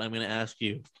this, but I'm going to ask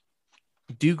you.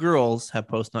 Do girls have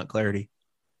post nut clarity?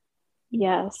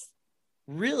 Yes.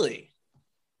 Really?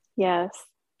 Yes.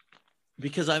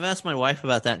 Because I've asked my wife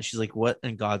about that, and she's like, "What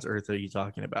in God's earth are you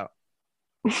talking about?"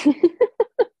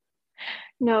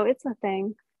 No, it's a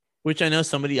thing. Which I know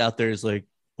somebody out there is like,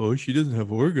 "Oh, she doesn't have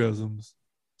orgasms."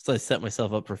 So I set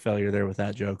myself up for failure there with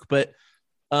that joke. But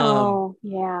Oh,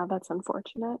 yeah, that's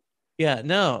unfortunate. yeah,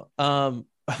 no. Oh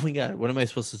my God, what am I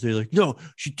supposed to say? Like, no,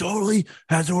 she totally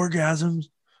has orgasms.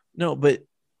 No, but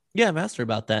yeah, I've asked her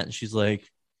about that, and she's like,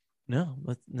 no,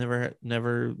 that's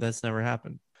never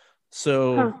happened. Huh.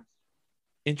 So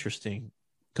interesting.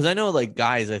 Because I know like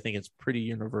guys, I think it's pretty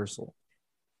universal.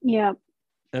 Yeah.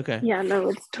 Okay. Yeah, no,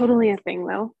 it's totally a thing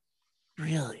though.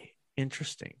 Really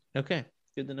interesting. Okay.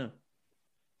 Good to know.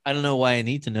 I don't know why I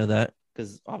need to know that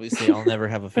because obviously I'll never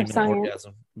have a For female science.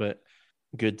 orgasm, but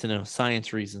good to know.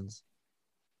 Science reasons.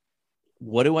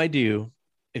 What do I do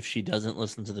if she doesn't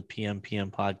listen to the PM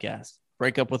podcast?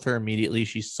 Break up with her immediately.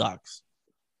 She sucks.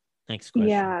 Next question.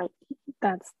 Yeah,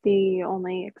 that's the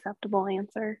only acceptable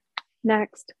answer.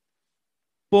 Next.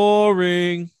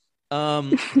 Boring.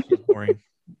 She's boring.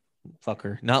 Fuck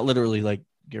her. Not literally like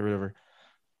get rid of her.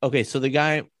 Okay, so this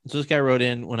guy wrote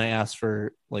in when I asked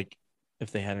for like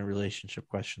if they had any relationship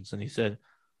questions, and he said,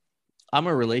 I'm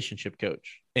a relationship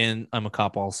coach and I'm a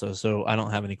cop also, so I don't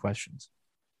have any questions.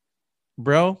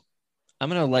 Bro, I'm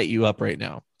gonna light you up right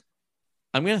now.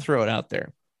 I'm gonna throw it out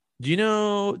there. Do you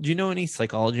know any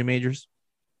psychology majors?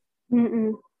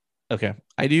 Mm-mm. Okay,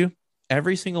 I do.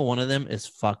 Every single one of them is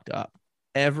fucked up.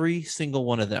 Every single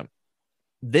one of them.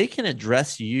 they can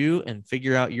address you and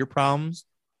figure out your problems.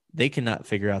 They cannot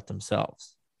figure out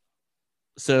themselves.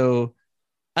 So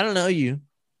I don't know you,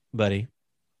 buddy,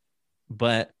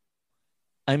 but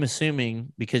I'm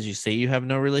assuming because you say you have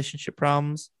no relationship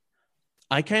problems,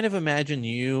 I kind of imagine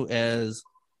you as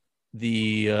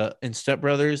the in Step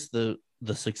Brothers, the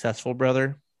successful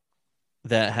brother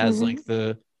that has like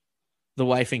the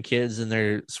wife and kids, and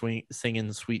they're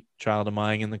singing "Sweet Child of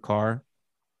Mine" in the car,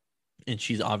 and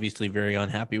she's obviously very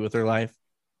unhappy with her life.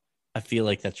 I feel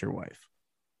like that's your wife.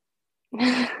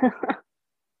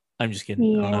 I'm just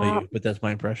kidding. I don't know you, but that's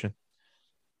my impression.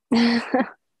 I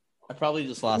probably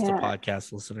just lost a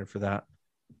podcast listener for that.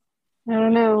 I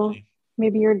don't know.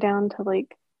 Maybe you're down to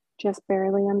like just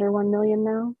barely under 1 million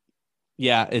now.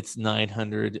 Yeah, it's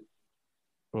 900.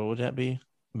 What would that be?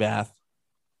 Bath.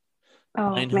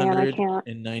 Oh man, I can't.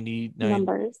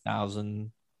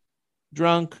 999,000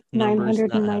 drunk numbers.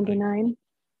 999.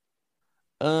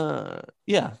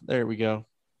 Yeah, there we go.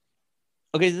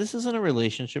 Okay, this isn't a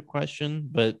relationship question,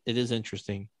 but it is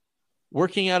interesting.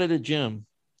 Working out at a gym,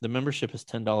 the membership is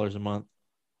 $10 a month.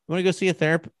 You want to go see a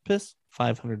therapist?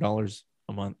 $500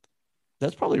 a month.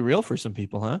 That's probably real for some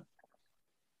people, huh?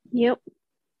 Yep.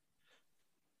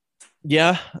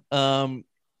 Yeah.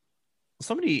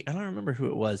 Somebody, I don't remember who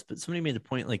it was, but somebody made the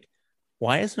point, like,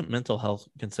 why isn't mental health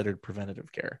considered preventative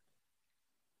care?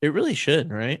 It really should,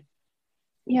 right?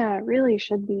 Yeah, it really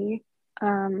should be.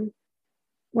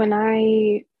 When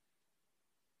I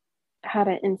had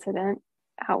an incident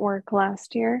at work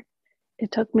last year, it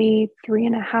took me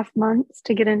 3.5 months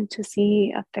to get in to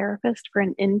see a therapist for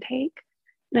an intake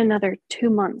and another 2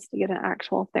 months to get an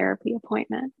actual therapy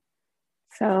appointment.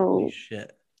 So, holy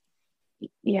shit.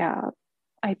 Yeah,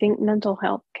 I think mental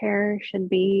health care should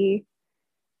be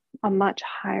a much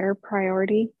higher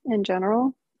priority in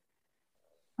general.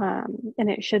 And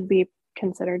it should be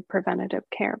considered preventative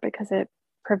care because it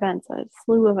prevents a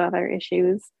slew of other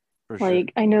issues. For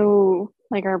like sure. I know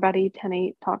like our buddy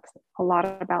 10-8 talks a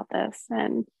lot about this,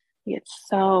 and it's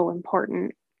so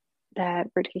important that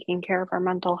we're taking care of our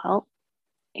mental health,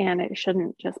 and it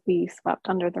shouldn't just be swept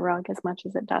under the rug as much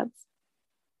as it does.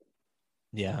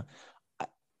 Yeah.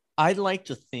 I'd like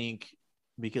to think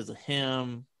because of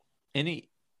him and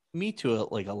me to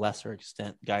a lesser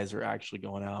extent, guys are actually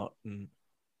going out and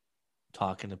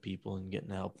talking to people and getting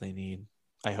the help they need.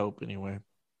 I hope anyway.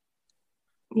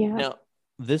 Yeah. Now,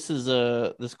 this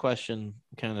question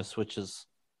kind of switches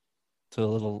to a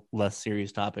little less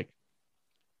serious topic.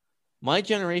 My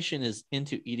generation is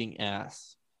into eating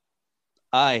ass.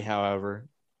 I, however,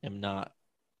 am not.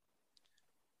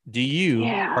 Do you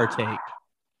partake?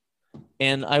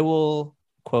 And I will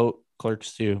quote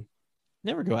Clerks 2,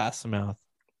 never go ass to mouth.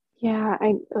 Yeah,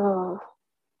 I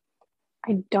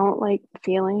don't like the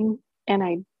feeling, and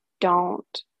I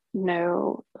don't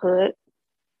know.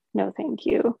 No, thank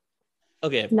you.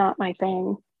 Okay. Not my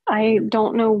thing. I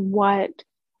don't know what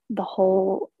the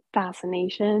whole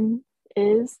fascination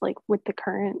is like with the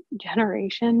current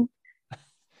generation.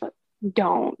 But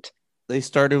don't. They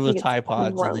started with Tide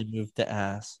Pods and they moved to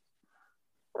ass.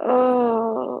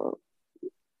 Oh,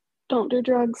 don't do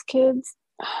drugs, kids.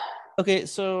 Okay,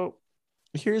 so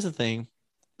here's the thing.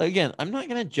 Again, I'm not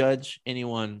going to judge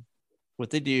anyone what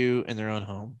they do in their own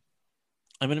home.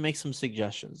 I'm going to make some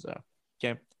suggestions, though.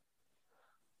 Okay.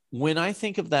 When I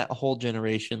think of that whole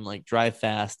generation, like drive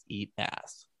fast, eat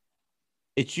ass,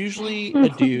 it's usually a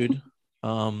dude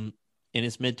in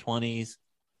his mid-20s.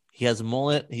 He has a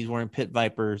mullet. He's wearing Pit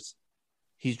Vipers.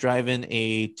 He's driving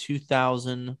a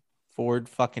 2000 Ford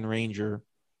fucking Ranger.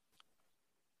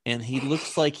 And he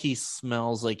looks like he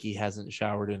smells like he hasn't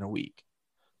showered in a week.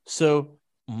 So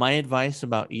my advice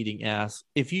about eating ass,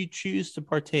 if you choose to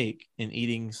partake in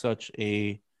eating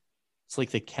it's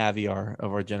like the caviar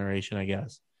of our generation, I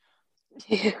guess.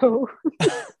 Ew.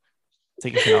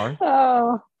 Take a shower.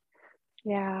 Oh,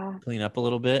 yeah. Clean up a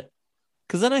little bit.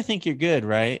 Because then I think you're good,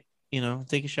 right?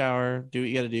 Take a shower, do what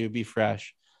you got to do, be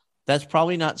fresh. That's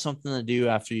probably not something to do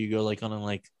after you go like on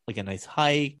a nice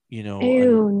hike,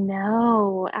 Ew,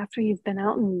 no. After you've been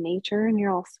out in nature and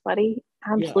you're all sweaty,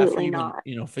 absolutely not.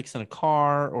 Fixing a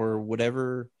car or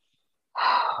whatever's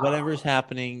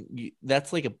happening.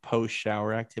 That's like a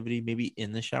post-shower activity, maybe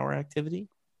in the shower activity.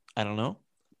 I don't know.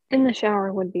 In the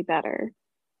shower would be better.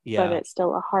 Yeah. But it's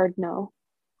still a hard no.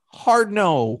 Hard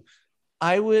no.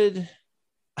 I would.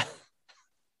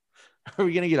 Are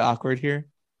we going to get awkward here?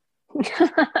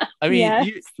 I mean, yes.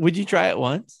 Would you try it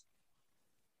once?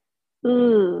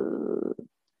 Ooh.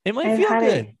 It might feel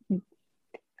good.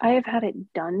 I have had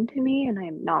it done to me, and I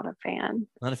am not a fan.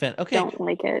 Not a fan. Okay. Don't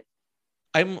like it.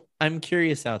 I'm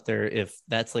curious out there if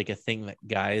that's like a thing that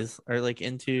guys are like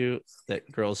into that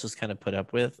girls just kind of put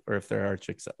up with, or if there are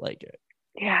chicks that like it.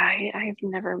 Yeah, I've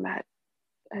never met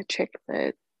a chick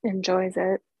that enjoys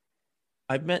it.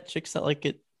 I've met chicks that like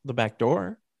it the back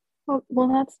door. Well,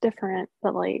 that's different,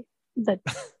 but like the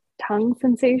tongue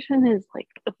sensation is like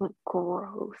ugh,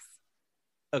 gross.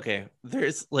 Okay,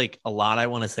 there's like a lot I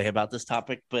want to say about this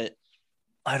topic, but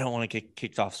I don't want to get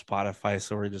kicked off Spotify,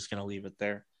 so we're just gonna leave it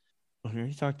there. We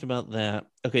already talked about that.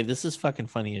 Okay, this is fucking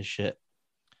funny as shit.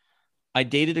 I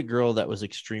dated a girl that was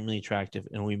extremely attractive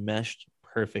and we meshed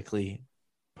perfectly,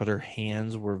 but her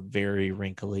hands were very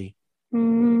wrinkly.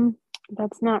 Mm,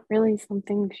 that's not really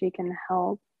something she can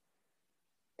help,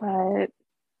 but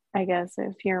I guess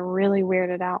if you're really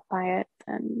weirded out by it,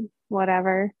 then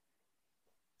whatever.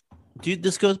 Dude,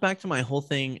 this goes back to my whole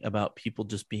thing about people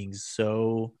just being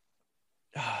so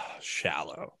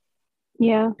shallow.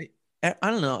 Yeah,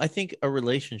 I don't know. I think a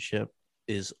relationship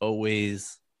is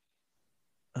always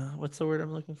what's the word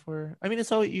I'm looking for? I mean,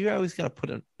 it's always you always got to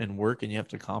put in work and you have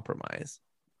to compromise.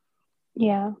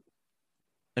 yeah.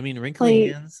 I mean, wrinkly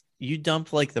Like, hands. You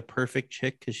dumped like the perfect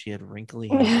chick because she had wrinkly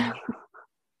hands.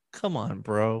 Come on,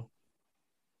 bro.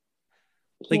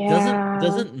 Like, doesn't yeah.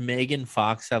 doesn't Megan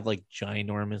Fox have like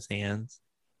ginormous hands?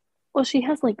 Well, she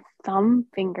has like thumb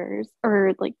fingers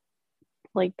or like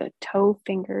the toe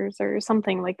fingers or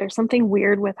something. Like there's something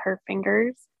weird with her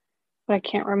fingers, but I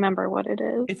can't remember what it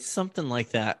is. It's something like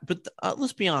that. But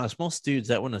let's be honest, most dudes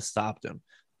that wouldn't have stopped him.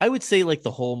 I would say like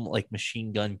the whole like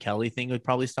Machine Gun Kelly thing would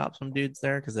probably stop some dudes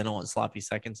there because they don't want sloppy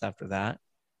seconds after that.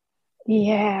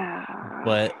 Yeah.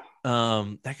 But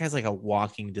that guy's like a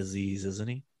walking disease, isn't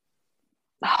he?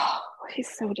 Oh, he's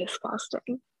so disgusting.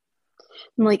 And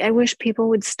like, I wish people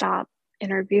would stop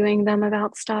interviewing them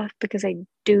about stuff because I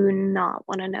do not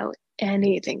want to know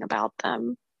anything about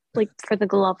them. Like, for the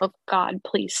love of God,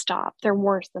 please stop. They're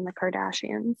worse than the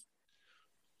Kardashians.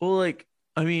 Well, like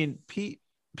I mean, Pete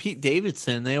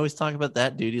Davidson, they always talk about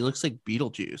that dude. He looks like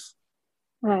Beetlejuice.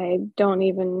 I don't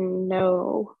even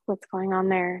know what's going on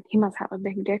there. He must have a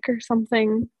big dick or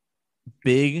something.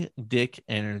 Big dick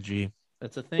energy.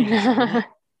 That's a thing. Isn't it?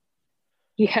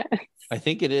 Yes. I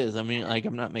think it is. I mean, like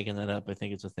I'm not making that up. I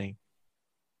think it's a thing.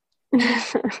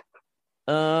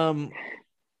 Um,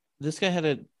 this guy had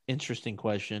an interesting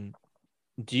question.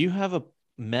 Do you have a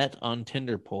met on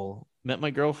Tinder poll? Met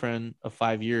my girlfriend of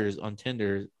 5 years on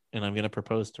Tinder, and I'm gonna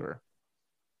propose to her.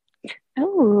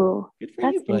 Oh, Good for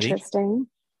that's you, buddy. interesting.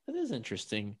 That is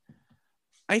interesting.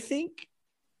 I think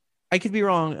I could be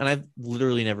wrong, and I've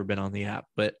literally never been on the app,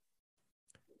 but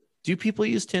do people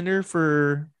use Tinder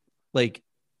for like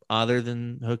other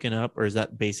than hooking up, or is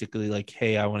that basically like,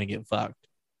 hey, I want to get fucked?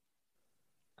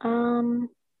 Um,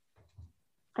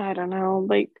 I don't know.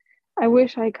 Like, I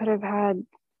wish I could have had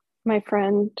my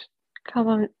friend come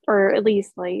on, or at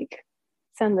least like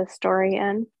send the story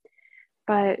in.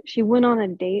 But she went on a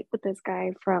date with this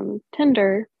guy from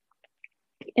Tinder,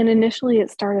 and initially it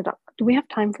started off. Do we have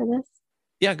time for this?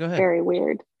 Yeah, go ahead. Very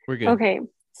weird. We're good. Okay,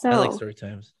 I like so story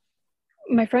times.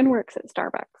 my friend works at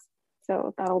Starbucks,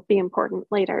 so that'll be important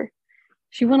later.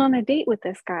 She went on a date with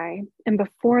this guy, and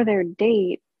before their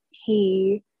date,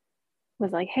 he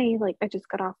was like, "Hey, like I just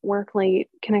got off work late.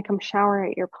 Can I come shower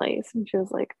at your place?" And she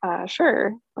was like,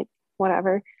 sure, like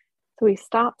whatever. So he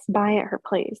stops by at her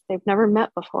place. They've never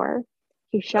met before.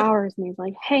 He showers and he's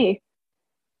like, "Hey,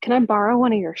 can I borrow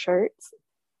one of your shirts?"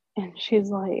 And she's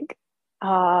like,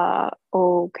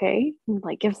 okay. And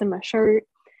like gives him a shirt.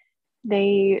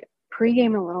 They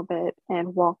pregame a little bit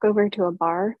and walk over to a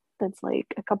bar that's like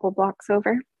a couple blocks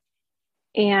over.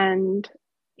 And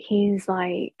he's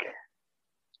like,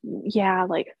 yeah,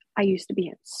 like I used to be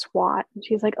in SWAT. And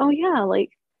she's like, oh yeah,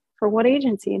 like for what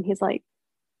agency? And he's like,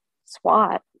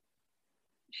 SWAT.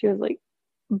 She was like,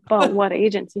 but what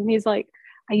agency? And he's like,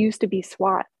 I used to be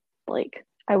SWAT. Like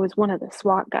I was one of the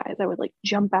SWAT guys. I would like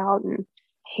jump out and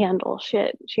handle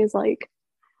shit. She's like,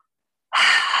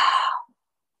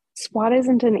 SWAT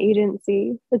isn't an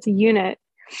agency, it's a unit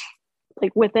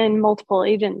like within multiple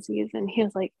agencies. And he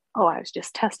was like, oh, I was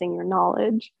just testing your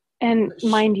knowledge. And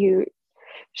mind you,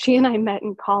 she and I met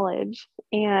in college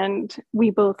and we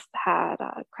both had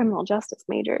criminal justice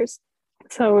majors.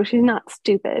 So she's not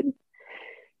stupid.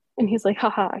 And he's like,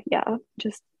 haha, yeah,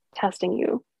 just testing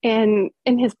you. And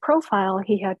in his profile,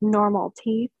 he had normal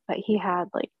teeth, but he had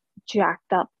like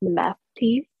jacked up meth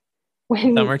teeth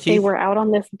when Summer they teeth. were out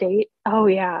on this date. Oh,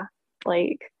 yeah.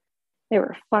 Like they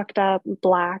were fucked up,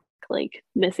 black, like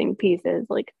missing pieces,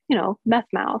 like, meth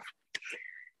mouth.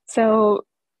 So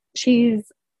she's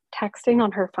texting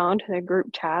on her phone to the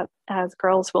group chat, as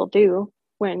girls will do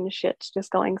when shit's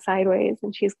just going sideways.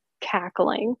 And she's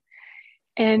cackling.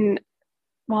 And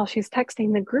while she's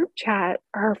texting the group chat,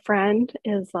 her friend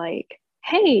is like,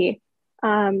 hey,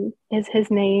 is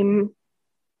his name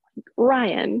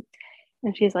Ryan?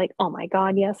 And she's like, oh my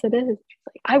God, yes, it is. She's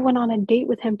like, I went on a date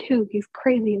with him too. He's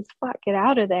crazy as fuck. Get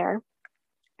out of there.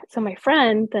 So my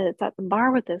friend that's at the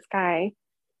bar with this guy,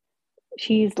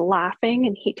 she's laughing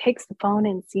and he takes the phone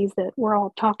and sees that we're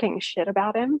all talking shit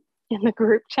about him in the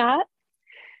group chat.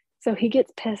 So he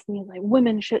gets pissed and he's like,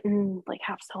 women shouldn't like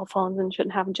have cell phones and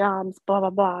shouldn't have jobs, blah, blah,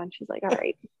 blah. And she's like, all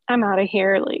right, I'm out of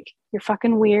here. Like, you're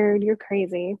fucking weird. You're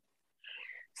crazy.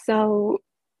 So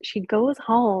she goes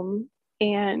home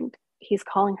and he's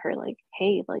calling her like,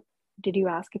 hey, like, did you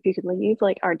ask if you could leave?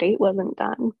 Like, our date wasn't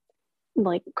done.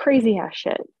 Like, crazy ass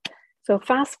shit. So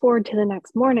fast forward to the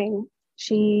next morning,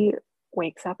 she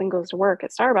wakes up and goes to work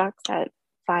at Starbucks at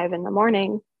 5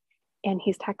 a.m. And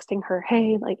he's texting her,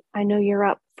 hey, like, I know you're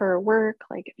up for work.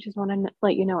 Like, I just want to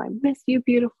let you know I miss you,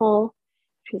 beautiful.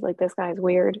 She's like, this guy's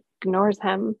weird, ignores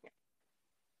him.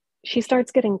 She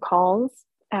starts getting calls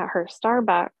at her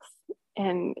Starbucks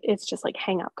and it's just like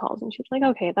hang up calls. And she's like,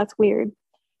 okay, that's weird.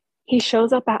 He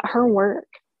shows up at her work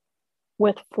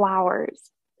with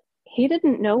flowers. He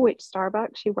didn't know which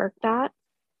Starbucks she worked at.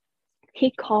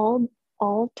 He called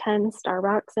all 10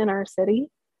 Starbucks in our city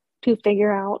to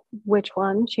figure out which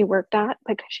one she worked at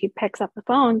because she picks up the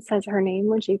phone, says her name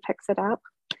when she picks it up.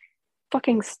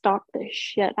 Fucking stalked the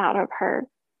shit out of her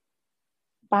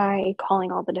by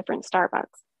calling all the different Starbucks.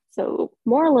 So,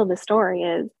 moral of the story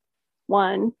is,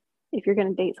 one, if you're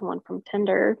going to date someone from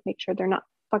Tinder, make sure they're not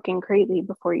fucking crazy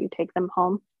before you take them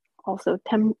home. Also,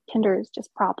 Tinder is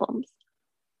just problems.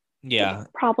 Yeah.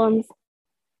 Problems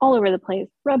all over the place.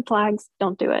 Red flags,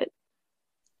 don't do it.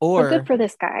 Or but good for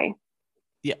this guy.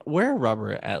 Yeah, wear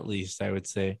rubber at least, I would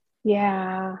say.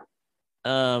 Yeah.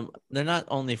 They're not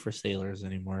only for sailors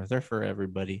anymore. They're for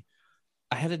everybody.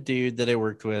 I had a dude that I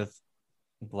worked with,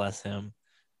 bless him.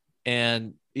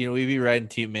 And, we'd be riding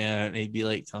Team Man and he'd be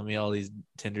like telling me all these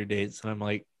Tinder dates. And I'm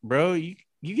like, bro, you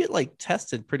get like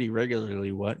tested pretty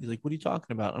regularly. What? He's like, what are you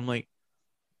talking about? I'm like,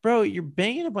 bro, you're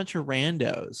banging a bunch of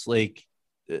randos. Like,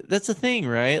 that's a thing,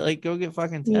 right? Like, go get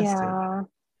fucking tested. Yeah.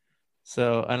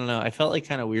 So I don't know. I felt like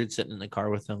kind of weird sitting in the car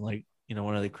with him, like,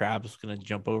 one of the crabs was gonna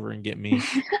jump over and get me.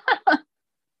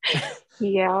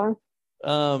 Yeah.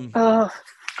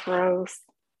 Gross.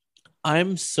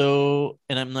 I'm so,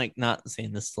 and I'm like not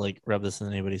saying this to like rub this in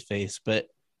anybody's face, but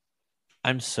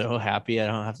I'm so happy I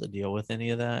don't have to deal with any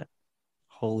of that.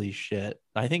 Holy shit.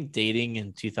 I think dating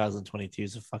in 2022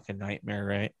 is a fucking nightmare,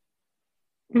 right?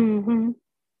 Mm-hmm.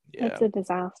 Yeah. It's a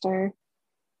disaster.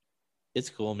 It's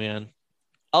cool, man.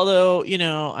 Although,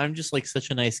 I'm just like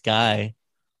such a nice guy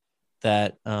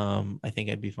that I think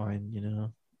I'd be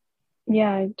fine,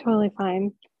 Yeah, totally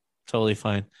fine. Totally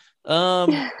fine.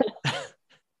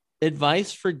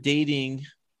 Advice for dating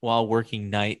while working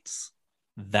nights.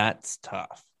 That's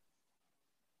tough.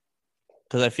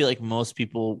 Because I feel like most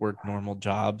people work normal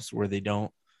jobs where they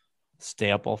don't stay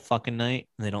up all fucking night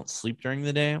and they don't sleep during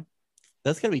the day.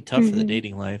 That's going to be tough for the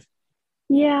dating life.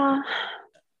 Yeah.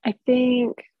 I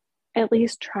think at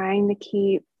least trying to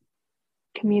keep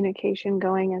communication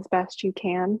going as best you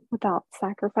can without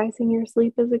sacrificing your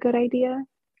sleep is a good idea.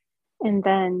 And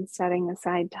then setting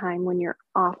aside time when you're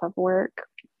off of work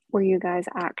where you guys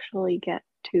actually get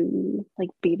to like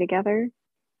be together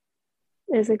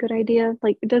is a good idea.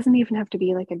 Like, it doesn't even have to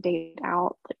be like a date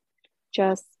out. Like,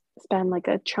 just spend like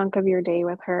a chunk of your day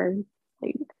with her,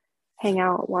 like hang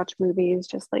out, watch movies,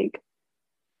 just like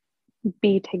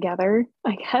be together,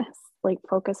 I guess, like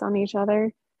focus on each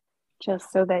other,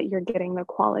 just so that you're getting the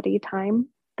quality time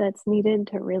that's needed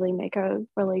to really make a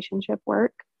relationship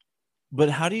work. But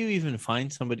how do you even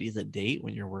find somebody to date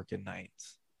when you're working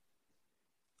nights?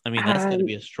 I mean, that's going to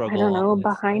be a struggle. I don't know,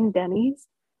 behind Denny's.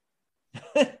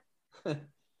 What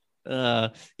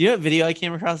video I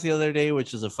came across the other day,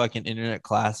 which is a fucking internet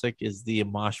classic, is the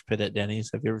mosh pit at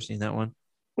Denny's. Have you ever seen that one?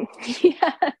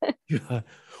 Yeah.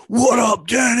 What up,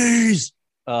 Denny's?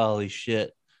 Holy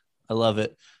shit. I love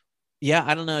it. Yeah,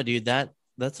 I don't know, dude.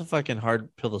 That's a fucking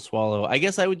hard pill to swallow. I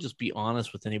guess I would just be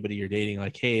honest with anybody you're dating.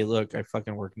 Like, hey, look, I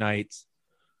fucking work nights.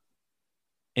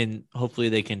 And hopefully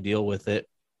they can deal with it.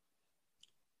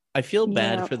 I feel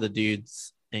bad for the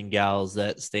dudes and gals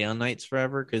that stay on nights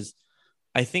forever, because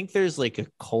I think there's like a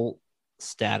cult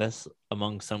status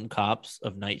among some cops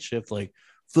of night shift. Like,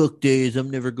 fuck days. I'm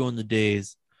never going to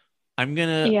days.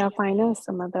 Yeah, I know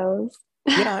some of those.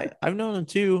 Yeah, I've known them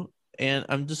too. And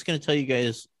I'm just going to tell you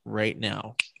guys right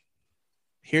now.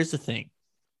 Here's the thing.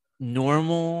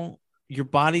 Your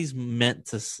body's meant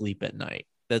to sleep at night.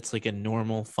 That's like a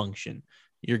normal function.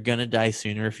 you're gonna die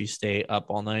sooner if you stay up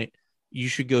all night. You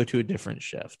should go to a different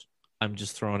shift. I'm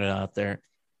just throwing it out there.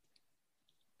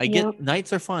 I Yep. get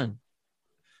nights are fun.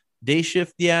 Day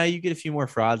shift, yeah, you get a few more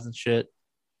frauds and shit.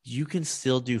 You can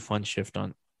still do fun shit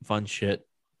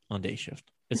on day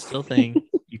shift. It's still a thing.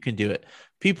 You can do it.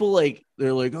 People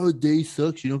they're like, oh, day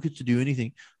sucks. You don't get to do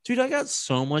anything. Dude, I got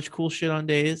so much cool shit on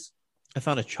days. I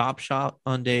found a chop shop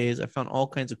on days. I found all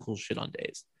kinds of cool shit on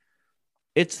days.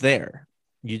 It's there.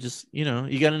 You just, you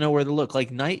got to know where to look.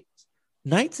 Like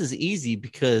nights is easy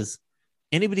because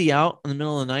anybody out in the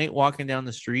middle of the night walking down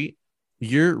the street,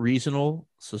 your reasonable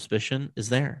suspicion is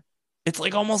there. It's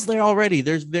like almost there already.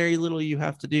 There's very little you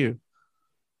have to do.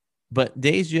 But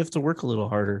days you have to work a little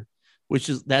harder,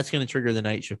 that's going to trigger the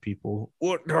night shift people.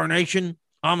 What darnation?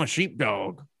 I'm a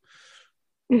sheepdog.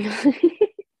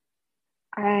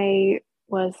 I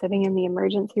was sitting in the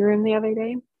emergency room the other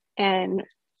day, and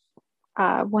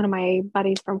one of my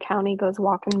buddies from county goes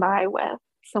walking by with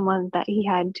someone that he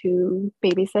had to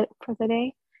babysit for the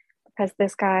day because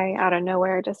this guy out of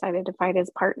nowhere decided to fight his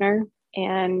partner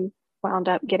and wound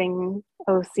up getting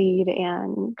OC'd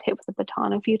and hit with a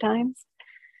baton a few times.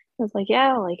 I was like,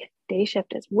 yeah, like day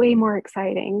shift is way more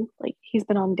exciting. Like he's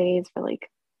been on days for like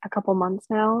a couple months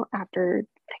now after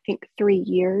I think 3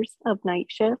 years of night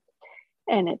shift.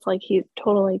 And it's like he's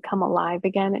totally come alive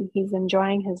again and he's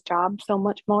enjoying his job so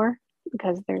much more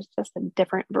because there's just a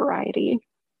different variety.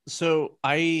 So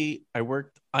I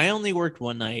only worked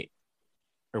one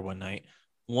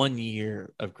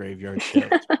year of graveyard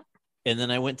shift. And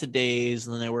then I went to days,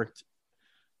 and then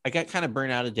I got kind of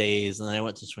burnt out of days, and then I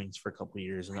went to swings for a couple of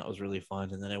years, and that was really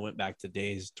fun. And then I went back to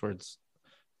days towards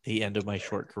the end of my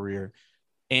short career.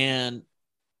 And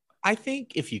I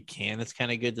think if you can, it's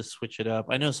kind of good to switch it up.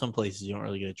 I know some places you don't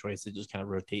really get a choice. They just kind of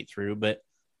rotate through. But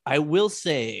I will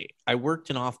say I worked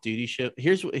an off-duty shift.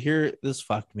 This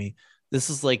fucked me.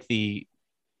 This is like the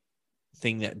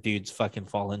thing that dudes fucking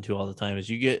fall into all the time is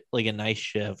you get like a nice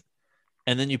shift,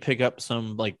 and then you pick up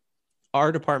some like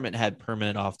our department had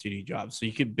permanent off-duty jobs. So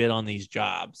you could bid on these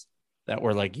jobs that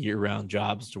were like year-round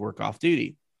jobs to work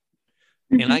off-duty.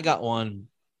 Mm-hmm. And I got one,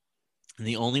 and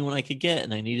the only one I could get,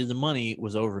 and I needed the money,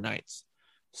 was overnights.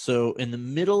 So in the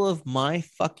middle of my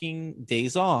fucking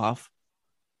days off,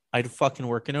 I'd fucking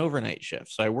work an overnight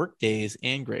shift. So I worked days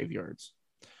and graveyards.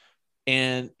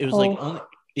 And it was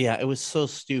it was so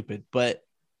stupid. But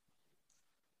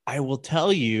I will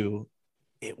tell you,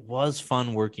 it was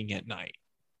fun working at night.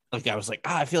 Like I was like,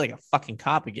 I feel like a fucking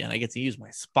cop again. I get to use my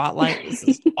spotlight. This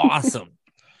is awesome.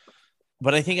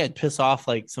 But I think I'd piss off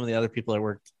like some of the other people I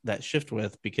worked that shift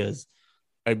with because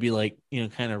I'd be like,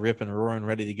 kind of ripping and roaring,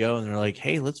 ready to go. And they're like,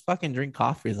 hey, let's fucking drink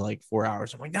coffee for like 4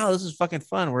 hours. I'm like, no, this is fucking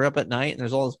fun. We're up at night and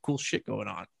there's all this cool shit going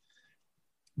on.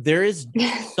 There is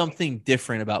something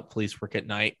different about police work at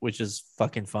night, which is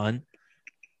fucking fun.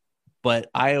 But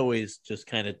I always just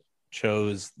kind of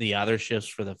chose the other shifts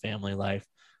for the family life.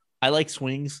 I like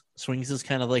swings. Swings is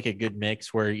kind of like a good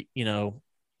mix where, you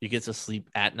get to sleep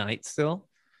at night still.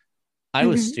 I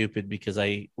was stupid because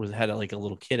I had a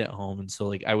little kid at home. And so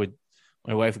like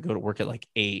my wife would go to work at like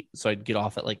 8. So I'd get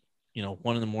off at 1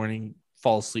 in the morning,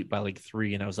 fall asleep by like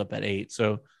 3, and I was up at 8.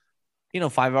 So,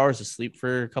 5 hours of sleep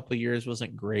for a couple of years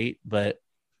wasn't great, but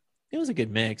it was a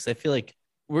good mix. I feel like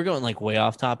we're going like way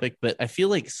off topic, but I feel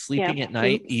like sleeping at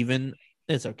night,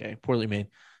 it's okay. Poorly made.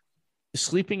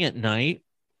 Sleeping at night,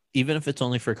 even if it's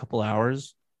only for a couple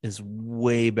hours, is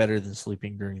way better than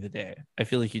sleeping during the day. I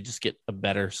feel like you just get a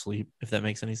better sleep, if that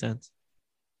makes any sense.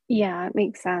 Yeah, it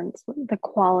makes sense. The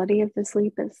quality of the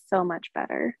sleep is so much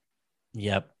better.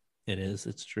 Yep, it is.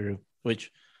 It's true.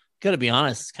 Which, gotta be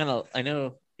honest, it's kind of, I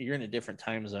know you're in a different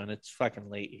time zone. It's fucking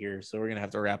late here, so we're gonna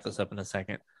have to wrap this up in a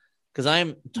second because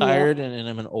I'm tired and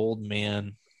I'm an old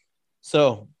man.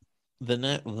 So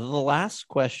the last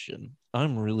question,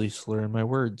 I'm really slurring my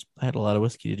words. I had a lot of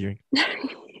whiskey to drink.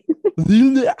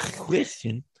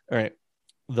 Question. All right.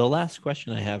 The last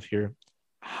question I have here.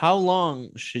 How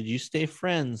long should you stay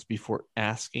friends before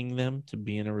asking them to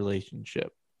be in a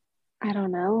relationship? I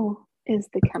don't know. Is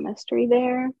the chemistry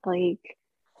there? Like,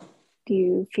 do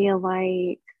you feel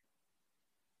like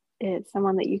it's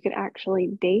someone that you could actually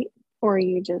date, or are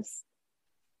you just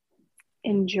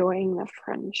enjoying the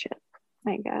friendship,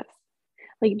 I guess?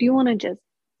 Like, do you want to just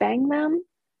bang them,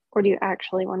 or do you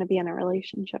actually want to be in a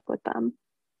relationship with them?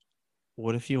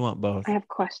 What if you want both? I have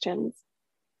questions.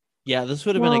 Yeah, this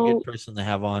would have been a good person to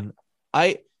have on.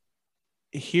 I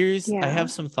have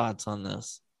some thoughts on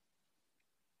this.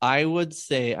 I would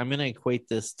say I'm going to equate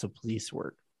this to police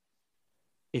work.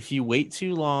 If you wait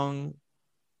too long,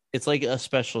 it's like a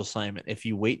special assignment. If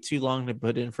you wait too long to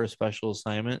put in for a special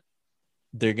assignment,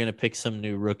 they're going to pick some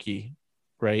new rookie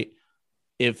right?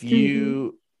 If Mm-hmm.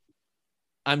 you,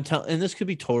 I'm telling, and this could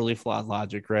be totally flawed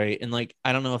logic, right? And like,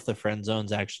 I don't know if the friend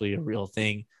zone's actually a real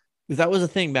thing. Because that was a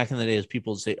thing back in the day, is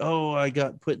people would say, "Oh, I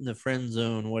got put in the friend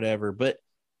zone, whatever." But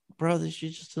bro, she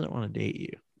just doesn't want to date you,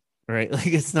 right? Like,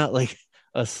 it's not like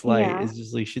a slight. Yeah. It's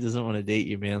just like she doesn't want to date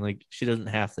you, man. Like, she doesn't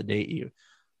have to date you.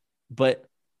 But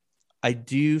I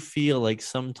do feel like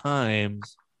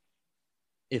sometimes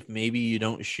if maybe you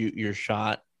don't shoot your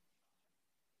shot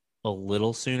a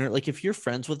little sooner, like if you're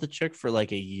friends with a chick for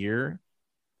like a year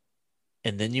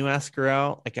and then you ask her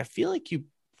out, like I feel like you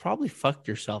probably fucked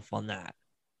yourself on that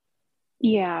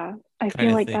Yeah. I kind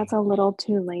feel of like that's thing. a little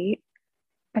too late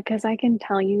because I can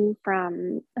tell you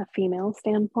from a female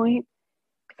standpoint,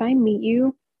 if I meet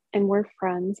you and we're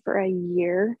friends for a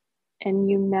year and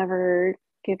you never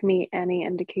give me any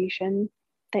indication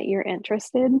that you're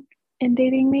interested in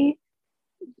dating me,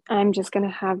 I'm just going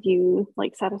to have you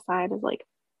like set aside as like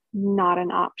not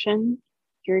an option.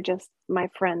 You're just my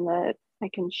friend that I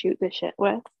can shoot the shit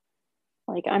with.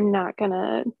 Like, I'm not going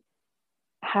to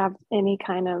have any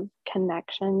kind of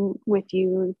connection with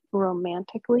you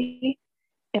romantically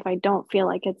if I don't feel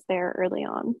like it's there early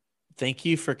on. Thank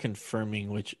you for confirming,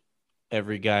 which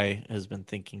every guy has been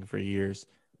thinking for years.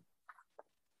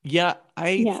 Yeah, I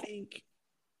Yeah. think,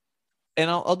 and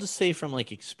I'll just say from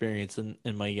like experience in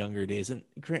my younger days, and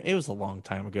it was a long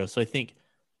time ago. So I think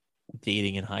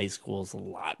dating in high school is a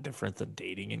lot different than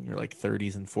dating in your like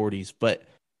 30s and 40s. But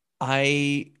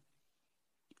I,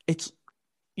 it's,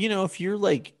 if you're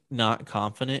like not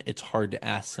confident, it's hard to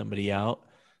ask somebody out.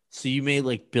 So you may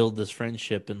like build this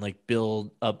friendship and like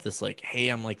build up this like, hey,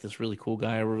 I'm like this really cool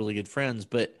guy. We're really good friends.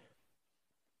 But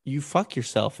you fuck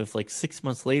yourself if like 6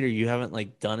 months later you haven't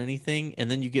like done anything, and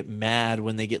then you get mad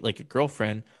when they get like a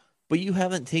girlfriend, but you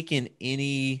haven't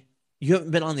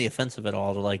been on the offensive at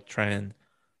all to like try and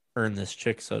earn this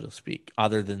chick, so to speak,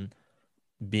 other than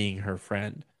being her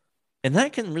friend. And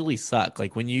that can really suck.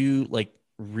 Like when you like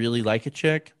really like a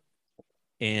chick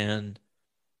and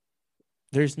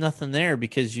there's nothing there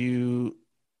because you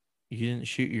didn't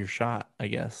shoot your shot, I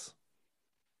guess.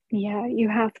 Yeah. You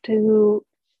have to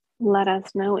let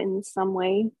us know in some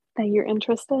way that you're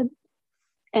interested.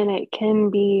 And it can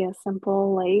be a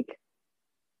simple, like,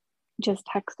 just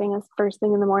texting us first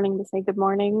thing in the morning to say good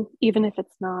morning, even if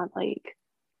it's not like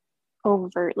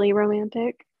overtly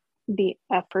romantic. The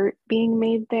effort being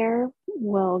made there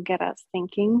will get us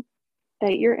thinking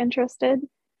that you're interested.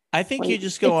 I think you Like,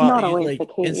 just go it's out, not you always the like,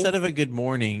 instead case. of a good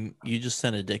morning, you just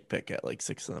send a dick pic at like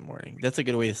 6 in the morning. That's a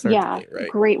good way to start the Yeah, day, right?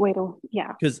 great way to,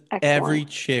 yeah, Because every excellent.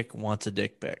 chick wants a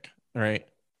dick pic, right?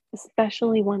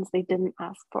 Especially ones they didn't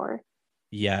ask for.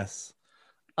 Yes.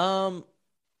 Um,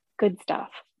 Good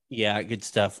stuff. yeah, good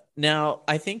stuff. Now,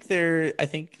 I think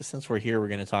since we're here, we're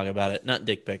going to talk about it. Not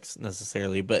dick pics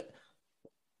necessarily, but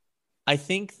I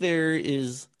think there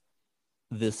is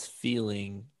this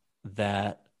feeling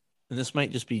that, and this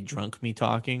might just be drunk me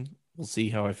talking. We'll see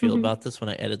how I feel Hmm. about this when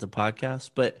I edit the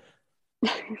podcast, but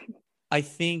I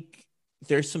think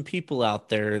there's some people out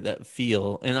there that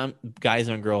feel, and I'm guys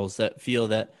and girls that feel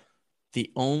that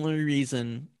the only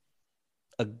reason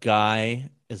a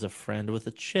guy is a friend with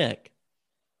a chick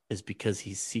is because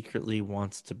he secretly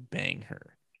wants to bang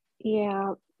her.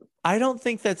 Yeah. I don't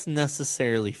think that's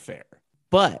necessarily fair,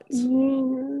 but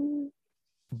Mm,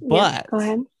 yeah, go but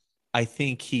ahead. I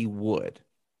think he would.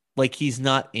 Like he's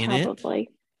not in it Probably.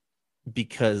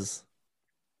 because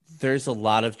there's a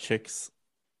lot of chicks.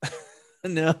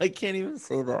 No, I can't even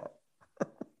say that.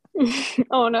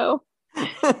 Oh no.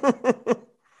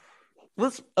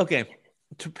 Let's okay.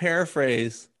 To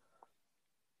paraphrase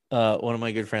one of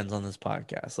my good friends on this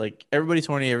podcast, like everybody's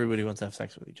horny, everybody wants to have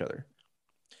sex with each other.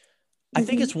 I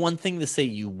think Hmm. it's one thing to say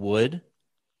you would,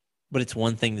 but it's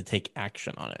one thing to take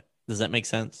action on it. Does that make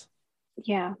sense?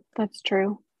 Yeah, that's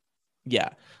true. Yeah.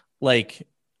 Like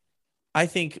I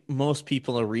think most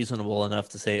people are reasonable enough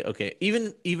to say, okay,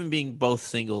 even being both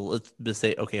single, let's just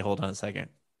say, okay, hold on a second.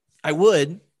 I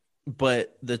would,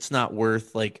 but that's not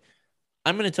worth like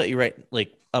I'm gonna tell you right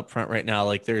like up front right now,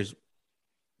 like there's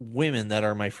women that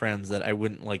are my friends that I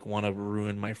wouldn't like want to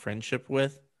ruin my friendship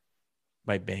with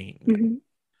by banging them. Hmm.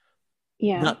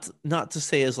 Yeah. Not to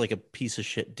say as like a piece of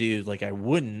shit dude, like I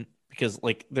wouldn't because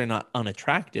like they're not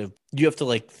unattractive. You have to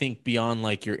like think beyond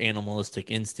like your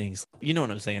animalistic instincts. You know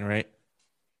what I'm saying, right?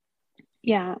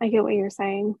 Yeah, I get what you're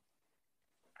saying.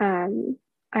 Um,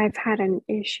 I've had an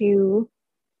issue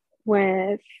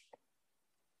with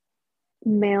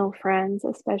male friends,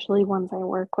 especially ones I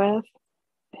work with,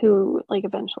 who like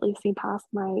eventually see past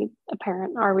my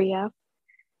apparent RBF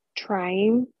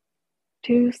trying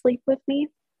to sleep with me.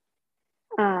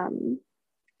 Um,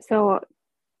 so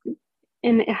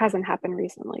And it hasn't happened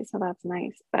recently, so that's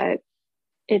nice. But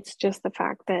it's just the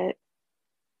fact that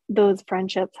those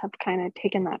friendships have kind of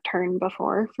taken that turn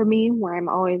before for me, where I'm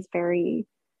always very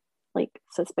like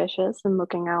suspicious and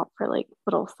looking out for like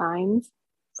little signs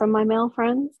from my male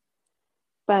friends.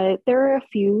 But there are a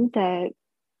few that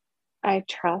I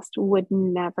trust would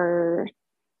never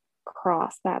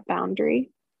cross that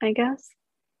boundary, I guess.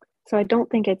 So I don't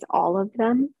think it's all of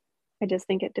them. I just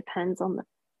think it depends on the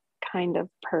kind of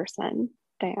person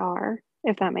they are,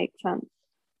 if that makes sense.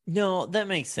 No, that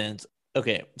makes sense.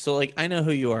 Okay, so like I know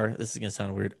who you are. This is gonna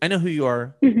sound weird. I know who you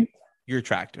are. Mhm. You're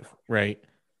attractive, right?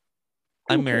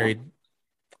 I'm Thank you. married.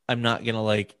 I'm not gonna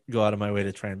like go out of my way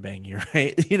to try and bang you,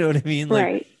 right? You know what I mean?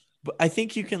 Like, Right. but I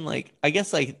think you can like, I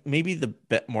guess like maybe the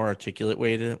more articulate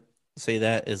way to say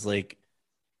that is like,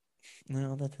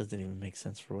 no, that doesn't even make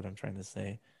sense for what I'm trying to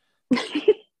say.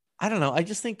 I don't know. I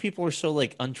just think people are so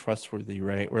like untrustworthy,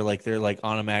 right? Where like they're like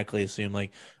automatically assume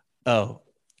like, oh,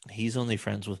 he's only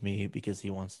friends with me because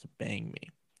he wants to bang me,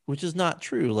 which is not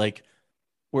true. Like,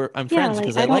 I'm Yeah, friends like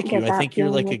because I I don't like you. get I that think you're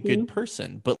feeling like a with good you.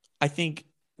 person, but I think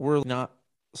we're not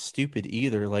stupid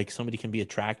either. Like somebody can be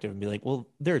attractive and be like, well,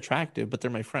 they're attractive, but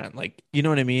they're my friend. Like, you know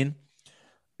what I mean?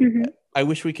 Hmm. I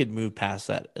wish we could move past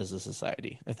that as a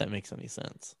society, if that makes any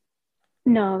sense.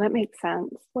 No, that makes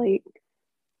sense. Like,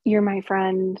 you're my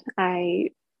friend.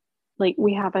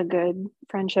 We have a good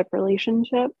friendship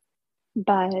relationship,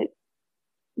 but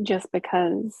just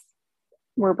because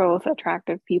we're both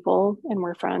attractive people and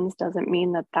we're friends doesn't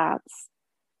mean that that's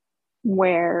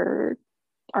where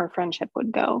our friendship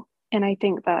would go. And I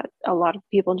think that a lot of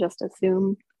people just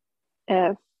assume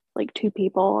if like two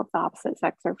people of the opposite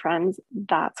sex are friends,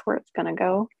 that's where it's going to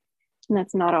go. And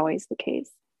that's not always the case.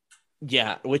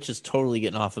 Yeah, which is totally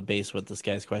getting off of base what this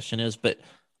guy's question is, but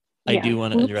I Yeah. do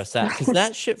want to Oops. address that because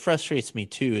that shit frustrates me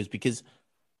too, is because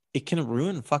it can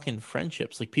ruin fucking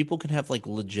friendships. Like people can have like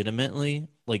legitimately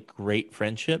like great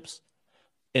friendships,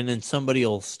 and then somebody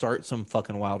will start some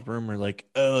fucking wild rumor like,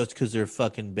 oh, it's because they're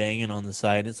fucking banging on the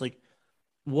side. It's like,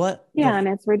 what the Yeah. And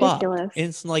it's fuck? ridiculous.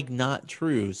 It's like not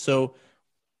true. So,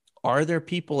 are there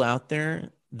people out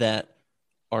there that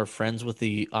are friends with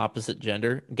the opposite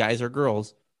gender, guys or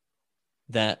girls,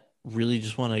 that really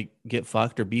just want to get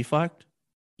fucked or be fucked?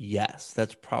 Yes,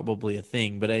 that's probably a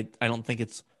thing, but I don't think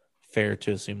it's fair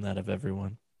to assume that of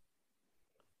everyone.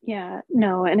 Yeah.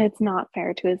 No. And it's not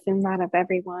fair to assume that of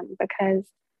everyone because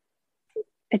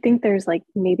I think there's like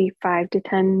maybe 5 to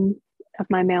 10 of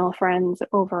my male friends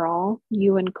overall,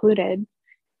 you included,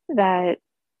 that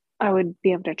I would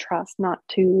be able to trust not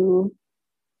to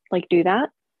like do that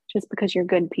just because you're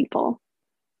good people.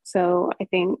 So I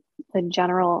think the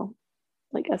general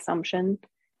like assumption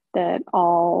that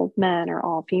all men or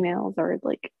all females or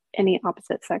like any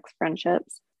opposite sex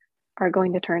friendships are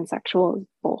going to turn sexual is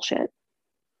bullshit.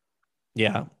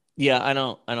 Yeah. Yeah, I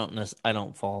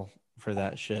don't fall for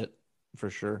that shit for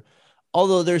sure.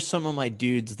 Although there's some of my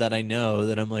dudes that I know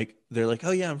that I'm like they're like,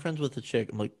 "Oh yeah, I'm friends with a chick."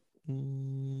 I'm like,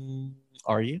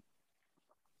 "Are you?"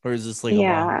 Or is this like a long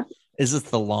Yeah, is this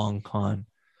the long con?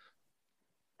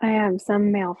 I have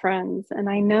some male friends and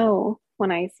I know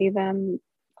when I see them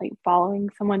like following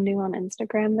someone new on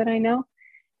Instagram that I know,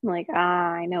 I'm like,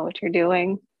 I know what you're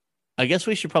doing. I guess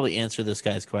we should probably answer this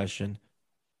guy's question.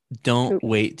 Don't Oops.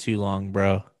 wait too long,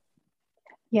 bro.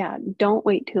 Yeah, don't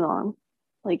wait too long.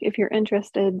 Like if you're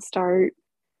interested, start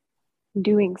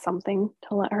doing something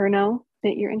to let her know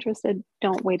that you're interested.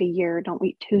 Don't wait a year, don't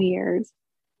wait 2 years,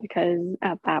 because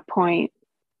at that point,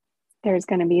 there's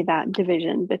going to be that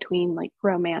division between like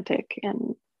romantic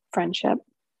and friendship.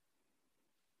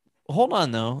 Hold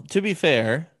on though. To be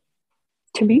fair,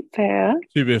 To be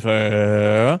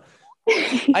fair,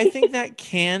 I think that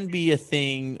can be a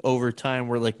thing over time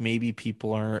where like maybe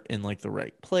people aren't in like the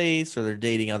right place or they're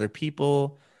dating other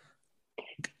people.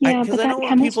 yeah, Because but I that don't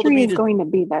want people to chemistry be is going to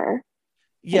be there.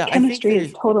 Like yeah, I think chemistry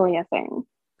is there's totally a thing.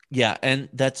 yeah, and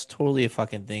that's totally a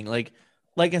fucking thing. Like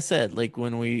I said, like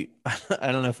when we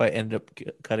I don't know if I ended up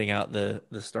cutting out the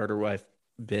starter wife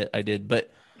bit I did,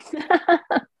 but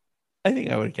I think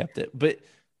I would have kept it. But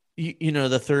you know,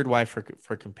 the third wife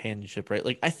for companionship, right?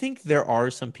 Like I think there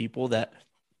are some people that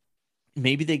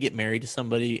maybe they get married to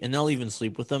somebody and they'll even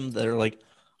sleep with them that are like,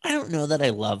 I don't know that I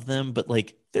love them, but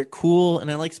like they're cool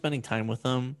and I like spending time with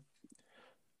them.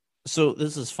 So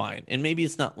this is fine. And maybe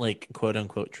it's not like quote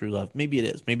unquote true love. Maybe it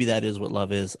is. Maybe that is what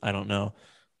love is. I don't know.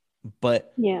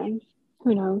 But Yeah,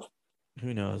 who knows?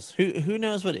 who knows? Who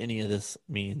knows what any of this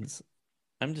means?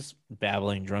 I'm just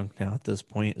babbling drunk now at this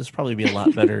point. This probably be a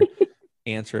lot better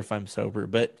answer if I'm sober.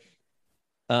 But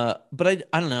I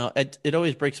don't know. It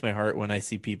always breaks my heart when I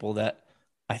see people that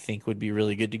I think would be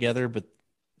really good together, but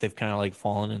they've kind of like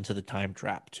fallen into the time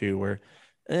trap too, where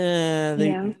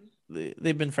Yeah.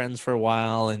 they've been friends for a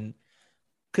while, and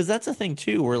because that's a thing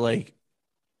too, where like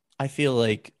I feel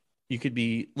like you could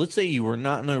be, let's say you were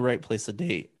not in the right place to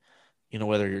date,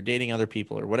 whether you're dating other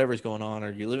people or whatever's going on,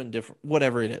 or you live in different,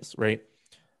 whatever it is, right?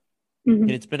 Mhm.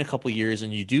 And it's been a couple years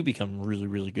and you do become really,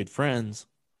 really good friends.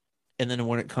 And then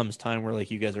when it comes time where like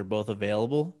you guys are both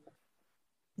available,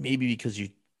 maybe because you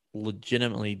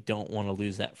legitimately don't want to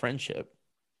lose that friendship.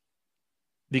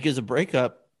 Because a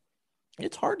breakup,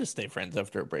 it's hard to stay friends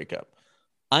after a breakup.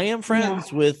 I am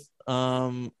friends with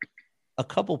a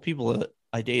couple people that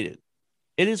I dated.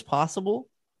 It is possible,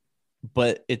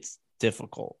 but it's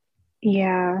difficult.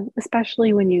 Yeah,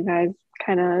 especially when you guys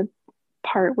kind of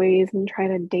part ways and try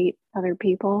to date other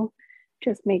people,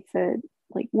 just makes it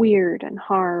like weird and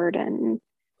hard and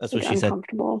That's like what she said.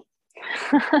 uncomfortable.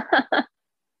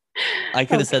 I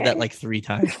could have said that Okay. like 3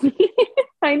 times.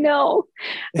 I know.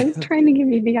 I was trying to give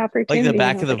you the opportunity. Like the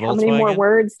back and I of was the how many more Volkswagen.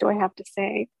 words do I have to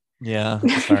say? Yeah,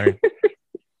 sorry.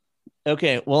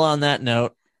 Okay, well, on that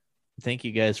note, thank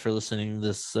you guys for listening to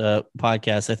this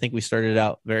podcast. I think we started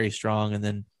out very strong, and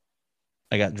then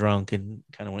I got drunk and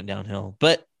kind of went downhill.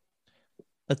 But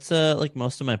that's like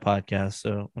most of my podcasts,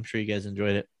 so I'm sure you guys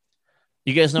enjoyed it.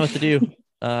 You guys know what to do.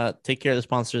 Take care of the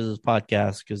sponsors of this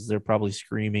podcast because they're probably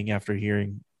screaming after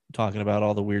talking about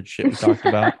all the weird shit we talked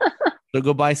about. So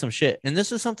go buy some shit. And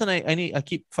this is something I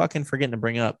keep fucking forgetting to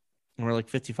bring up. We're like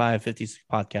 55, 56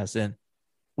 podcasts in.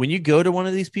 When you go to one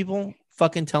of these people,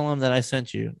 fucking tell them that I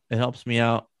sent you. It helps me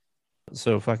out.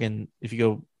 So fucking, if you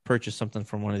go purchase something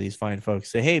from one of these fine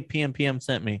folks, say, hey, PMPM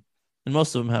sent me. And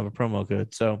most of them have a promo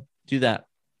code. So do that.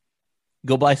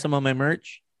 Go buy some of my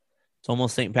merch. It's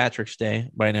almost St. Patrick's Day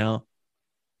by now.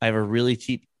 I have a really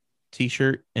cheap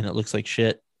t-shirt and it looks like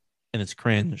shit and it's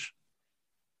cringe.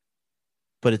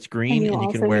 But it's green and you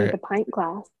can wear made it. the pint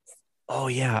glass. Oh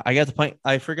yeah, I got the pint.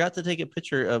 I forgot to take a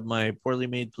picture of my Poorly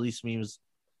Made Police Memes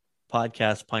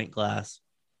podcast pint glass.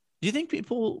 Do you think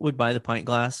people would buy the pint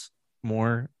glass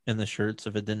more in the shirts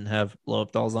if it didn't have blow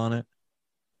up dolls on it?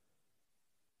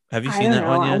 Have you I seen don't that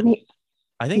know. one yet?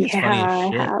 I think it's funny as I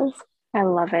shit. have. I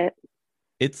love it.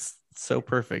 It's so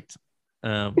perfect.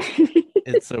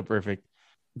 It's so perfect.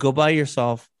 Go buy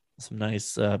yourself some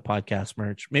nice podcast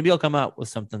merch. Maybe I'll come out with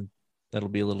something that'll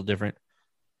be a little different.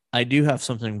 I do have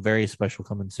something very special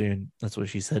coming soon. That's what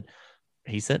she said.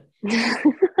 He said.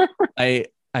 I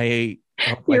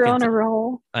hope You're on a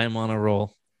roll. I'm on a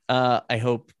roll. I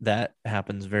hope that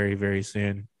happens very, very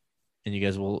soon, and you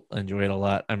guys will enjoy it a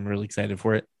lot. I'm really excited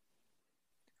for it.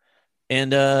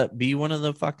 And be one of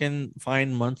the fucking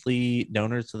fine monthly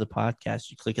donors to the podcast.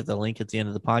 You click at the link at the end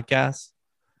of the podcast.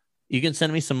 You can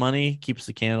send me some money, keeps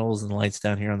the candles and the lights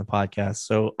down here on the podcast,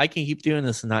 so I can keep doing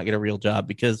this and not get a real job,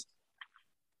 because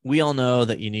we all know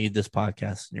that you need this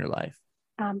podcast in your life.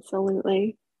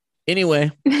 Absolutely.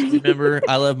 Anyway, remember,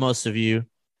 I love most of you.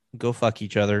 Go fuck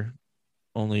each other,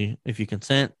 only if you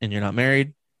consent and you're not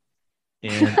married.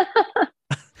 And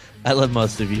I love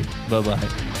most of you.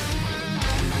 Bye-bye.